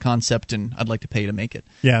here's my concept, and I'd like to pay to make it.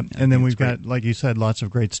 Yeah, and then we've got, like you said, lots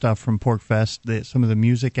of great stuff from PorcFest. Some of the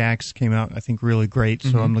music acts came out, I think, really great,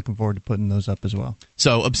 so I'm looking forward to putting those up as well.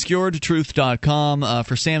 So obscuredtruth.com.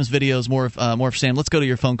 For Sam's videos, more of Sam. Let's go to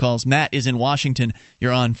your phone calls. Matt is in Washington.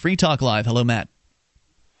 You're on Free Talk Live. Hello, Matt.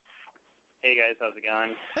 Hey, guys. How's it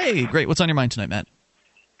going? Hey, great. What's on your mind tonight, Matt?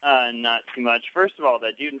 Not too much. First of all,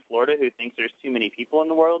 that dude in Florida who thinks there's too many people in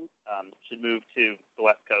the world should move to the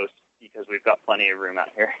West Coast because we've got plenty of room out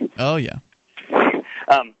here. Oh, yeah.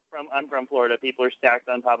 I'm from Florida. People are stacked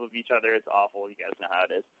on top of each other. It's awful. You guys know how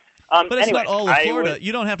it is. But it's not all of Florida.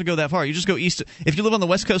 You don't have to go that far. You just go east. If you live on the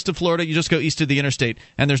west coast of Florida, you just go east of the interstate,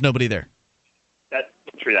 and there's nobody there. That's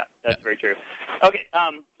true. That's very true. Okay,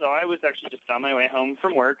 so I was actually just on my way home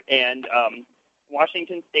from work, and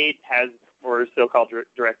Washington State has, or so-called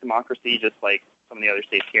direct democracy, just like some of the other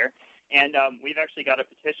states here. And we've actually got a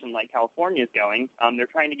petition like California is going. They're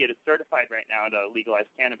trying to get it certified right now to legalize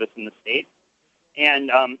cannabis in the state. And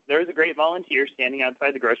there was a great volunteer standing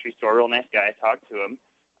outside the grocery store, real nice guy. I talked to him.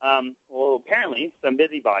 Well, apparently some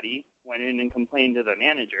busybody went in and complained to the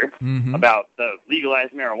manager about the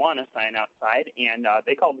legalized marijuana sign outside, and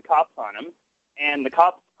they called the cops on him, and the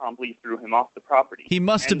cops promptly threw him off the property. He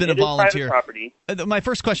must have been a volunteer. Property. My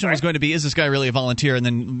first question was going to be, is this guy really a volunteer? And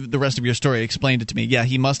then the rest of your story explained it to me. Yeah,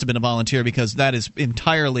 he must have been a volunteer, because that is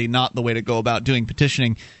entirely not the way to go about doing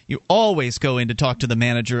petitioning. You always go in to talk to the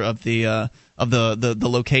manager of the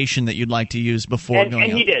location that you'd like to use before going out.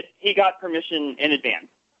 And he did. He got permission in advance.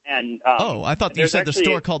 And I thought you said the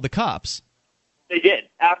store called the cops. They did.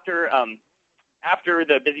 After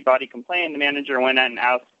the busybody complained, the manager went out and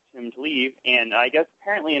asked him to leave, and I guess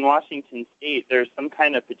apparently in Washington State there's some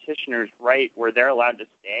kind of petitioner's right where they're allowed to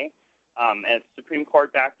stay. And the Supreme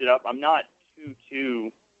Court backed it up. I'm not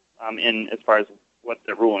too in as far as what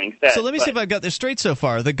the ruling says. So let me see if I've got this straight so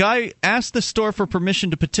far. The guy asked the store for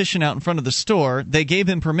permission to petition out in front of the store. They gave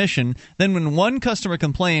him permission. Then when one customer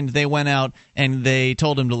complained, they went out and they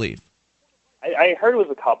told him to leave. I heard it was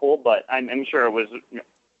a couple, but I'm sure it was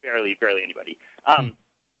barely anybody.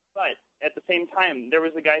 But at the same time, there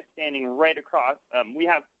was a guy standing right across. We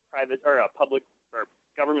have private or public or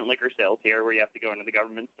government liquor sales here, where you have to go into the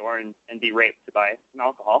government store and be raped to buy some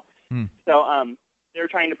alcohol. So they were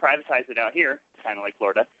trying to privatize it out here, kind of like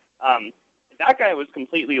Florida. That guy was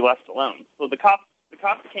completely left alone. So the cops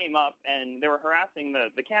came up and they were harassing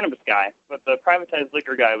the cannabis guy, but the privatized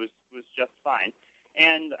liquor guy was just fine.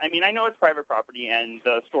 And I mean, I know it's private property, and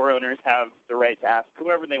the store owners have the right to ask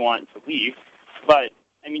whoever they want to leave. But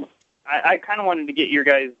I mean, I kind of wanted to get your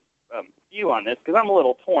guys' view on this, because I'm a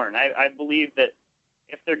little torn. I believe that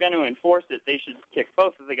if they're going to enforce it, they should kick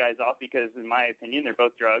both of the guys off, because, in my opinion, they're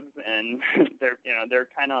both drugs, and they're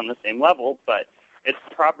kind of on the same level. But it's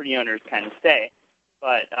property owners kind of say.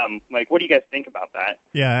 But what do you guys think about that?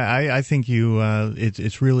 Yeah, I think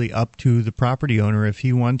it's really up to the property owner. If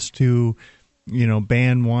he wants to,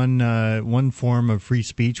 ban one form of free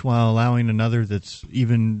speech while allowing another that's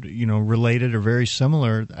even related or very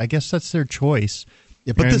similar, I guess that's their choice.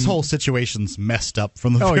 Yeah, but this whole situation's messed up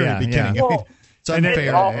from the very beginning. Yeah. Well, it's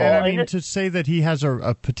unfair. And I mean, to say that he has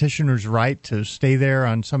a petitioner's right to stay there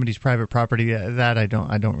on somebody's private property, that I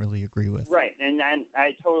don't really agree with. Right, and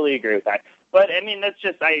I totally agree with that. But I mean, that's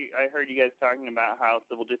just I heard you guys talking about how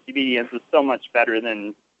civil disobedience is so much better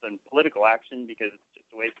than political action, because it's just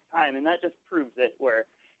a waste of time, and that just proves it. Where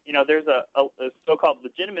there's a so-called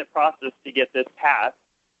legitimate process to get this passed,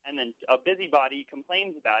 and then a busybody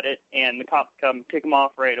complains about it, and the cops come kick them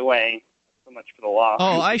off right away. So much for the law.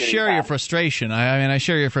 Oh, I share your frustration. I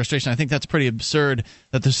share your frustration. I think that's pretty absurd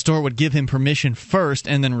that the store would give him permission first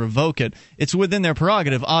and then revoke it. It's within their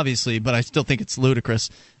prerogative, obviously, but I still think it's ludicrous.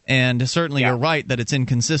 And certainly you're right that it's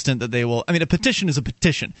inconsistent that they will... I mean, a petition is a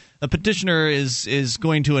petition. A petitioner is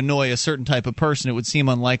going to annoy a certain type of person. It would seem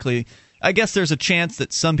unlikely. I guess there's a chance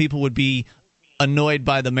that some people would be annoyed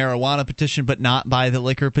by the marijuana petition but not by the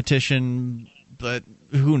liquor petition, but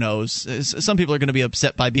who knows? Some people are going to be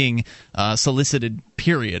upset by being solicited,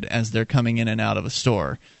 period, as they're coming in and out of a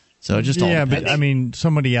store. So it just all depends. But I mean,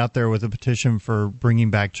 somebody out there with a petition for bringing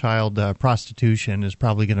back child prostitution is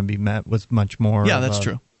probably going to be met with much more. Yeah, that's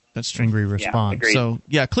true. That's true. Angry response. So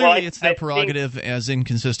clearly it's their prerogative, as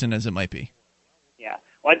inconsistent as it might be. Yeah.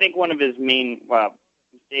 Well, I think one of his main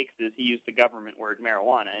mistakes is he used the government word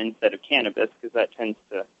marijuana instead of cannabis, because that tends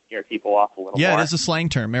to scare people off a little more. Yeah, it is a slang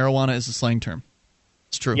term. Marijuana is a slang term.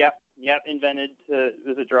 It's true. Yep. Invented it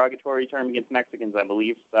was a derogatory term against Mexicans, I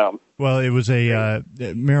believe. So. Well, it was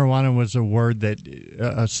marijuana was a word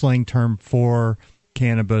a slang term for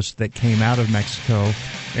cannabis that came out of Mexico,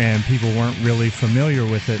 and people weren't really familiar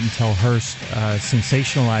with it until Hearst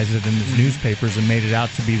sensationalized it in his newspapers and made it out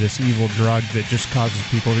to be this evil drug that just causes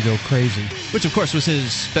people to go crazy. Which, of course, was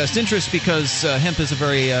his best interest, because hemp is a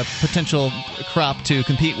very potential crop to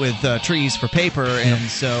compete with trees for paper, and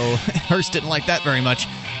so Hearst didn't like that very much.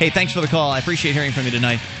 Hey, thanks for the call. I appreciate hearing from you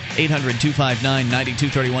tonight.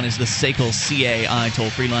 800-259-9231 is the SACL CAI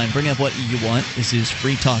toll-free line. Bring up what you want. This is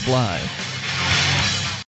Free Talk Live.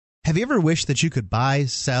 Have you ever wished that you could buy,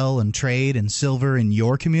 sell, and trade in silver in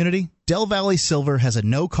your community? Del Valley Silver has a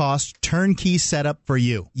no-cost, turnkey setup for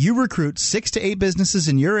you. You recruit 6 to 8 businesses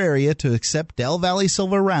in your area to accept Del Valley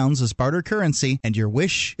Silver rounds as barter currency, and your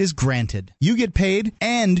wish is granted. You get paid,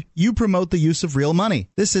 and you promote the use of real money.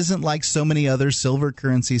 This isn't like so many other silver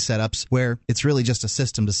currency setups where it's really just a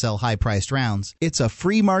system to sell high-priced rounds. It's a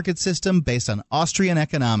free market system based on Austrian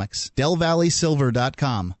economics.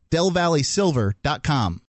 DelValleySilver.com.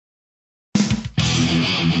 DelValleySilver.com.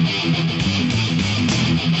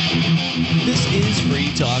 This is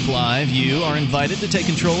Free Talk Live. You are invited to take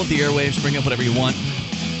control of the airwaves, bring up whatever you want.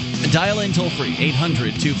 Dial in toll-free,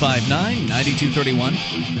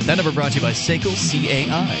 800-259-9231. That number brought to you by SACL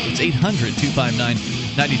CAI. It's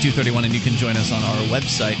 800-259-9231, and you can join us on our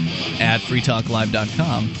website at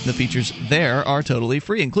freetalklive.com. The features there are totally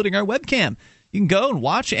free, including our webcam. You can go and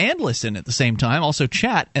watch and listen at the same time, also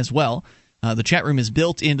chat as well. The chat room is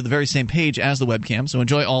built into the very same page as the webcam, so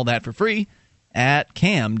enjoy all that for free at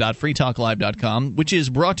cam.freetalklive.com, which is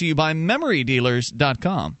brought to you by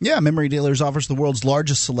MemoryDealers.com. Yeah, Memory Dealers offers the world's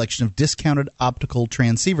largest selection of discounted optical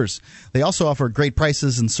transceivers. They also offer great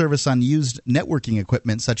prices and service on used networking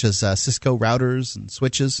equipment such as Cisco routers and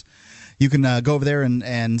switches. You can go over there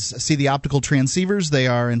and see the optical transceivers. They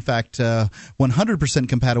are, in fact, 100%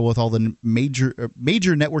 compatible with all the major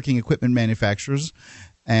networking equipment manufacturers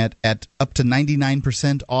at up to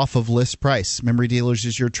 99% off of list price. Memory Dealers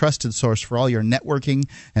is your trusted source for all your networking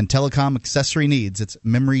and telecom accessory needs. It's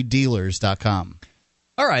MemoryDealers.com.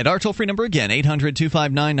 All right, our toll-free number again,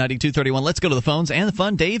 800-259-9231. Let's go to the phones and the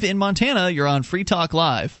fun. Dave in Montana, you're on Free Talk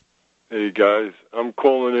Live. Hey, guys. I'm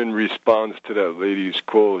calling in response to that lady's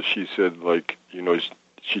call. She said,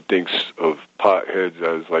 she thinks of potheads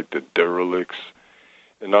as, the derelicts.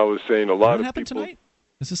 And I was saying a lot of people... What happened tonight?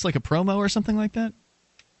 Is this like a promo or something like that?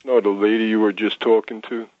 No, the lady you were just talking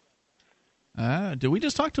to. Did we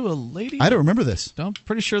just talk to a lady? I don't remember this. I'm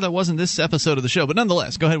pretty sure that wasn't this episode of the show, but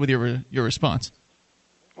nonetheless, go ahead with your response.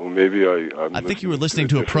 Well, maybe I think you were listening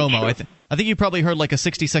to a promo. I think you probably heard like a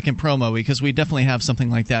 60-second promo, because we definitely have something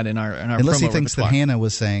like that in our Unless promo he thinks repertoire. that Hannah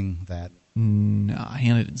was saying that. No,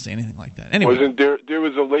 Hannah didn't say anything like that. Anyway, wasn't there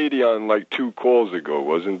was a lady on 2 calls ago,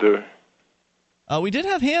 wasn't there? We did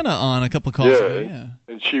have Hannah on a couple calls ago, yeah.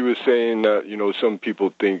 And she was saying that, some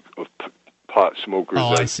people think of pot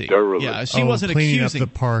smokers as derelicts. Yeah, she wasn't accusing. Up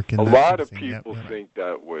the park. And a lot of people think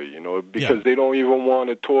that way, because they don't even want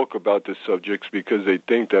to talk about the subjects because they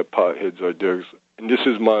think that potheads are derelicts. And this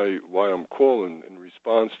is why I'm calling in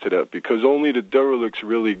response to that, because only the derelicts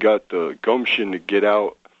really got the gumption to get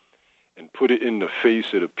out and put it in the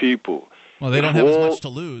face of the people. Well, they don't have as much to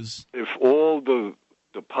lose. If all the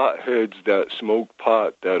potheads that smoke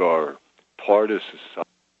pot that are part of society,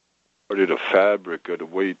 part of the fabric of the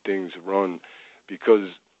way things run, because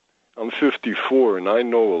I'm 54 and I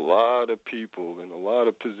know a lot of people in a lot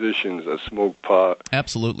of positions that smoke pot.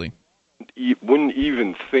 Absolutely. Wouldn't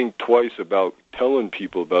even think twice about telling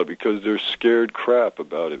people about it because they're scared crap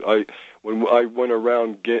about it. When I went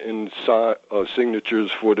around getting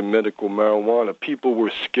signatures for the medical marijuana, people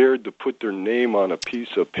were scared to put their name on a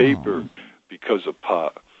piece of paper because of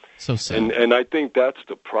pot. So sad. And I think that's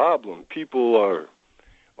the problem. People are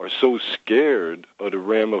so scared of the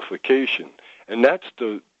ramification. And that's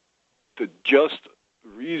the just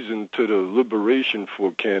reason to the liberation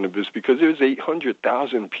for cannabis, because there's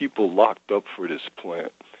 800,000 people locked up for this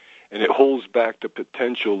plant. And it holds back the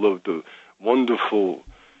potential of the wonderful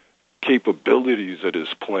capabilities of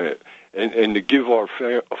this plant. And to give our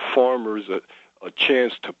farmers a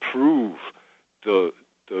chance to prove the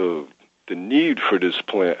need for this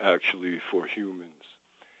plant actually for humans,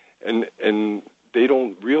 and they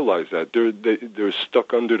don't realize that they're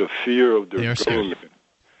stuck under the fear of their government.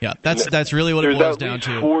 Yeah, that's really what it boils down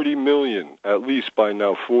to. 40 million, at least by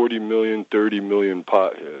now, 40 million, 30 million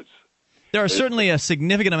potheads. There are certainly a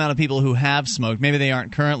significant amount of people who have smoked. Maybe they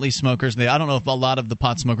aren't currently smokers. I don't know if a lot of the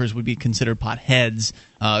pot smokers would be considered potheads,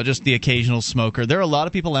 just the occasional smoker. There are a lot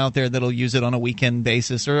of people out there that'll use it on a weekend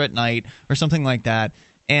basis or at night or something like that.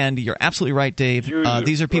 And you're absolutely right, Dave.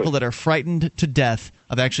 These are people that are frightened to death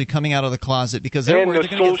of actually coming out of the closet because they're worried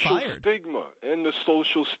they're going to get fired. And the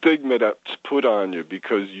social stigma that's put on you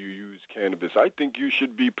because you use cannabis. I think you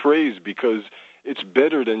should be praised because it's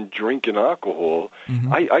better than drinking alcohol.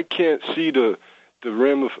 Mm-hmm. I can't see the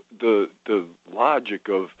logic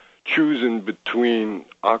of choosing between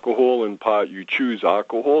alcohol and pot. You choose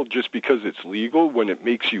alcohol just because it's legal when it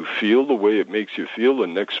makes you feel the way it makes you feel the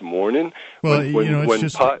next morning. Well,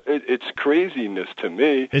 it's craziness to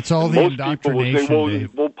me. It's all the indoctrination. Most people will say,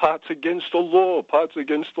 well, pot's against the law. Pot's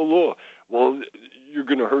against the law. Well, you're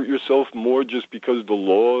going to hurt yourself more just because the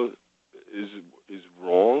law is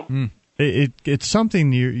wrong. It's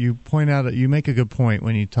something you point out. You make a good point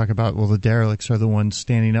when you talk about, the derelicts are the ones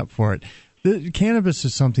standing up for it. The cannabis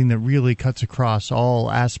is something that really cuts across all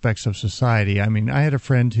aspects of society. I mean, I had a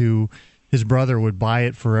friend who his brother would buy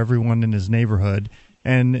it for everyone in his neighborhood,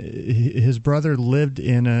 and his brother lived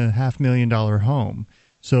in a $500,000 home.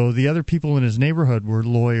 So the other people in his neighborhood were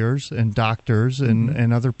lawyers and doctors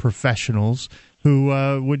and other professionals who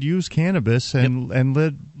would use cannabis and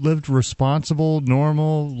lived responsible,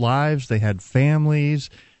 normal lives. They had families.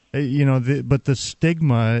 But the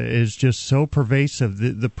stigma is just so pervasive.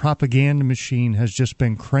 The propaganda machine has just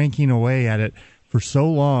been cranking away at it for so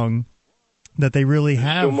long that they really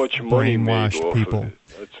have so much money brainwashed people.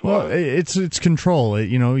 That's why. Well, it's control.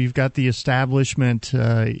 You've got the establishment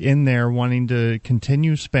in there wanting to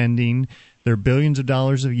continue spending their billions of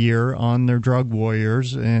dollars a year on their drug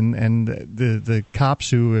warriors, and the cops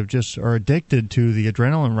who are addicted to the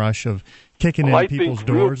adrenaline rush of kicking in people's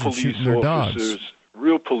doors and shooting their dogs.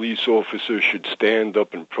 Real police officers should stand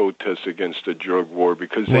up and protest against the drug war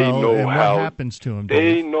because they know how what happens to them.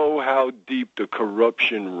 They know how deep the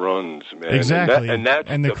corruption runs, man. Exactly,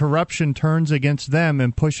 and the corruption turns against them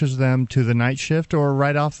and pushes them to the night shift or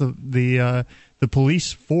right off the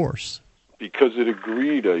police force. Because of the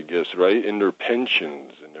greed, I guess, right? In their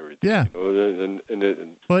pensions and everything. Yeah.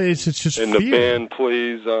 It's just and fear. the band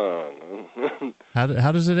plays on. How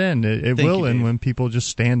does it end? It will end when people just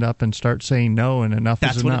stand up and start saying no, and enough is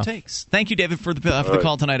enough. That's what it takes. Thank you, David, for the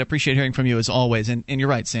call tonight. I appreciate hearing from you as always. And you're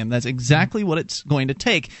right, Sam. That's exactly what it's going to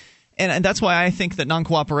take. And that's why I think that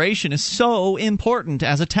non-cooperation is so important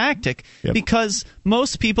as a tactic, because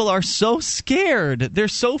most people are so scared. They're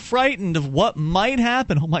so frightened of what might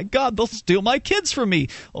happen. Oh, my God, they'll steal my kids from me.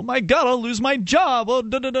 Oh, my God, I'll lose my job. Oh,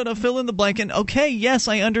 fill in the blank. And, okay, yes,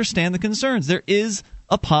 I understand the concerns. There is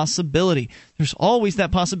a possibility. There's always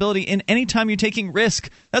that possibility in any time you're taking risk.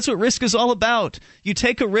 That's what risk is all about. You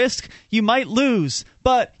take a risk, you might lose,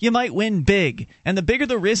 but you might win big. And the bigger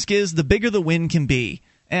the risk is, the bigger the win can be.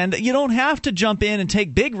 And you don't have to jump in and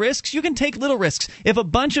take big risks. You can take little risks. If a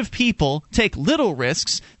bunch of people take little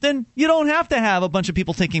risks, then you don't have to have a bunch of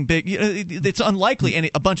people taking big. It's unlikely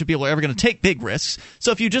a bunch of people are ever going to take big risks.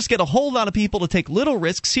 So if you just get a whole lot of people to take little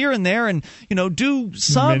risks here and there, and do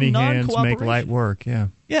some many non-cooperation, hands make light work.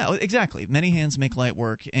 Yeah, exactly. Many hands make light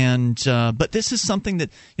work, and but this is something that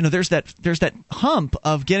there's that hump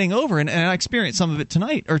of getting over, and I experienced some of it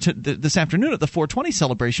tonight or this afternoon at the 420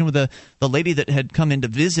 celebration with the lady that had come in to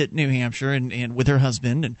visit New Hampshire and with her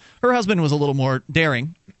husband, and her husband was a little more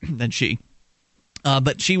daring than she.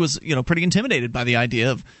 But she was, pretty intimidated by the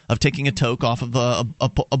idea of taking a toke off of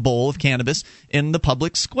a bowl of cannabis in the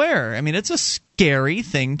public square. I mean, it's a scary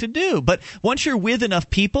thing to do. But once you're with enough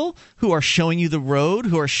people who are showing you the road,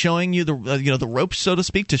 who are showing you the ropes, so to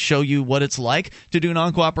speak, to show you what it's like to do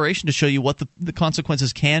non-cooperation, to show you what the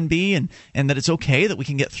consequences can be, and that it's okay, that we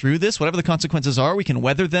can get through this, whatever the consequences are, we can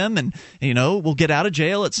weather them, and we'll get out of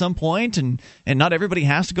jail at some point, and not everybody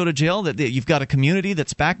has to go to jail. That you've got a community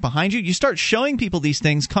that's back behind you. You start showing people these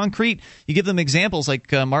things concrete. You give them examples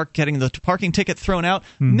like Mark getting the parking ticket thrown out.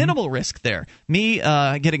 Minimal risk there. Me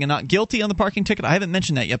getting a not guilty on the parking ticket. I haven't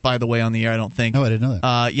mentioned that yet, by the way, on the air, I don't think. Oh, I didn't know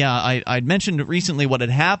that. I'd mentioned recently what had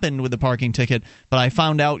happened with the parking ticket, but I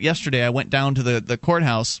found out yesterday. I went down to the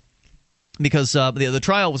courthouse because the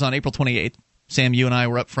trial was on April 28th. Sam, you and I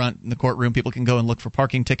were up front in the courtroom. People can go and look for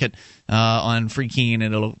parking ticket on Free Keen,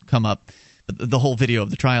 and it'll come up. But the whole video of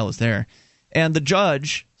the trial is there. And the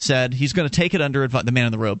judge said he's going to take it under the man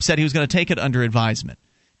in the robe said he was going to take it under advisement.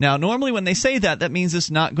 Now, normally when they say that means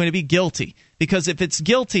it's not going to be guilty, because if it's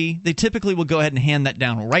guilty, they typically will go ahead and hand that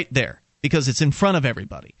down right there because it's in front of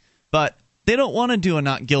everybody. But they don't want to do a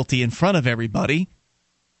not guilty in front of everybody.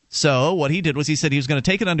 So what he did was he said he was going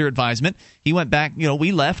to take it under advisement. He went back,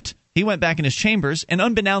 we left. He went back in his chambers, and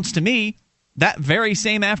unbeknownst to me, that very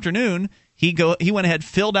same afternoon, he went ahead,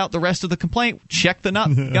 filled out the rest of the complaint, checked the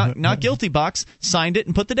not guilty box, signed it,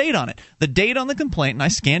 and put the date on it. The date on the complaint, and I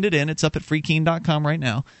scanned it in. It's up at freekeen.com right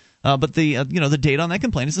now. But the date on that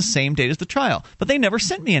complaint is the same date as the trial. But they never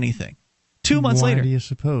sent me anything. 2 months later. Why do you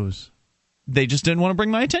suppose? They just didn't want to bring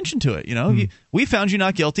my attention to it. We found you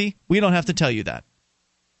not guilty. We don't have to tell you that.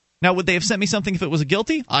 Now, would they have sent me something if it was a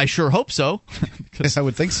guilty? I sure hope so. Yes, I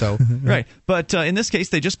would think so. Right. But in this case,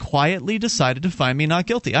 they just quietly decided to find me not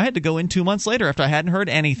guilty. I had to go in 2 months later after I hadn't heard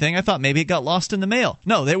anything. I thought maybe it got lost in the mail.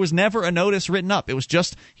 No, there was never a notice written up. It was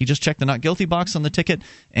just he just checked the not guilty box on the ticket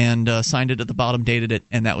and signed it at the bottom, dated it,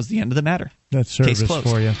 and that was the end of the matter. That's service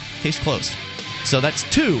for you. Case closed. So that's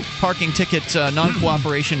 2 parking ticket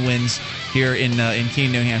non-cooperation wins here in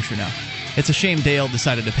Keene, New Hampshire now. It's a shame Dale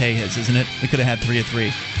decided to pay his, isn't it? We could have had 3 of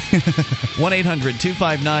 3.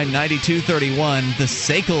 1-800-259-9231, the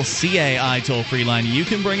SACL CAI toll-free line. You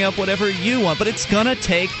can bring up whatever you want, but it's going to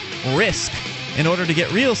take risk in order to get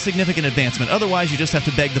real significant advancement. Otherwise, you just have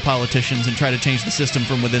to beg the politicians and try to change the system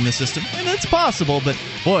from within the system. And it's possible, but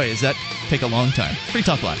boy, does that take a long time. Free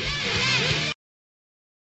Talk Live.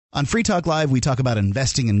 On Free Talk Live, we talk about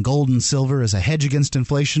investing in gold and silver as a hedge against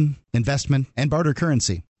inflation, investment, and barter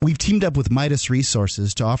currency. We've teamed up with Midas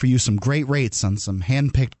Resources to offer you some great rates on some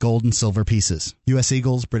hand-picked gold and silver pieces. U.S.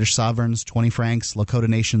 Eagles, British Sovereigns, 20 francs, Lakota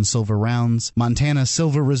Nation silver rounds, Montana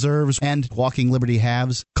silver reserves, and Walking Liberty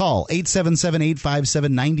halves. Call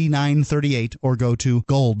 877-857-9938 or go to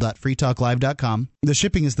gold.freetalklive.com. The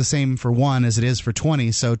shipping is the same for 1 as it is for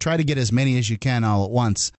 20, so try to get as many as you can all at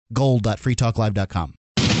once. Gold.freetalklive.com.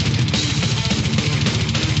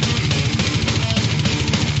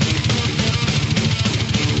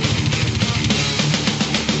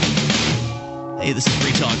 Hey, this is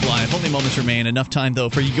Free Talk Live. Only moments remain. Enough time, though,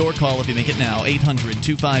 for your call if you make it now.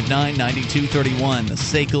 800-259-9231. The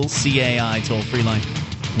SACL CAI toll-free line.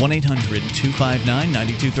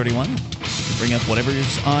 1-800-259-9231. Bring up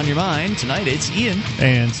whatever's on your mind. Tonight, it's Ian.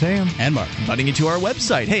 And Sam. And Mark. Inviting you to our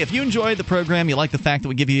website. Hey, if you enjoy the program, you like the fact that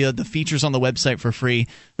we give you the features on the website for free,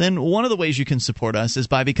 then one of the ways you can support us is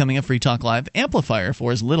by becoming a Free Talk Live amplifier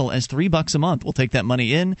for as little as $3 a month. We'll take that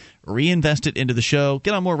money in, reinvest it into the show,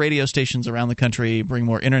 get on more radio stations around the country, bring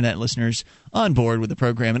more internet listeners on board with the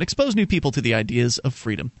program, and expose new people to the ideas of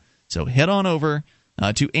freedom. So head on over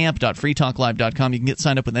to amp.freetalklive.com. You can get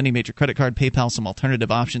signed up with any major credit card, PayPal, some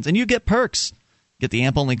alternative options, and you get perks. Get the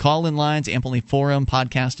AMP-only call-in lines, AMP-only forum,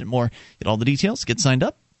 podcast, and more. Get all the details. Get signed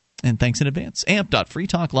up. And thanks in advance.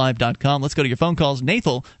 amp.freetalklive.com. Let's go to your phone calls.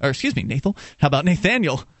 Nathaniel. How about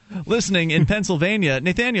Nathaniel? Listening in Pennsylvania.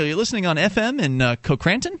 Nathaniel, you're listening on FM in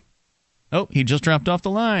Cocranton? Oh, he just dropped off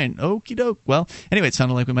the line. Okie doke. Well, anyway, it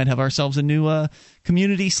sounded like we might have ourselves a new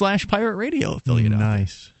community/pirate radio affiliate.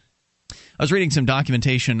 Nice. I was reading some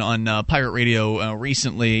documentation on pirate radio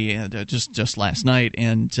recently, just last night,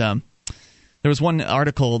 and there was one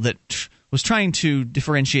article that was trying to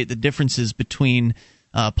differentiate the differences between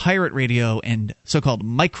pirate radio and so-called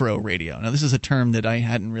micro radio. Now, this is a term that I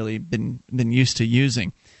hadn't really been used to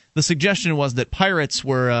using. The suggestion was that pirates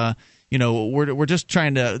were, we're just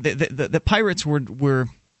trying to. The pirates were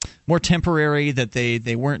more temporary, that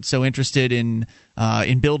they weren't so interested in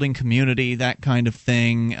building community, that kind of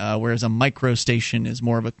thing, whereas a micro station is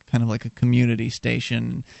more of a kind of like a community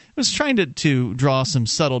station. I was trying to draw some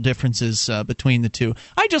subtle differences between the two.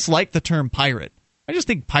 I just like the term pirate. I just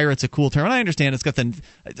think pirate's a cool term, and I understand it's got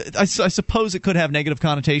I suppose it could have negative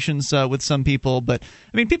connotations with some people, but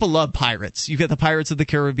I mean, people love pirates. You've got the Pirates of the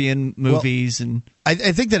Caribbean movies, and I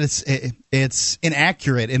think that it's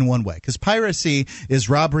inaccurate in one way, because piracy is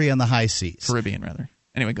robbery on the high seas. Caribbean, rather.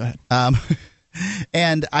 Anyway, go ahead.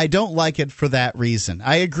 And I don't like it for that reason.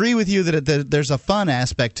 I agree with you that there's a fun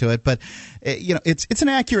aspect to it, but it's an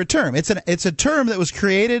accurate term. It's a term that was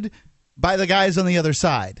created by the guys on the other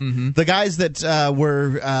side, the guys that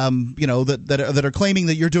were, that are claiming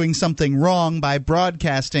that you're doing something wrong by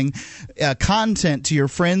broadcasting content to your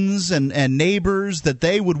friends and neighbors that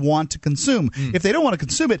they would want to consume. If they don't want to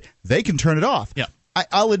consume it, they can turn it off. Yeah.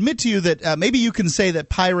 I'll admit to you that maybe you can say that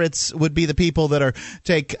pirates would be the people that are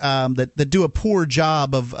that do a poor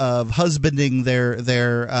job of husbanding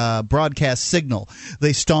their broadcast signal.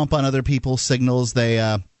 They stomp on other people's signals.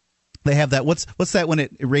 They have that. What's that when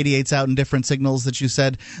it radiates out in different signals that you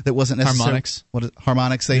said that wasn't necessary? Harmonics. What is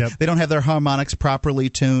harmonics? They don't have their harmonics properly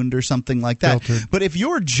tuned or something like that. Filtered. But if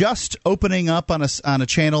you're just opening up on a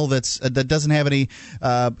channel that doesn't have any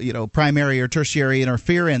primary or tertiary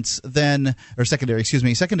interference,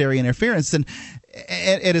 secondary interference, then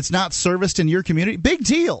and it's not serviced in your community, big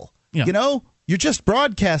deal. Yeah. You're just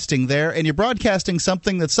broadcasting there, and you're broadcasting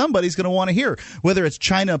something that somebody's going to want to hear, whether it's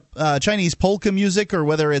Chinese polka music or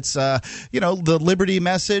whether it's the Liberty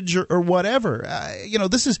Message or whatever.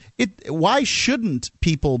 This is it. Why shouldn't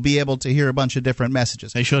people be able to hear a bunch of different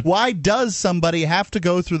messages? They should. Why does somebody have to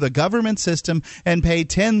go through the government system and pay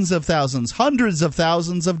tens of thousands, hundreds of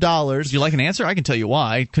thousands of dollars? Would you like an answer? I can tell you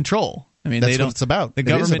why. Control. I mean, that's what it's about. The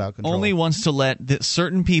government only wants to let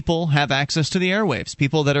certain people have access to the airwaves,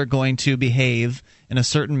 people that are going to behave in a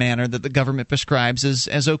certain manner that the government prescribes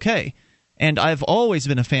as okay. And I've always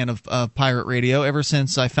been a fan of pirate radio ever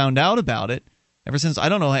since I found out about it. Ever since, I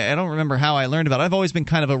don't remember how I learned about it. I've always been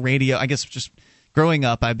kind of a radio, I guess just growing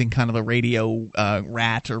up, I've been kind of a radio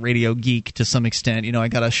rat or radio geek to some extent. I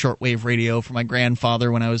got a shortwave radio from my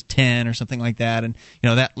grandfather when I was 10 or something like that, and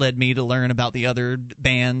that led me to learn about the other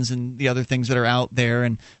bands and the other things that are out there,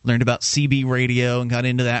 and learned about CB radio and got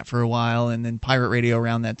into that for a while, and then pirate radio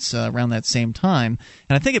around that same time.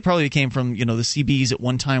 And I think it probably came from the CBs at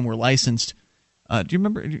one time were licensed. Do you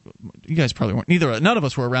remember? You guys probably weren't. None of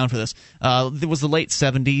us were around for this. It was the late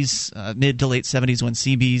 70s, mid to late 70s when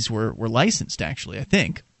CBs were licensed, actually, I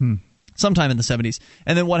think. Sometime in the 70s.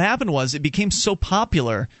 And then what happened was it became so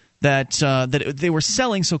popular that they were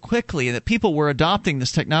selling so quickly and that people were adopting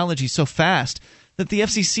this technology so fast that the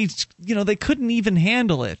FCC, they couldn't even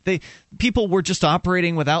handle it. People were just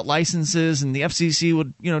operating without licenses, and the FCC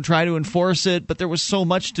would, try to enforce it, but there was so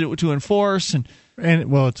much to enforce.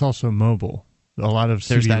 And well, it's also mobile. A lot of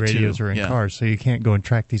CB radios are in cars, so you can't go and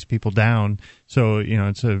track these people down. So,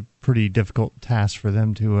 it's a pretty difficult task for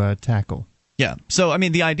them to tackle. Yeah. So, I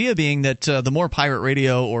mean, the idea being that the more pirate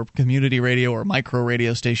radio or community radio or micro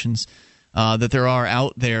radio stations that there are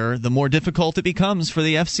out there, the more difficult it becomes for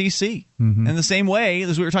the FCC. Mm-hmm. In the same way,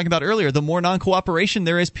 as we were talking about earlier, the more non-cooperation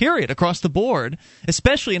there is, period, across the board,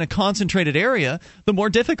 especially in a concentrated area, the more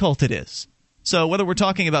difficult it is. So whether we're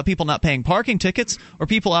talking about people not paying parking tickets or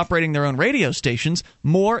people operating their own radio stations,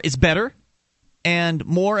 more is better, and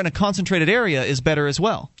more in a concentrated area is better as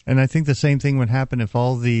well. And I think the same thing would happen if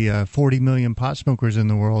all the 40 million pot smokers in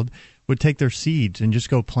the world would take their seeds and just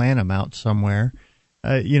go plant them out somewhere.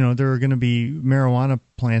 There are going to be marijuana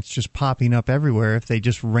plants just popping up everywhere if they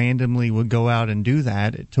just randomly would go out and do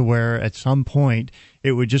that, to where at some point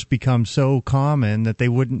it would just become so common that they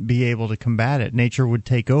wouldn't be able to combat it. Nature would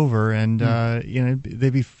take over, and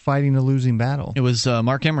they'd be fighting a losing battle. It was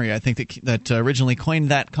Mark Emery, I think, that originally coined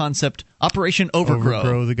that concept, Operation Overgrow.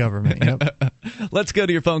 Overgrow the government, yep. Let's go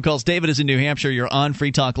to your phone calls. David is in New Hampshire. You're on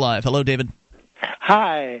Free Talk Live. Hello, David.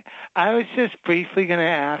 Hi. I was just briefly going to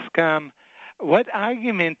ask, what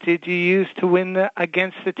argument did you use to win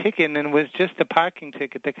against the ticket? And it was just a parking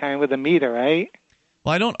ticket, the kind with a meter, right?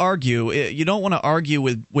 Well, I don't argue. You don't want to argue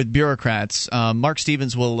with bureaucrats. Mark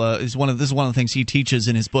Stevens is one of the things he teaches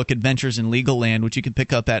in his book Adventures in Legal Land, which you can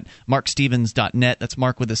pick up at markstevens.net. That's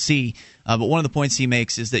Mark with a C. But one of the points he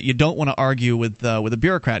makes is that you don't want to argue with a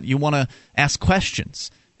bureaucrat. You want to ask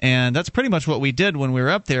questions, and that's pretty much what we did when we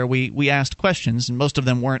were up there. We asked questions, and most of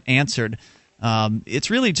them weren't answered. It's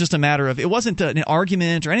really just a matter of, it wasn't an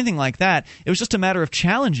argument or anything like that. It was just a matter of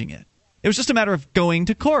challenging it. It was just a matter of going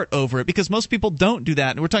to court over it, because most people don't do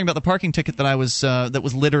that. And we're talking about the parking ticket that that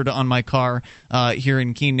was littered on my car here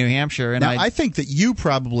in Keene, New Hampshire. And now, I think that you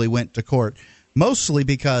probably went to court mostly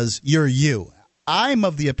because you're you. I'm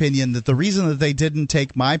of the opinion that the reason that they didn't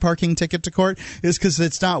take my parking ticket to court is because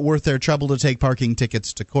it's not worth their trouble to take parking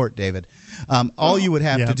tickets to court, David. All you would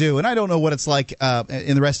have to do, and I don't know what it's like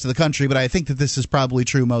in the rest of the country, but I think that this is probably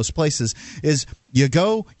true most places, is you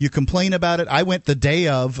go, you complain about it. I went the day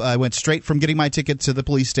of. I went straight from getting my ticket to the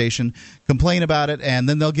police station, complain about it, and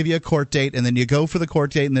then they'll give you a court date, and then you go for the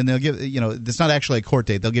court date, and then they'll give, it's not actually a court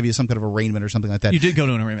date. They'll give you some kind of arraignment or something like that. You did go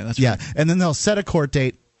to an arraignment, that's right. Yeah, and then they'll set a court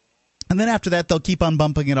date. And then after that, they'll keep on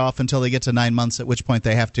bumping it off until they get to 9 months, at which point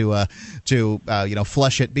they have to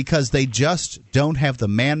flush it, because they just don't have the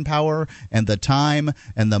manpower and the time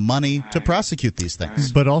and the money to prosecute these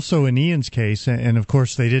things. But also in Ian's case, and of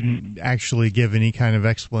course they didn't actually give any kind of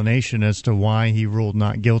explanation as to why he ruled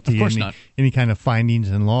not guilty. Of course not. Any kind of findings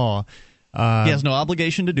in law. He has no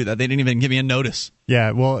obligation to do that. They didn't even give me a notice.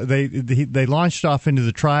 Yeah, well, they launched off into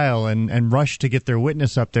the trial and rushed to get their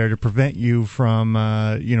witness up there to prevent you from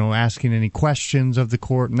asking any questions of the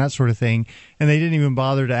court and that sort of thing. And they didn't even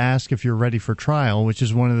bother to ask if you're ready for trial, which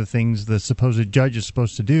is one of the things the supposed judge is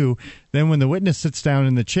supposed to do. Then when the witness sits down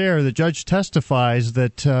in the chair, the judge testifies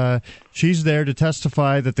that she's there to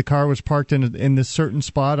testify that the car was parked in this certain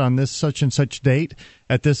spot on this such and such date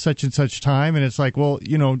at this such and such time. And it's like, well,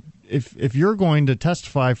 if you're going to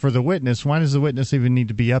testify for the witness, why does the witness even need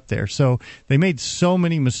to be up there? So they made so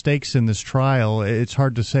many mistakes in this trial, it's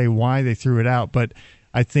hard to say why they threw it out. But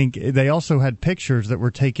I think they also had pictures that were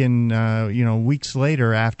taken, weeks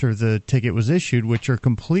later after the ticket was issued, which are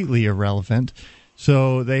completely irrelevant.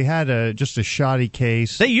 So they had just a shoddy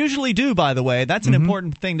case. They usually do, by the way. That's an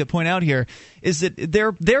important thing to point out here, is that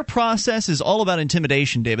their process is all about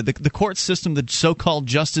intimidation, David. The court system, the so-called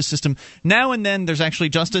justice system, now and then there's actually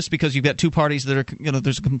justice because you've got two parties that are,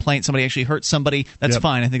 there's a complaint, somebody actually hurt somebody. That's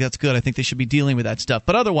fine. I think that's good. I think they should be dealing with that stuff.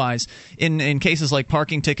 But otherwise, in cases like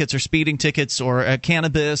parking tickets or speeding tickets or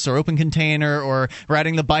cannabis or open container or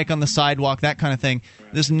riding the bike on the sidewalk, that kind of thing,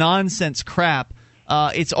 this nonsense crap,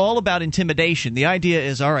 it's all about intimidation. The idea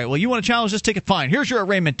is, all right, well, you want to challenge this ticket? Fine. Here's your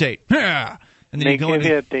arraignment date. Yeah. And then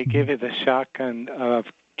they give you the shotgun of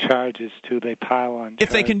charges too. They pile on charges.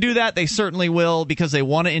 If they can do that, they certainly will, because they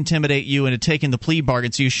want to intimidate you into taking the plea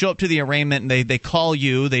bargain. So you show up to the arraignment and they call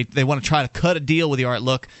you. They want to try to cut a deal with you. All right,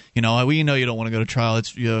 look, we know you don't want to go to trial.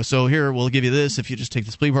 It's so here, we'll give you this if you just take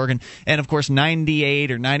this plea bargain. And of course, 98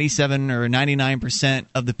 or 97 or 99%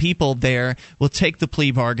 of the people there will take the plea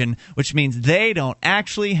bargain, which means they don't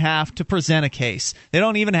actually have to present a case. They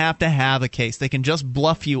don't even have to have a case. They can just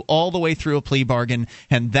bluff you all the way through a plea bargain,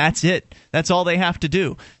 and that's it. That's all they have to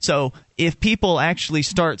do. So if people actually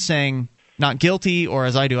start saying not guilty, or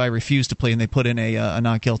as I do, I refuse to plead, and they put in a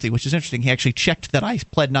not guilty, which is interesting. He actually checked that I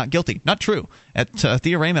pled not guilty. Not true. At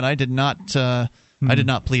Thea Raymond, I did not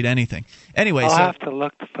plead anything. Anyway, I'll have to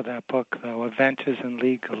look for that book, though, Adventures in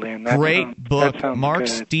Legal Land. Great book. Mark good.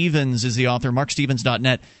 Stevens is the author,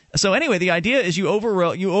 markstevens.net. So anyway, the idea is you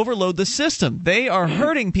overload the system. They are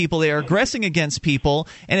hurting people. They are aggressing against people.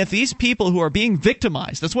 And if these people who are being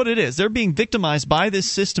victimized, that's what it is. They're being victimized by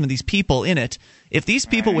this system and these people in it. If these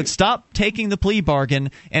people would stop taking the plea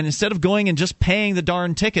bargain and instead of going and just paying the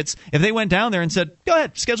darn tickets, if they went down there and said, go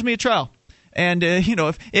ahead, schedule me a trial. And,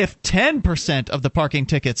 if 10% of the parking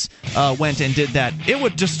tickets went and did that, it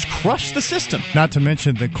would just crush the system. Not to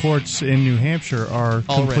mention the courts in New Hampshire are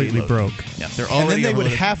completely broke. Yeah, they're already and then they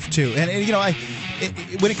overloaded. would have to.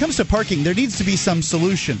 And when it comes to parking, there needs to be some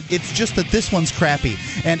solution. It's just that this one's crappy.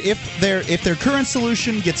 And if their current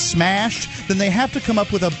solution gets smashed, then they have to come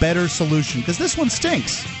up with a better solution, because this one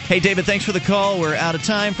stinks. Hey, David, thanks for the call. We're out of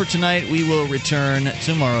time for tonight. We will return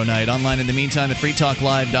tomorrow night. Online in the meantime at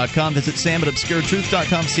freetalklive.com. Visit Sam at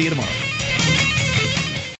obscuretruth.com. See you tomorrow.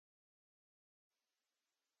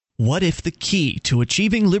 What if the key to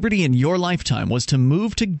achieving liberty in your lifetime was to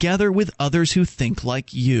move together with others who think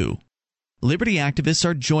like you? Liberty activists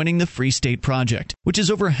are joining the Free State Project, which is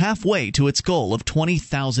over halfway to its goal of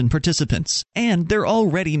 20,000 participants. And they're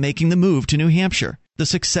already making the move to New Hampshire. The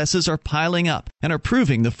successes are piling up and are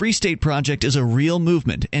proving the Free State Project is a real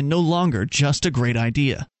movement and no longer just a great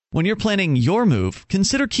idea. When you're planning your move,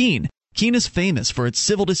 consider Keene. Keene is famous for its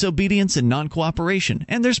civil disobedience and non-cooperation,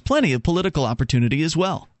 and there's plenty of political opportunity as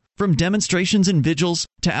well. From demonstrations and vigils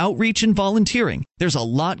to outreach and volunteering, there's a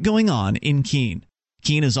lot going on in Keene.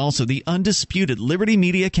 Keene is also the undisputed liberty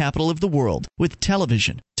media capital of the world, with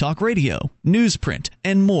television, talk radio, newsprint,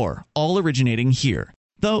 and more, all originating here.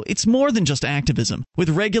 Though it's more than just activism, with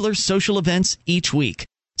regular social events each week.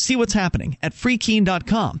 See what's happening at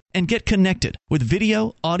freekeene.com and get connected with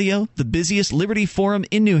video, audio, the busiest Liberty Forum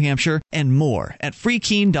in New Hampshire, and more at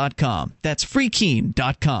freekeene.com. That's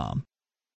freekeene.com.